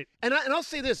was great. And I'll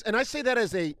say this, and I say that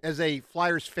as a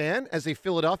Flyers fan, as a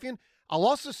Philadelphian. I'll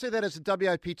also say that as a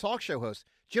WIP talk show host.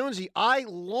 Jonesy, I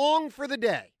long for the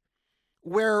day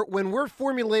where when we're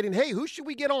formulating, hey, who should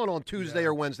we get on Tuesday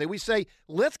or Wednesday, we say,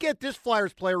 let's get this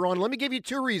Flyers player on. Let me give you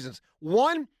 2 reasons.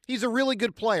 1, he's a really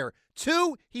good player.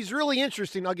 2, he's really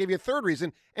interesting. I'll give you a 3rd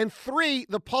reason. And 3,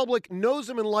 the public knows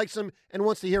him and likes him and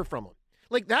wants to hear from him.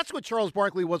 Like, that's what Charles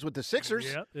Barkley was with the Sixers.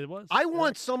 Yeah, it was. I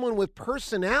want someone with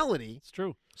personality. It's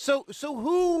true. So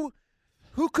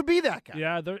who could be that guy?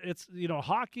 Yeah, it's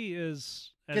hockey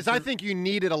is. Because I think you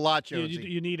need it a lot, Jonesy.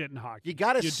 You need it in hockey. You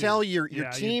got to sell your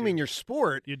team and your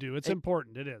sport. You do. It's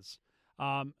important. It is.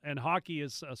 And hockey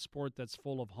is a sport that's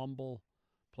full of humble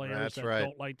players that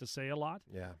don't like to say a lot.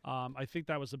 Yeah. I think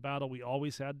that was a battle we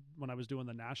always had when I was doing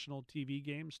the national TV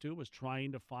games too, was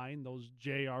trying to find those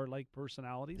JR-like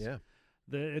personalities. Yeah.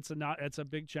 It's a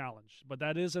big challenge, but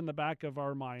that is in the back of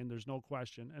our mind. There's no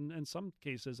question, and in some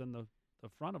cases in the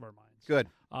front of our minds. Good.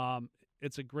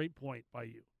 It's a great point by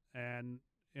you, and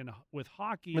with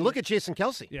hockey, I mean, look at Jason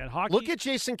Kelsey. Yeah, hockey. Look at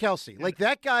Jason Kelsey. Like,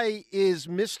 that guy is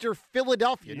Mr.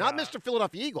 Philadelphia, not Mr.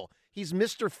 Philadelphia Eagle. He's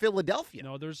Mr. Philadelphia.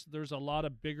 No, there's a lot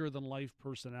of bigger than life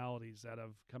personalities that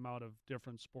have come out of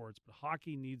different sports, but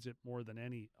hockey needs it more than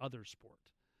any other sport.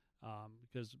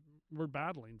 Because we're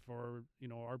battling for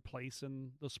our place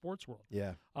in the sports world.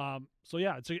 Yeah. So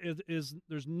yeah,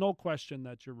 there's no question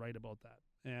that you're right about that,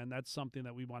 and that's something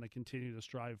that we want to continue to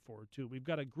strive for too. We've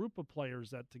got a group of players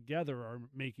that together are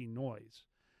making noise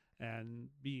and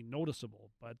being noticeable,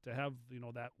 but to have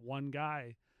that one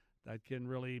guy that can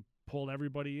really pull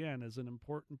everybody in is an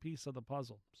important piece of the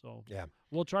puzzle. So yeah,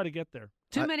 we'll try to get there.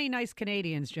 Too many nice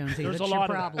Canadians, Jonesy. There's That's a lot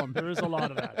your problem. Of that. There is a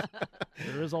lot of that.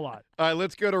 There is a lot. All right,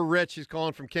 let's go to Rich. He's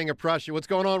calling from King of Prussia. What's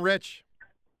going on, Rich?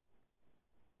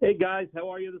 Hey, guys. How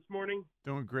are you this morning?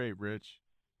 Doing great, Rich.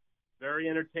 Very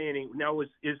entertaining. Now, is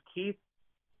Keith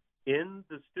in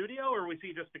the studio, or was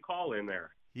he just a call in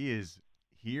there? He is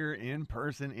here in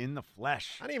person, in the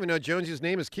flesh. I didn't even know Jonesy's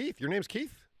name is Keith. Your name's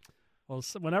Keith? Well,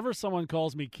 whenever someone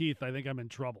calls me Keith, I think I'm in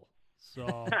trouble.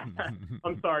 So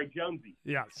I'm sorry, Jonesy.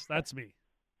 Yes, that's me.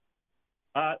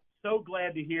 So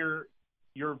glad to hear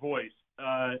your voice.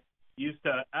 Used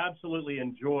to absolutely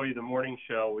enjoy the morning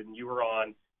show when you were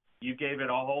on. You gave it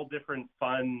a whole different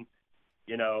fun,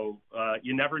 you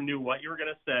never knew what you were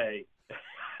going to say,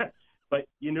 but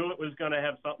you knew it was going to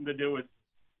have something to do with,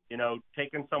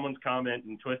 taking someone's comment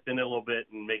and twisting it a little bit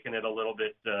and making it a little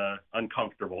bit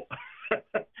uncomfortable.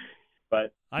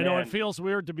 But I know it feels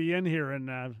weird to be in here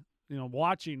and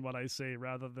watching what I say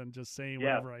rather than just saying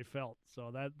whatever I felt.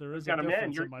 So that there is a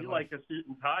difference in my life. You're like a suit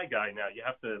and tie guy now. You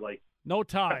have to no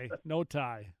tie,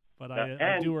 but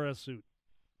I do wear a suit.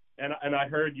 And I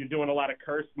heard you're doing a lot of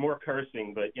more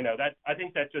cursing, but that I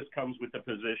think that just comes with the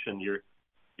position. You're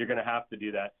going to have to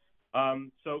do that.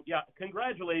 So yeah,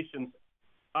 congratulations.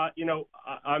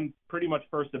 I'm pretty much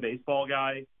first a baseball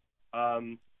guy.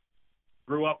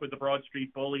 Grew up with the Broad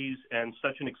Street Bullies, and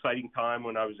such an exciting time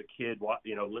when I was a kid.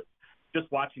 Just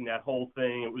watching that whole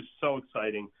thing, it was so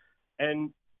exciting.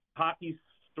 And hockey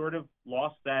sort of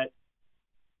lost that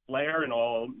flair and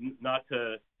all. Not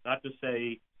to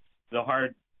say the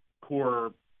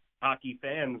hardcore hockey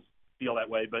fans feel that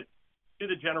way, but to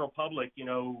the general public,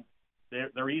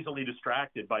 they're easily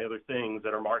distracted by other things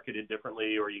that are marketed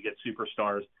differently, or you get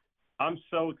superstars. I'm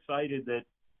so excited that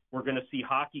we're going to see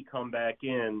hockey come back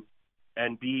in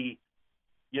and be,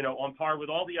 on par with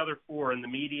all the other 4 in the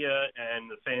media and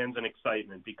the fans and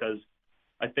excitement, because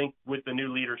I think with the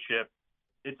new leadership,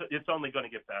 it's only going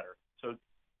to get better. So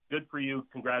good for you.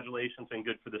 Congratulations, and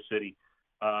good for the city.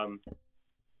 And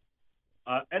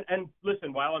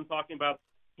listen, while I'm talking about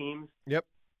teams,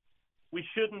 we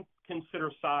shouldn't consider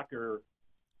soccer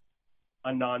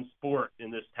a non-sport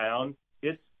in this town.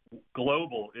 It's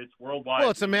global. It's worldwide. Well,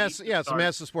 it's a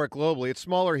massive sport globally. It's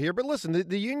smaller here, but listen,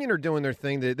 the Union are doing their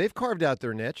thing. They've carved out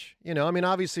their niche.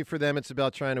 Obviously for them, it's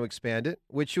about trying to expand it,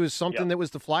 which was something that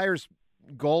was the Flyers'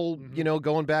 goal.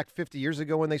 Going back 50 years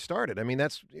ago when they started. I mean,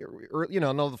 that's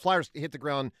the Flyers hit the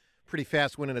ground pretty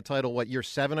fast, winning a title. Year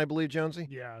 7, I believe, Jonesy.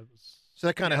 Yeah. So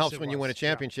that kind of helps when you win a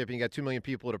championship and you got 2 million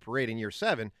people at a parade in year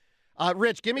 7.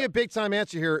 Rich, give me a big time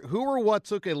answer here. Who or what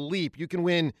took a leap? You can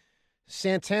win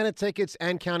Santana tickets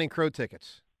and Counting Crow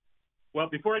tickets. Well,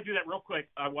 before I do that, real quick,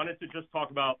 I wanted to just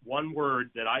talk about one word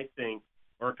that I think,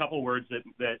 or a couple words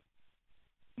that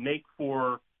make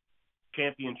for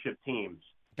championship teams.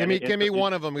 Give me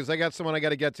one of them, because I got someone I got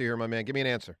to get to here, my man. Give me an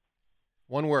answer.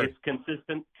 One word. It's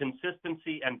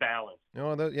consistency and balance.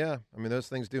 Yeah. I mean, those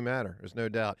things do matter. There's no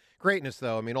doubt. Greatness,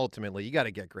 though. I mean, ultimately, you got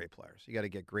to get great players. You got to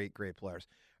get great players.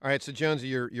 All right, so Jonesy,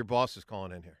 your boss is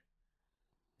calling in here.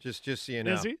 Just so you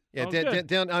know. Is he? Yeah, Oh,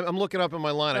 Dan, I'm looking up in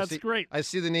my line. That's great. I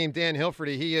see the name Dan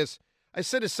Hilferty. He is. I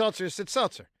said to Seltzer,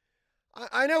 Seltzer,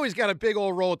 I know he's got a big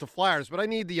old role with the Flyers, but I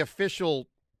need the official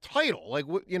title,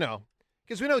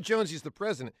 because we know Jonesy's the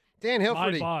president. Dan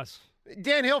Hilferty. My boss.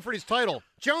 Dan Hilferty's title,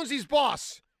 Jonesy's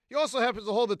boss. He also happens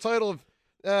to hold the title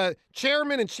of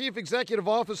Chairman and Chief Executive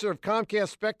Officer of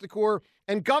Comcast Spectacor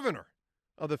and Governor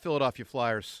of the Philadelphia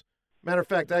Flyers. Matter of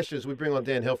fact, actually, as we bring on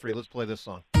Dan Hilferty, let's play this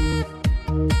song. All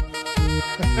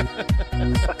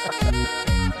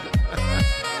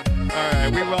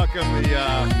right, we welcome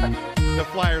the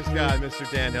Flyers guy, Mr.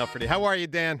 Dan Hilferty. How are you,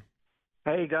 Dan?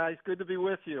 Hey guys, good to be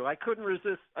with you. I couldn't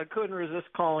resist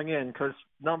calling in because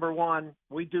number one,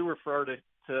 we do refer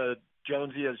to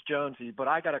Jonesy as Jonesy, but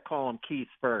I got to call him Keith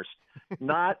first.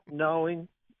 Not knowing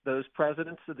those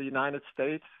presidents of the United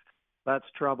States, that's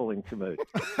troubling to me.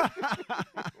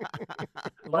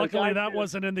 Luckily, that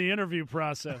wasn't in the interview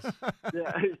process.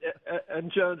 Yeah,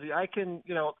 and Jonesy, I can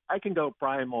go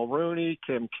Brian Mulrooney,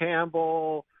 Kim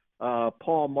Campbell,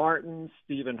 Paul Martin,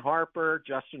 Stephen Harper,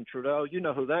 Justin Trudeau. You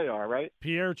know who they are, right?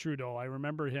 Pierre Trudeau. I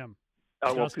remember him.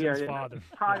 Oh, well, Justin's Pierre, father.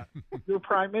 You're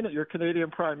prime minister. You're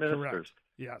Canadian prime minister. Correct.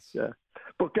 Yes. Yeah.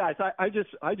 But guys, I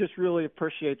just really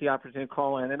appreciate the opportunity to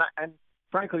call in, and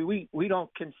frankly, we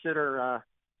don't consider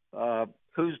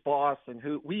who's boss and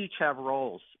who. We each have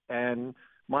roles, and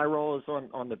my role is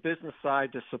on the business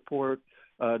side to support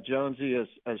Jonesy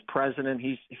as president.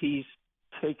 He's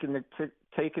taking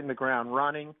the ground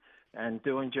running and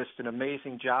doing just an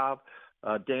amazing job.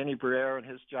 Danny Briere in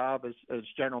his job as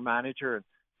general manager,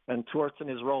 and Torts in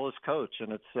his role as coach.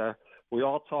 And it's we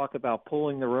all talk about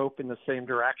pulling the rope in the same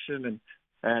direction,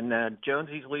 and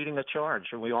Jonesy's leading the charge,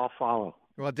 and we all follow.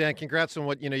 Well, Dan, congrats on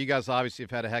what you guys obviously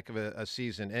have had a heck of a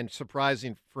season, and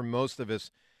surprising for most of us.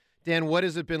 Dan, what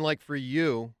has it been like for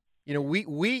you?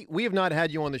 We have not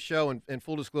had you on the show, and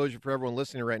full disclosure for everyone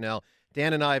listening right now,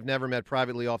 Dan and I have never met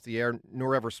privately off the air,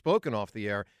 nor ever spoken off the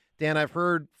air. Dan, I've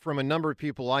heard from a number of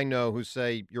people I know who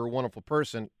say you're a wonderful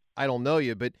person. I don't know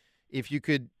you, but if you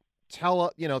could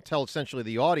tell essentially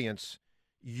the audience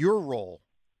your role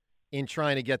in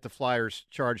trying to get the Flyers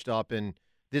charged up and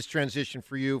this transition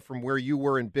for you from where you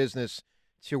were in business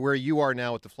to where you are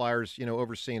now with the Flyers,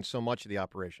 overseeing so much of the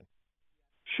operation.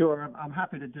 Sure, I'm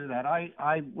happy to do that.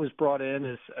 I was brought in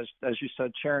as you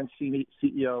said, chair and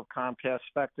CEO of Comcast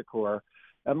Spectacor,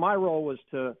 and my role was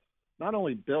to not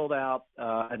only build out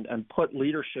and put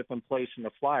leadership in place in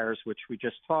the Flyers, which we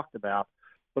just talked about,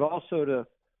 but also to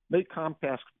make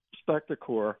Comcast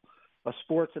Spectacor a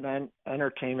sports and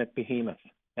entertainment behemoth,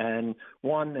 and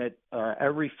one that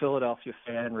every Philadelphia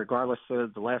fan, regardless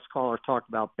of the last caller talked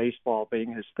about baseball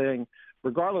being his thing,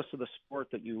 regardless of the sport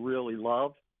that you really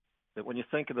love, that when you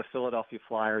think of the Philadelphia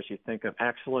Flyers, you think of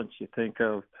excellence, you think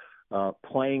of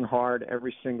playing hard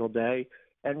every single day,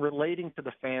 and relating to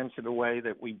the fans in a way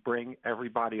that we bring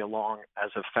everybody along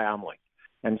as a family.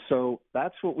 And so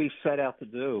that's what we set out to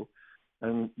do,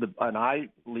 and I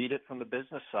lead it from the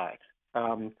business side.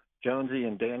 Jonesy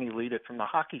and Danny lead it from the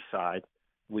hockey side.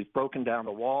 We've broken down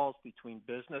the walls between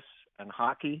business and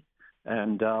hockey,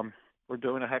 and we're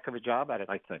doing a heck of a job at it,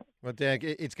 I think. Well, Dan,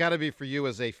 it's got to be for you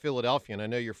as a Philadelphian. I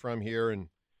know you're from here, and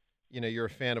you're a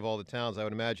fan of all the towns. I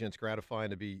would imagine it's gratifying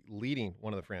to be leading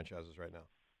one of the franchises right now.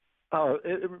 Oh,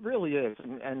 it really is.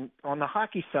 And on the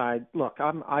hockey side, look,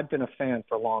 I've been a fan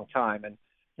for a long time,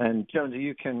 and Jonesy,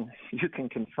 you can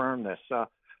confirm this.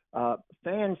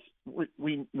 Fans,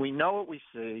 we know what we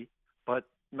see, but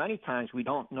many times we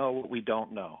don't know what we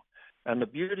don't know. And the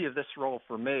beauty of this role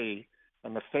for me,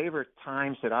 and the favorite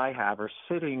times that I have, are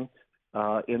sitting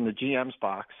in the GM's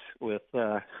box with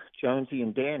Jonesy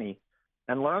and Danny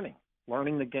and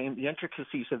learning the game, the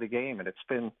intricacies of the game, and it's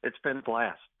been a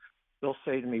blast. They'll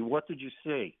say to me, "What did you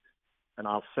see?" And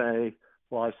I'll say,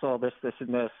 "Well, I saw this, this,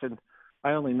 and this," and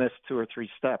I only missed 2 or 3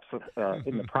 steps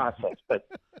in the process. But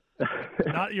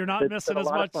you're not missing as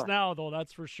much now, though.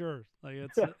 That's for sure. Like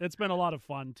it's been a lot of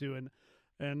fun too,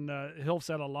 and Hilf's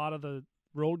at a lot of the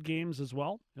road games as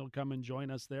well. He'll come and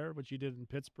join us there, which he did in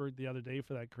Pittsburgh the other day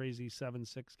for that crazy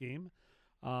 7-6 game.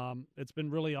 It's been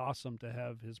really awesome to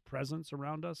have his presence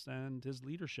around us and his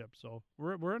leadership. So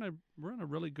we're in a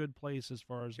really good place as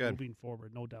far as moving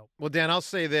forward, no doubt. Well, Dan, I'll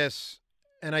say this,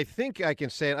 And I think I can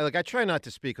say it. Like, I try not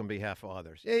to speak on behalf of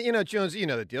others. You know, Jones, you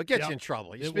know the deal. It gets you in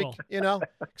trouble. You speak, you know,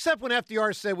 except when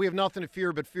FDR said we have nothing to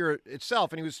fear but fear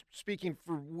itself, and he was speaking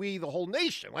for we, the whole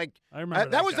nation. Like, I remember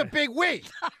that was a big we.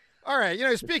 All right, you know,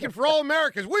 he's speaking for all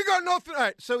Americans. We got nothing. All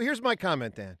right, so here's my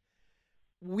comment, Dan.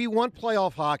 We want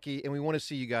playoff hockey, and we want to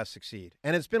see you guys succeed.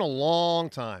 And it's been a long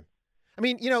time. I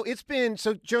mean, you know, it's been,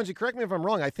 so Jonesy, correct me if I'm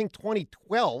wrong, I think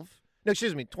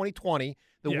 2020,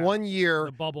 the 1 year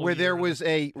where there was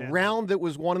a round that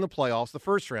was won in the playoffs, the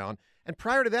first round, and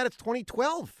prior to that, it's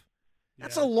 2012.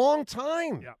 That's a long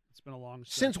time. Yeah, it's been a long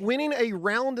stretch. Since winning a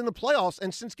round in the playoffs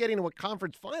and since getting to a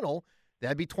conference final.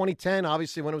 That'd be 2010,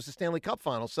 obviously, when it was the Stanley Cup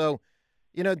final. So,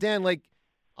 you know, Dan, like,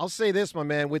 I'll say this, my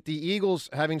man, with the Eagles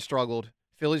having struggled,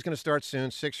 Philly's going to start soon.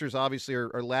 Sixers obviously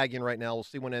are lagging right now. We'll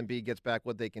see when Embiid gets back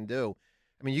what they can do.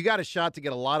 I mean, you got a shot to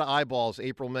get a lot of eyeballs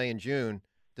April, May, and June,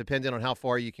 depending on how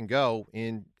far you can go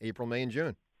in April, May, and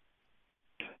June.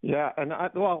 Yeah, and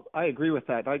I agree with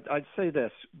that. I'd say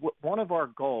this. One of our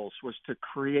goals was to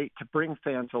bring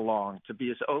fans along, to be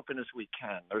as open as we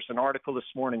can. There's an article this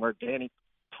morning where Danny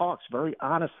talks very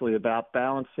honestly about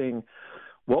balancing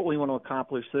what we want to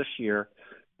accomplish this year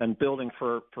and building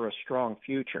for a strong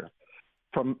future.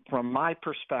 From my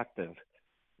perspective,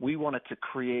 we wanted to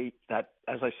create that,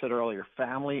 as I said earlier,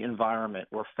 family environment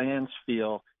where fans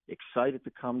feel excited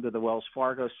to come to the Wells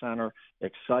Fargo Center,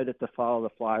 excited to follow the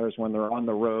Flyers when they're on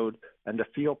the road, and to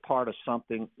feel part of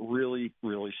something really,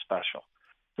 really special.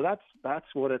 So that's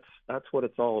what it's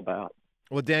all about.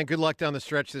 Well, Dan, good luck down the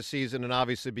stretch this season and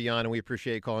obviously beyond, and we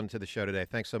appreciate you calling to the show today.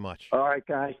 Thanks so much. All right,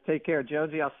 guys. Take care.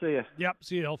 Jonesy, I'll see you. Yep,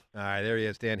 see you, Hilf. All right, there he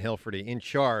is, Dan Hilferty, in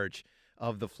charge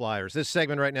of the Flyers. This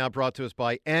segment right now brought to us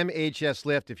by MHS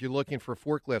Lift. If you're looking for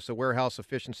forklifts, a warehouse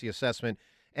efficiency assessment,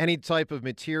 any type of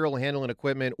material handling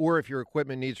equipment, or if your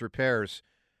equipment needs repairs,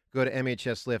 go to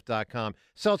MHSLift.com.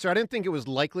 Seltzer, I didn't think it was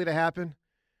likely to happen,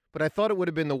 but I thought it would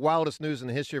have been the wildest news in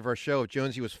the history of our show if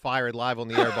Jonesy was fired live on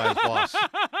the air by his boss.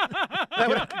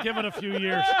 Give it a few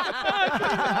years.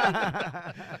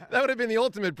 That would have been the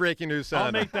ultimate breaking news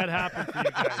sound. I'll make that happen for you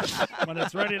guys. When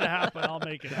it's ready to happen, I'll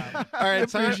make it happen. All right,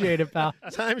 appreciate it, pal.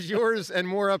 Time's yours and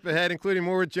more up ahead, including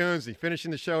more with Jonesy.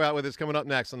 Finishing the show out with us coming up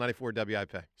next on 94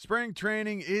 WIP. Spring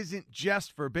training isn't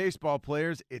just for baseball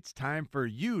players. It's time for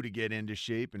you to get into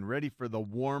shape and ready for the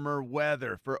warmer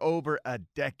weather. For over a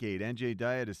decade, NJ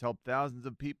Diet has helped thousands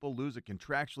of people lose a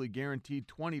contractually guaranteed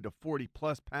 20 to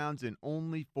 40-plus pounds in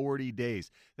only 40 days.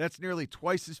 That's nearly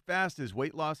twice as fast as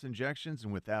weight loss injections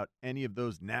and without any of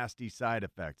those nasty side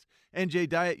effects. NJ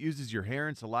Diet uses your hair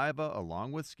and saliva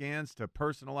along with scans to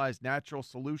personalize natural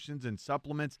solutions and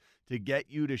supplements to get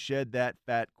you to shed that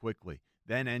fat quickly.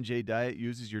 Then NJ Diet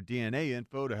uses your DNA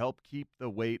info to help keep the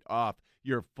weight off.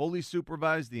 You're fully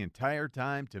supervised the entire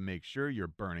time to make sure you're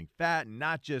burning fat and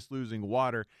not just losing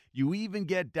water. You even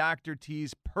get Dr.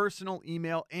 T's personal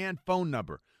email and phone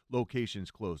number.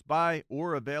 Locations close by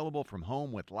or available from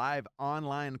home with live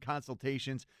online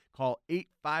consultations. Call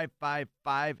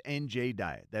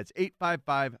 855-5NJ-DIET. That's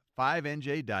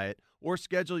 855-5NJ-DIET. Or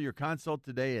schedule your consult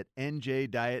today at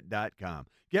njdiet.com.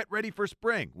 Get ready for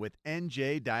spring with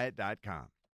njdiet.com.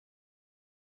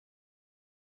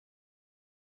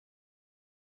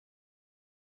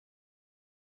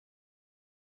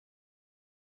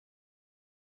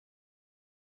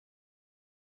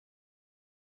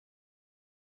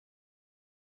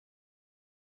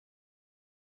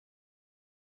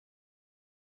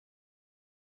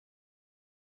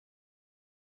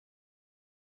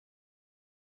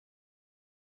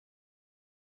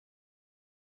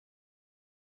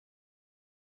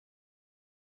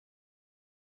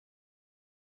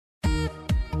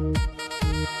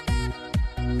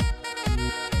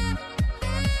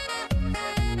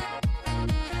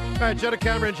 All right, Joe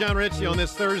DeCamera and John Ritchie on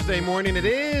this Thursday morning. It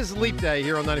is Leap Day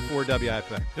here on 94 WIP.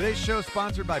 Today's show is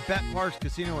sponsored by Bet Parks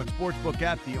Casino and Sportsbook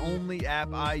app, the only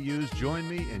app I use. Join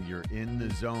me and you're in the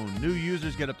zone. New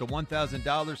users get up to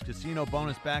 $1,000 casino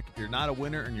bonus back if you're not a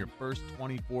winner in your first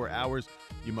 24 hours.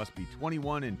 You must be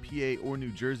 21 in PA or New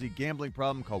Jersey. Gambling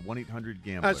problem, call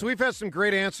 1-800-GAMBLER. So we've had some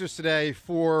great answers today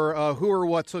for who or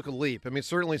what took a leap. I mean,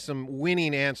 certainly some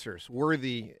winning answers,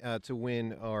 worthy to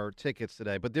win our tickets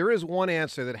today. But there is one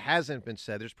answer that hasn't been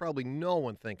said. There's probably no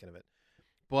one thinking of it.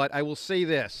 But I will say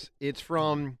this. It's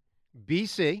from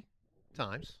BC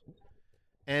Times.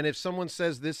 And if someone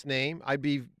says this name, I'd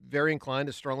be very inclined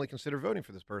to strongly consider voting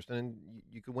for this person, and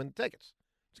you could win the tickets.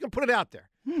 Just going to put it out there.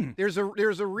 There's a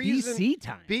reason. BC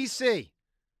Times. BC.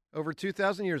 Over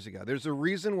 2,000 years ago. There's a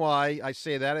reason why I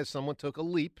say that, as someone took a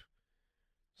leap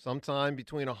sometime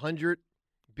between 100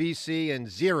 BC and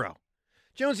 0.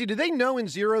 Jonesy, did they know in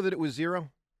 0 that it was 0?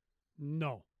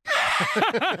 No.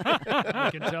 I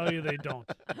can tell you they don't.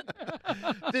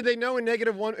 Did they know in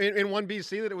 -1 in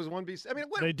 1BC that it was 1BC? I mean,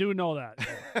 what? They do know that.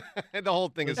 And the whole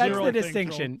thing is That's zero. the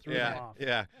distinction.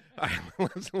 Yeah. All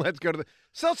right, let's go to the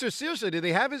Seltzer. Seriously, did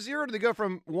they have a zero? Or did they go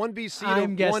from 1BC to 1AD?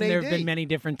 I'm guessing there have been many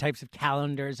different types of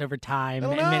calendars over time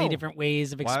and many different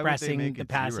ways of Why would they expressing make the it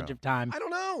passage 0? of time. I don't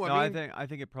know. No, I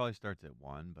think it probably starts at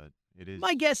 1, but it is.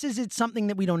 My guess is it's something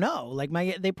that we don't know. Like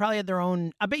they probably had their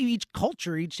own. I bet you each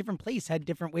culture, each different place had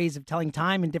different ways of telling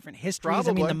time and different histories.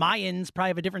 I mean, the Mayans probably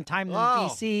have a different time than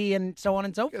BC and so on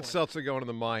and so forth. Get Seltzer going to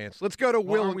the Mayans. Let's go to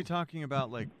Will. Are we talking about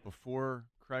like before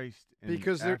Christ and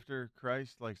because after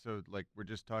Christ? Like we're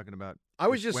just talking about. I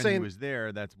was just when saying he was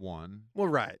there. That's 1. Well,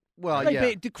 right. Well, right,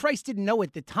 yeah. But Christ didn't know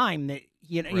at the time that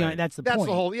you know that's the point. That's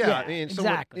the whole. Yeah, I mean,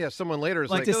 exactly. Someone later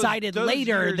is like decided those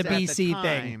later years the at BC the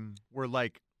thing. time were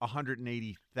like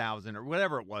 180,000 or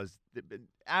whatever it was.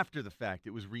 After the fact, it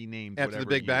was renamed. After the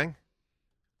Big Bang.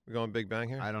 We're going Big Bang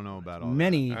here? I don't know about all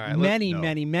many, that. All right,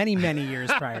 many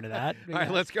years prior to that. All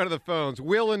right, let's go to the phones.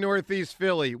 Will in Northeast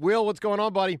Philly. Will, what's going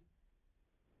on, buddy?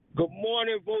 Good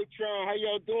morning, Voltron. How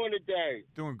y'all doing today?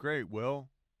 Doing great, Will.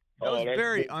 That Oh, was that's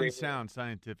very good to hear. unsound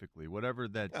scientifically. Whatever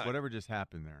just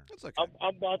happened there. That's okay.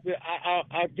 I'm about to.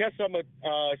 I guess I'm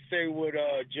gonna say what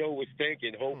Joe was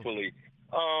thinking. Hopefully,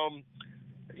 I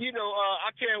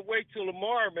can't wait till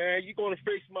tomorrow, man. You're gonna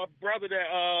face my brother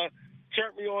that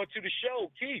turned me on to the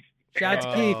show, Keith. Shout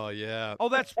out to Keith. Oh yeah. Oh,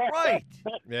 that's right.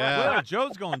 Yeah. Well,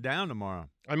 Joe's going down tomorrow.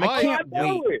 I can't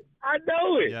know wait. it. I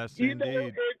know it. Yes, you know,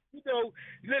 indeed.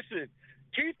 Listen.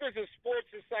 Keith is a sports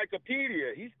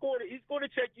encyclopedia. He's going to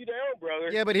check you down,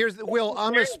 brother. Yeah, but here's Will.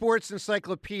 I'm a sports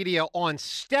encyclopedia on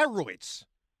steroids.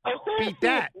 Beat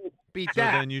that. Beat So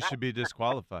that. then you should be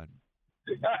disqualified.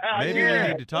 Maybe we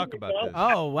need to talk about this.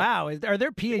 Oh wow! Are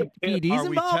there PEDs Are we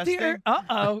involved testing? here?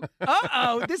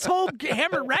 This whole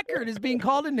Hammer record is being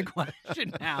called into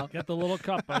question now. Get the little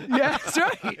cup. Buddy. Yeah, that's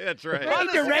right. That's right. They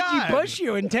need to Reggie Bush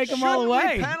you and take them all Shouldn't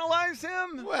away. we penalize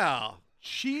him? Well,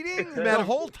 cheating the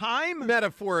whole time?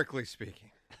 Metaphorically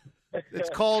speaking. It's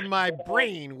called my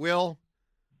brain, Will.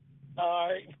 All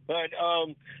right, but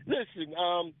listen,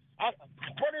 one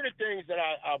of the things that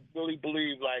I really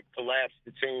believe collapsed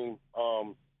the team,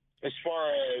 as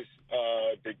far as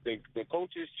the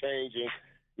coaches changing,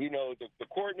 the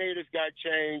coordinators got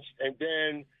changed, and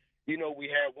then we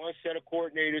had one set of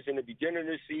coordinators in the beginning of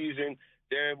the season,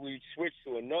 then we switched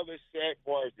to another set as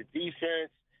far as the defense.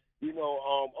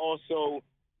 Also,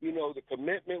 the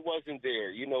commitment wasn't there,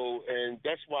 and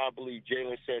that's why I believe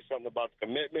Jalen said something about the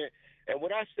commitment. And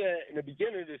what I said in the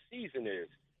beginning of the season is,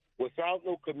 without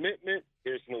no commitment,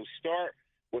 there's no start.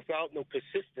 Without no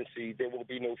consistency, there will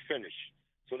be no finish.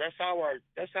 So that's how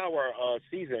our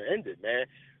season ended, man.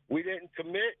 We didn't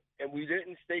commit and we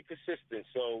didn't stay consistent.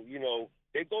 So,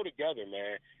 they go together,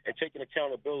 man, and taking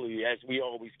accountability, as we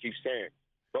always keep saying.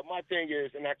 But my thing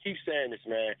is, and I keep saying this,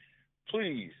 man,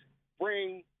 please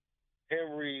bring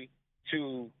Henry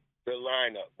to the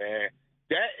lineup, man.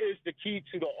 That is the key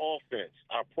to the offense.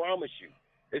 I promise you.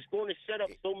 It's going to set up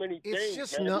so many things. It's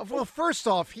just man. not. Well, first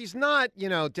off, he's not,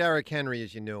 Derrick Henry,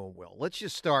 as you know him, Will. Let's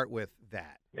just start with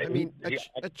that. I mean,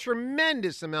 a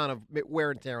tremendous amount of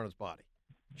wear and tear on his body.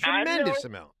 Tremendous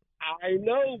amount. I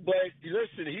know, but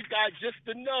listen, he's got just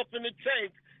enough in the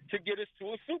tank to get us to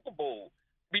a Super Bowl.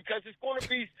 Because it's going to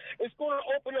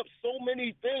open up so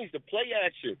many things. The play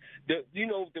action,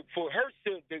 for Hurts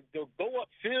to go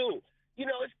upfield.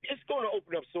 It's going to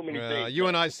open up so many things. You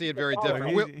and I see it very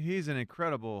different. He's an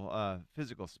incredible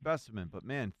physical specimen, but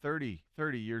man, 30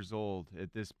 years old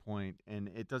at this point, and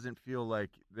it doesn't feel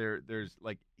like there's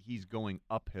like he's going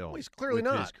uphill. Well, he's clearly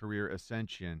with not. His career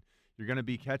ascension. You're going to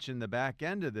be catching the back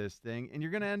end of this thing, and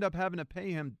you're going to end up having to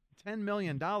pay him $10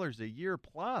 million a year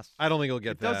plus. I don't think he'll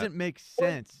get that. It doesn't make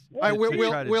sense. All right,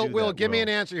 Will, give me an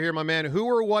answer here, my man. Who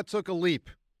or what took a leap?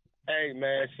 Hey,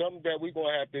 man, something that we're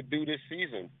going to have to do this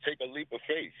season, take a leap of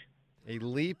faith. A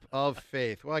leap of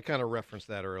faith. Well, I kind of referenced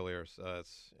that earlier. So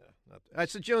it's I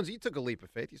said, Jones, you took a leap of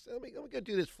faith. You said, let me go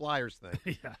do this Flyers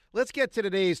thing. Yeah. Let's get to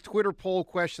today's Twitter poll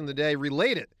question of the day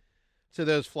related to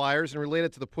those Flyers and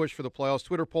related to the push for the playoffs.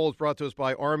 Twitter poll is brought to us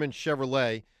by Armin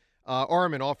Chevrolet.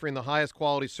 Armin offering the highest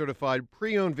quality certified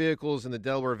pre-owned vehicles in the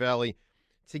Delaware Valley.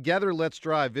 Together, let's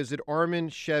drive. Visit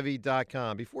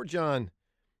ArminChevy.com. Before John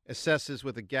assesses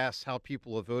with a guess how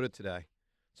people have voted today,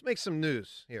 let's make some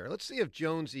news here. Let's see if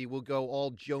Jonesy will go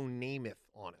all Joe Namath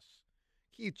on us.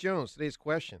 Keith Jones, today's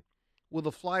question. Will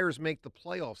the Flyers make the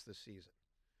playoffs this season?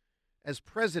 As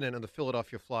president of the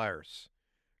Philadelphia Flyers,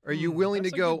 are you willing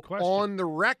to go on the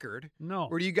record? No.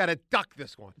 Or do you got to duck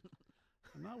this one?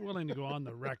 I'm not willing to go on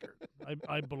the record.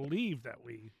 I believe that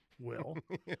we will.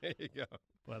 There you go.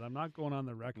 But I'm not going on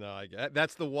the record. No,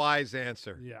 that's the wise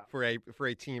answer. Yeah. For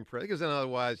a team because then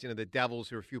otherwise, the Devils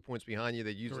who are a few points behind you,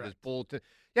 they use it as Correct. bulletin.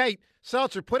 Hey,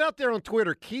 Seltzer, put out there on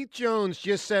Twitter. Keith Jones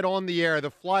just said on the air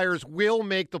the Flyers will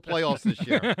make the playoffs this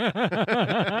year.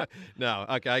 No,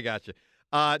 okay, I got you.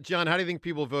 John, how do you think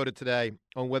people voted today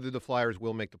on whether the Flyers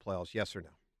will make the playoffs? Yes or no?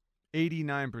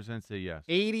 89% say yes.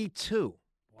 82%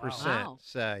 Wow.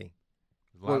 say.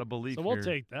 There's a lot of belief So we'll here.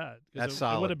 take that. 'Cause That's it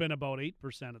solid. would have been about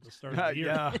 8% at the start of the year.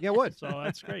 Yeah. Yeah, it would. So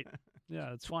that's great.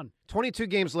 Yeah, it's fun. 22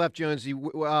 games left, Jonesy.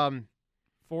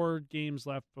 4 games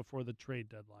left before the trade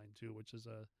deadline too, which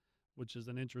is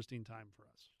an interesting time for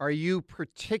us. Are you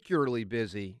particularly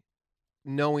busy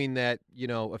knowing that,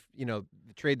 the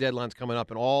trade deadline's coming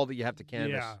up and all that you have to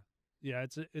canvas? Yeah,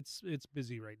 it's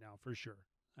busy right now for sure.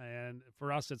 And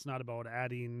for us, it's not about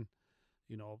adding,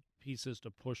 pieces to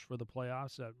push for the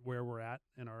playoffs at where we're at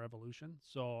in our evolution.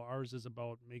 So ours is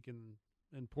about making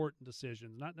important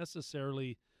decisions, not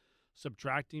necessarily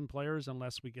subtracting players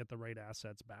unless we get the right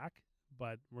assets back,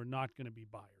 but we're not going to be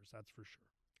buyers, that's for sure.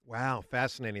 Wow,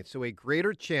 fascinating. So a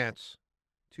greater chance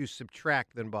to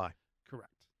subtract than buy.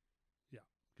 Correct. Yeah,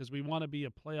 because we want to be a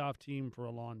playoff team for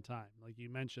a long time. Like you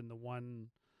mentioned, the one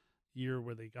year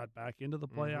where they got back into the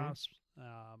playoffs,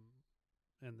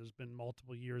 and there's been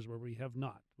multiple years where we have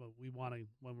not. But we want to,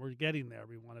 when we're getting there,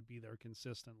 we want to be there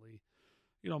consistently.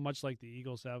 Much like the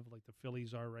Eagles have, like the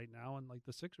Phillies are right now, and like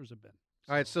the Sixers have been.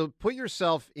 All right, so put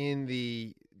yourself in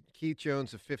the Keith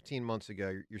Jones of 15 months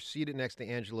ago. You're seated next to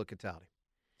Angelo Cataldi.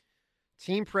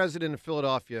 Team president of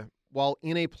Philadelphia, while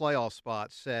in a playoff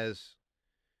spot, says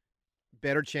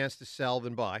better chance to sell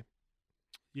than buy.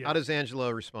 Yeah. How does Angelo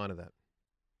respond to that?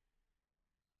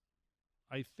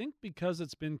 I think because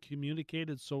it's been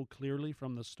communicated so clearly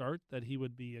from the start that he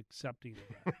would be accepting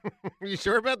of that. Are you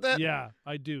sure about that? Yeah,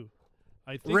 I do.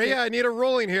 I think Rhea, I need a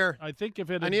ruling here. I think if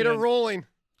it I had need a been- ruling.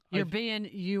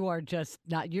 You are just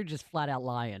not, you're just flat out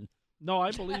lying. No,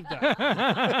 I believe that.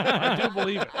 I do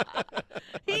believe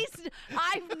it.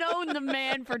 I've known the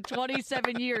man for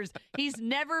 27 years. He's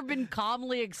never been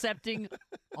calmly accepting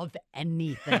of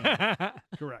anything.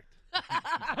 Correct.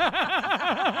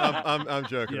 I'm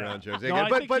joking around, Jones. No, I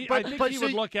think he would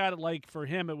see- look at it like for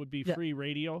him it would be Yeah. free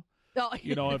radio. Oh,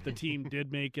 If the team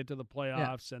did make it to the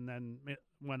playoffs and then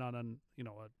went on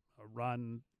a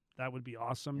run, that would be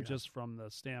awesome just from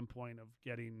the standpoint of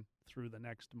getting through the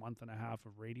next month and a half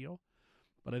of radio.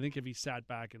 But I think if he sat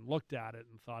back and looked at it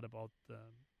and thought about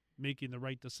making the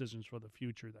right decisions for the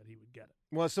future, that he would get it.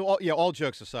 Well, so all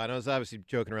jokes aside, I was obviously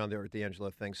joking around there with the Angelo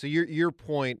thing. So your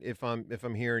point, if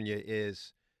I'm hearing you,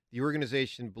 is the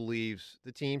organization believes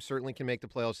the team certainly can make the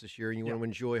playoffs this year, and you want to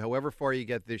enjoy however far you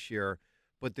get this year.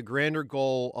 But the grander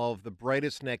goal of the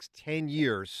brightest next 10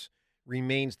 years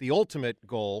remains the ultimate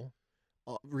goal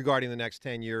regarding the next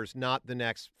 10 years, not the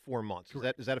next 4 months.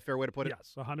 Is that a fair way to put it?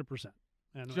 Yes, 100%.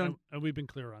 And we've been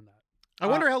clear on that. I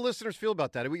wonder how listeners feel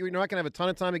about that. We're not going to have a ton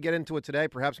of time to get into it today,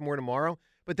 perhaps more tomorrow.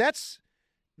 But that's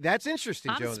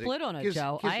interesting, I'm Jonesy. split on it,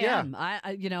 Joe. I am.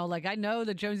 I know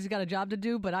that Jonesy's got a job to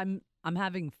do, but I'm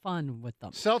having fun with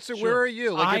them. Seltzer, where are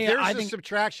you? If there's a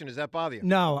subtraction, does that bother you?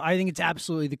 No, I think it's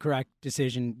absolutely the correct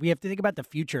decision. We have to think about the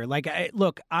future.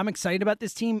 Look, I'm excited about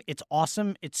this team. It's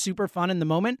awesome. It's super fun in the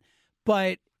moment.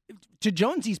 But to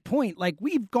Jonesy's point,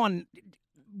 we've gone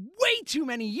way too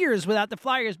many years without the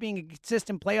Flyers being a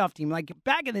consistent playoff team.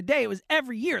 Back in the day, it was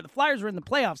every year the Flyers were in the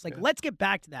playoffs. Let's get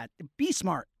back to that. Be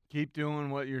smart. Keep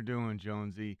doing what you're doing,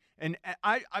 Jonesy. And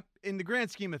I in the grand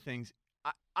scheme of things,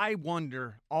 I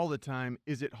wonder all the time,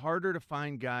 is it harder to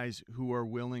find guys who are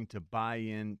willing to buy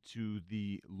into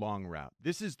the long route?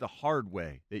 This is the hard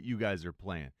way that you guys are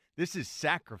playing. This is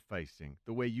sacrificing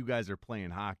the way you guys are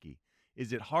playing hockey.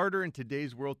 Is it harder in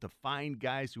today's world to find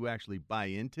guys who actually buy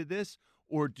into this,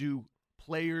 or do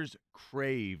players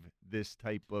crave this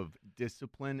type of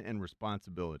discipline and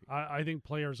responsibility? I think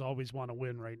players always want to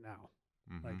win right now.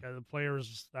 Mhm. The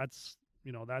players, that's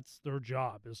their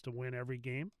job, is to win every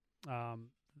game.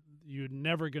 You're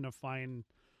never going to find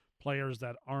players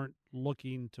that aren't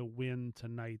looking to win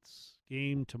tonight's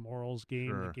game, tomorrow's game,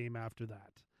 the game after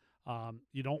that.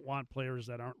 You don't want players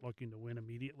that aren't looking to win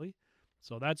immediately.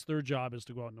 So that's their job, is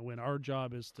to go out and win. Our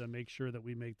job is to make sure that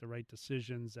we make the right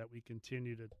decisions, that we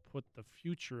continue to put the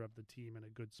future of the team in a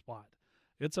good spot.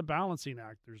 It's a balancing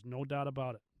act. There's no doubt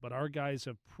about it. But our guys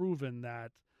have proven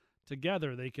that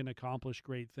together they can accomplish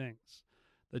great things.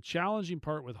 The challenging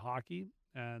part with hockey,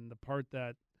 and the part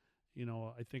that,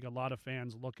 I think a lot of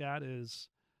fans look at, is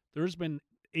there's been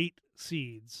 8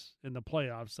 seeds in the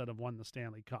playoffs that have won the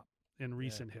Stanley Cup. in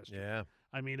recent history. Yeah.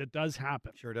 I mean, it does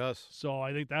happen. Sure does. So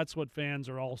I think that's what fans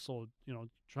are also,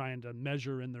 trying to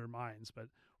measure in their minds. But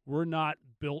we're not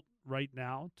built right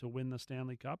now to win the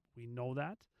Stanley Cup. We know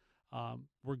that.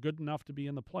 We're good enough to be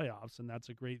in the playoffs, and that's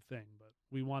a great thing. But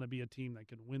we want to be a team that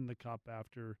can win the Cup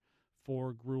after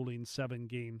 4 grueling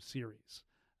 7-game series.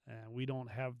 And we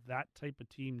don't have that type of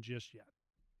team just yet.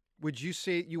 Would you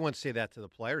say you wouldn't say that to the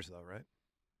players, though, right?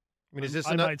 I mean, is this?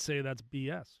 I might say that's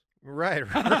BS. Right.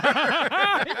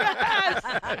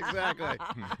 Exactly.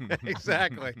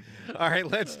 Exactly. All right,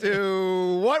 let's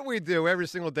do what we do every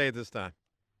single day at this time.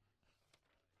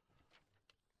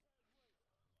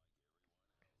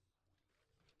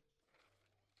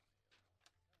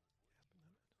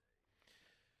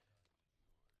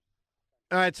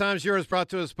 All right, time's yours, brought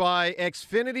to us by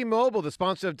Xfinity Mobile, the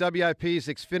sponsor of WIP's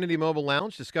Xfinity Mobile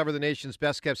Lounge. Discover the nation's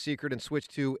best-kept secret and switch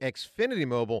to Xfinity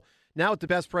Mobile. Now at the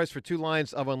best price for 2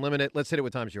 lines of unlimited. Let's hit it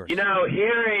with time's yours.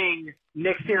 Hearing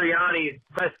Nick Sirianni's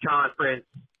press conference,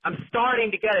 I'm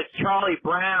starting to get a Charlie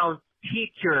Brown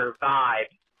teacher vibe.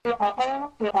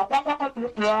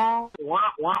 Wah,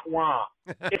 wah, wah.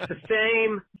 It's the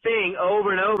same thing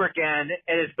over and over again,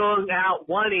 and it's going out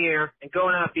one ear and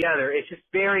going out the other. It's just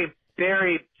very,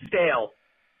 very stale.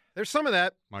 There's some of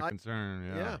that. My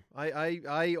concern, Yeah,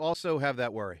 I also have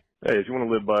that worry. Hey, if you want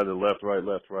to live by the left, right,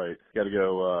 you got to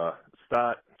go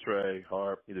Stott, Trey,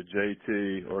 Harp, either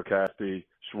JT or Casty,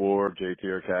 Schwarb, JT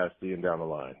or Casty, and down the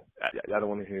line. I don't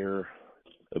want to hear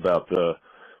about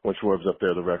when Schwarb's up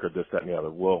there, the record, this, that, and the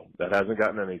other. Well, that hasn't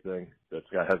gotten anything. That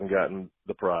guy hasn't gotten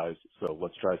the prize, so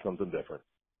let's try something different.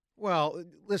 Well,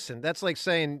 listen, that's like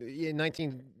saying in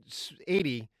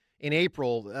 1980, in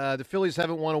April, the Phillies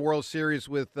haven't won a World Series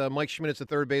with Mike Schmidt as the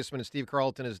third baseman and Steve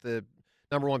Carlton as the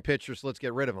number 1 pitcher, so let's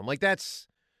get rid of him. Like, that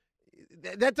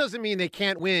doesn't mean they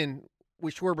can't win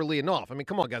with Schwarber leading off. I mean,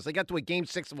 come on, guys. They got to a Game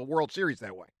 6 of a World Series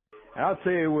that way. I'll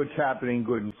tell you what's happening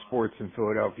good in sports in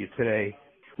Philadelphia today.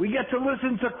 We get to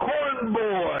listen to Corn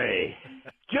Boy,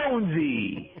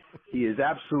 Jonesy. He is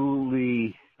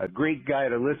absolutely a great guy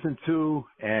to listen to,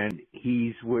 and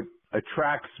he's what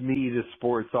attracts me to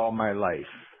sports all my life.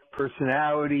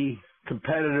 Personality,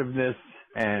 competitiveness,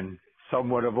 and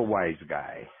somewhat of a wise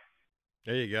guy.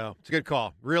 There you go. It's a good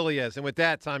call. Really is. And with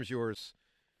that, time's yours.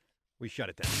 We shut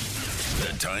it down.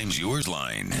 The Time's Yours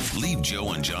line. Leave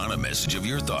Joe and John a message of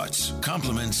your thoughts,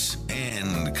 compliments,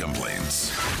 and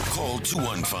complaints. Call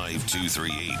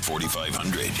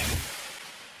 215-238-4500.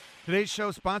 Today's show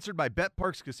is sponsored by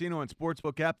BetParks Casino and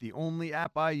Sportsbook app, the only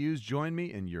app I use. Join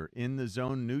me, and you're in the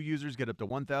zone. New users get up to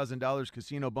 $1,000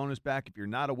 casino bonus back if you're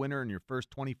not a winner in your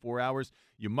first 24 hours.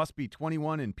 You must be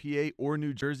 21 in PA or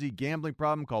New Jersey. Gambling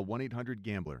problem? Call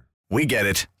 1-800-GAMBLER. We get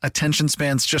it. Attention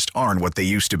spans just aren't what they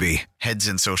used to be. Heads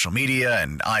in social media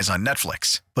and eyes on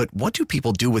Netflix. But what do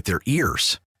people do with their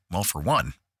ears? Well, for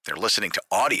one, they're listening to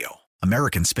audio.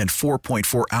 Americans spend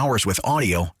 4.4 hours with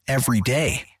audio every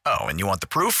day. Oh, and you want the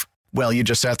proof? Well, you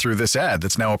just sat through this ad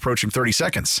that's now approaching 30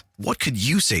 seconds. What could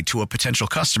you say to a potential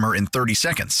customer in 30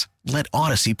 seconds? Let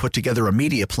Odyssey put together a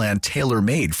media plan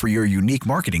tailor-made for your unique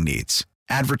marketing needs.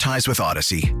 Advertise with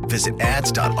Odyssey. Visit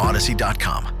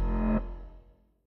ads.odyssey.com.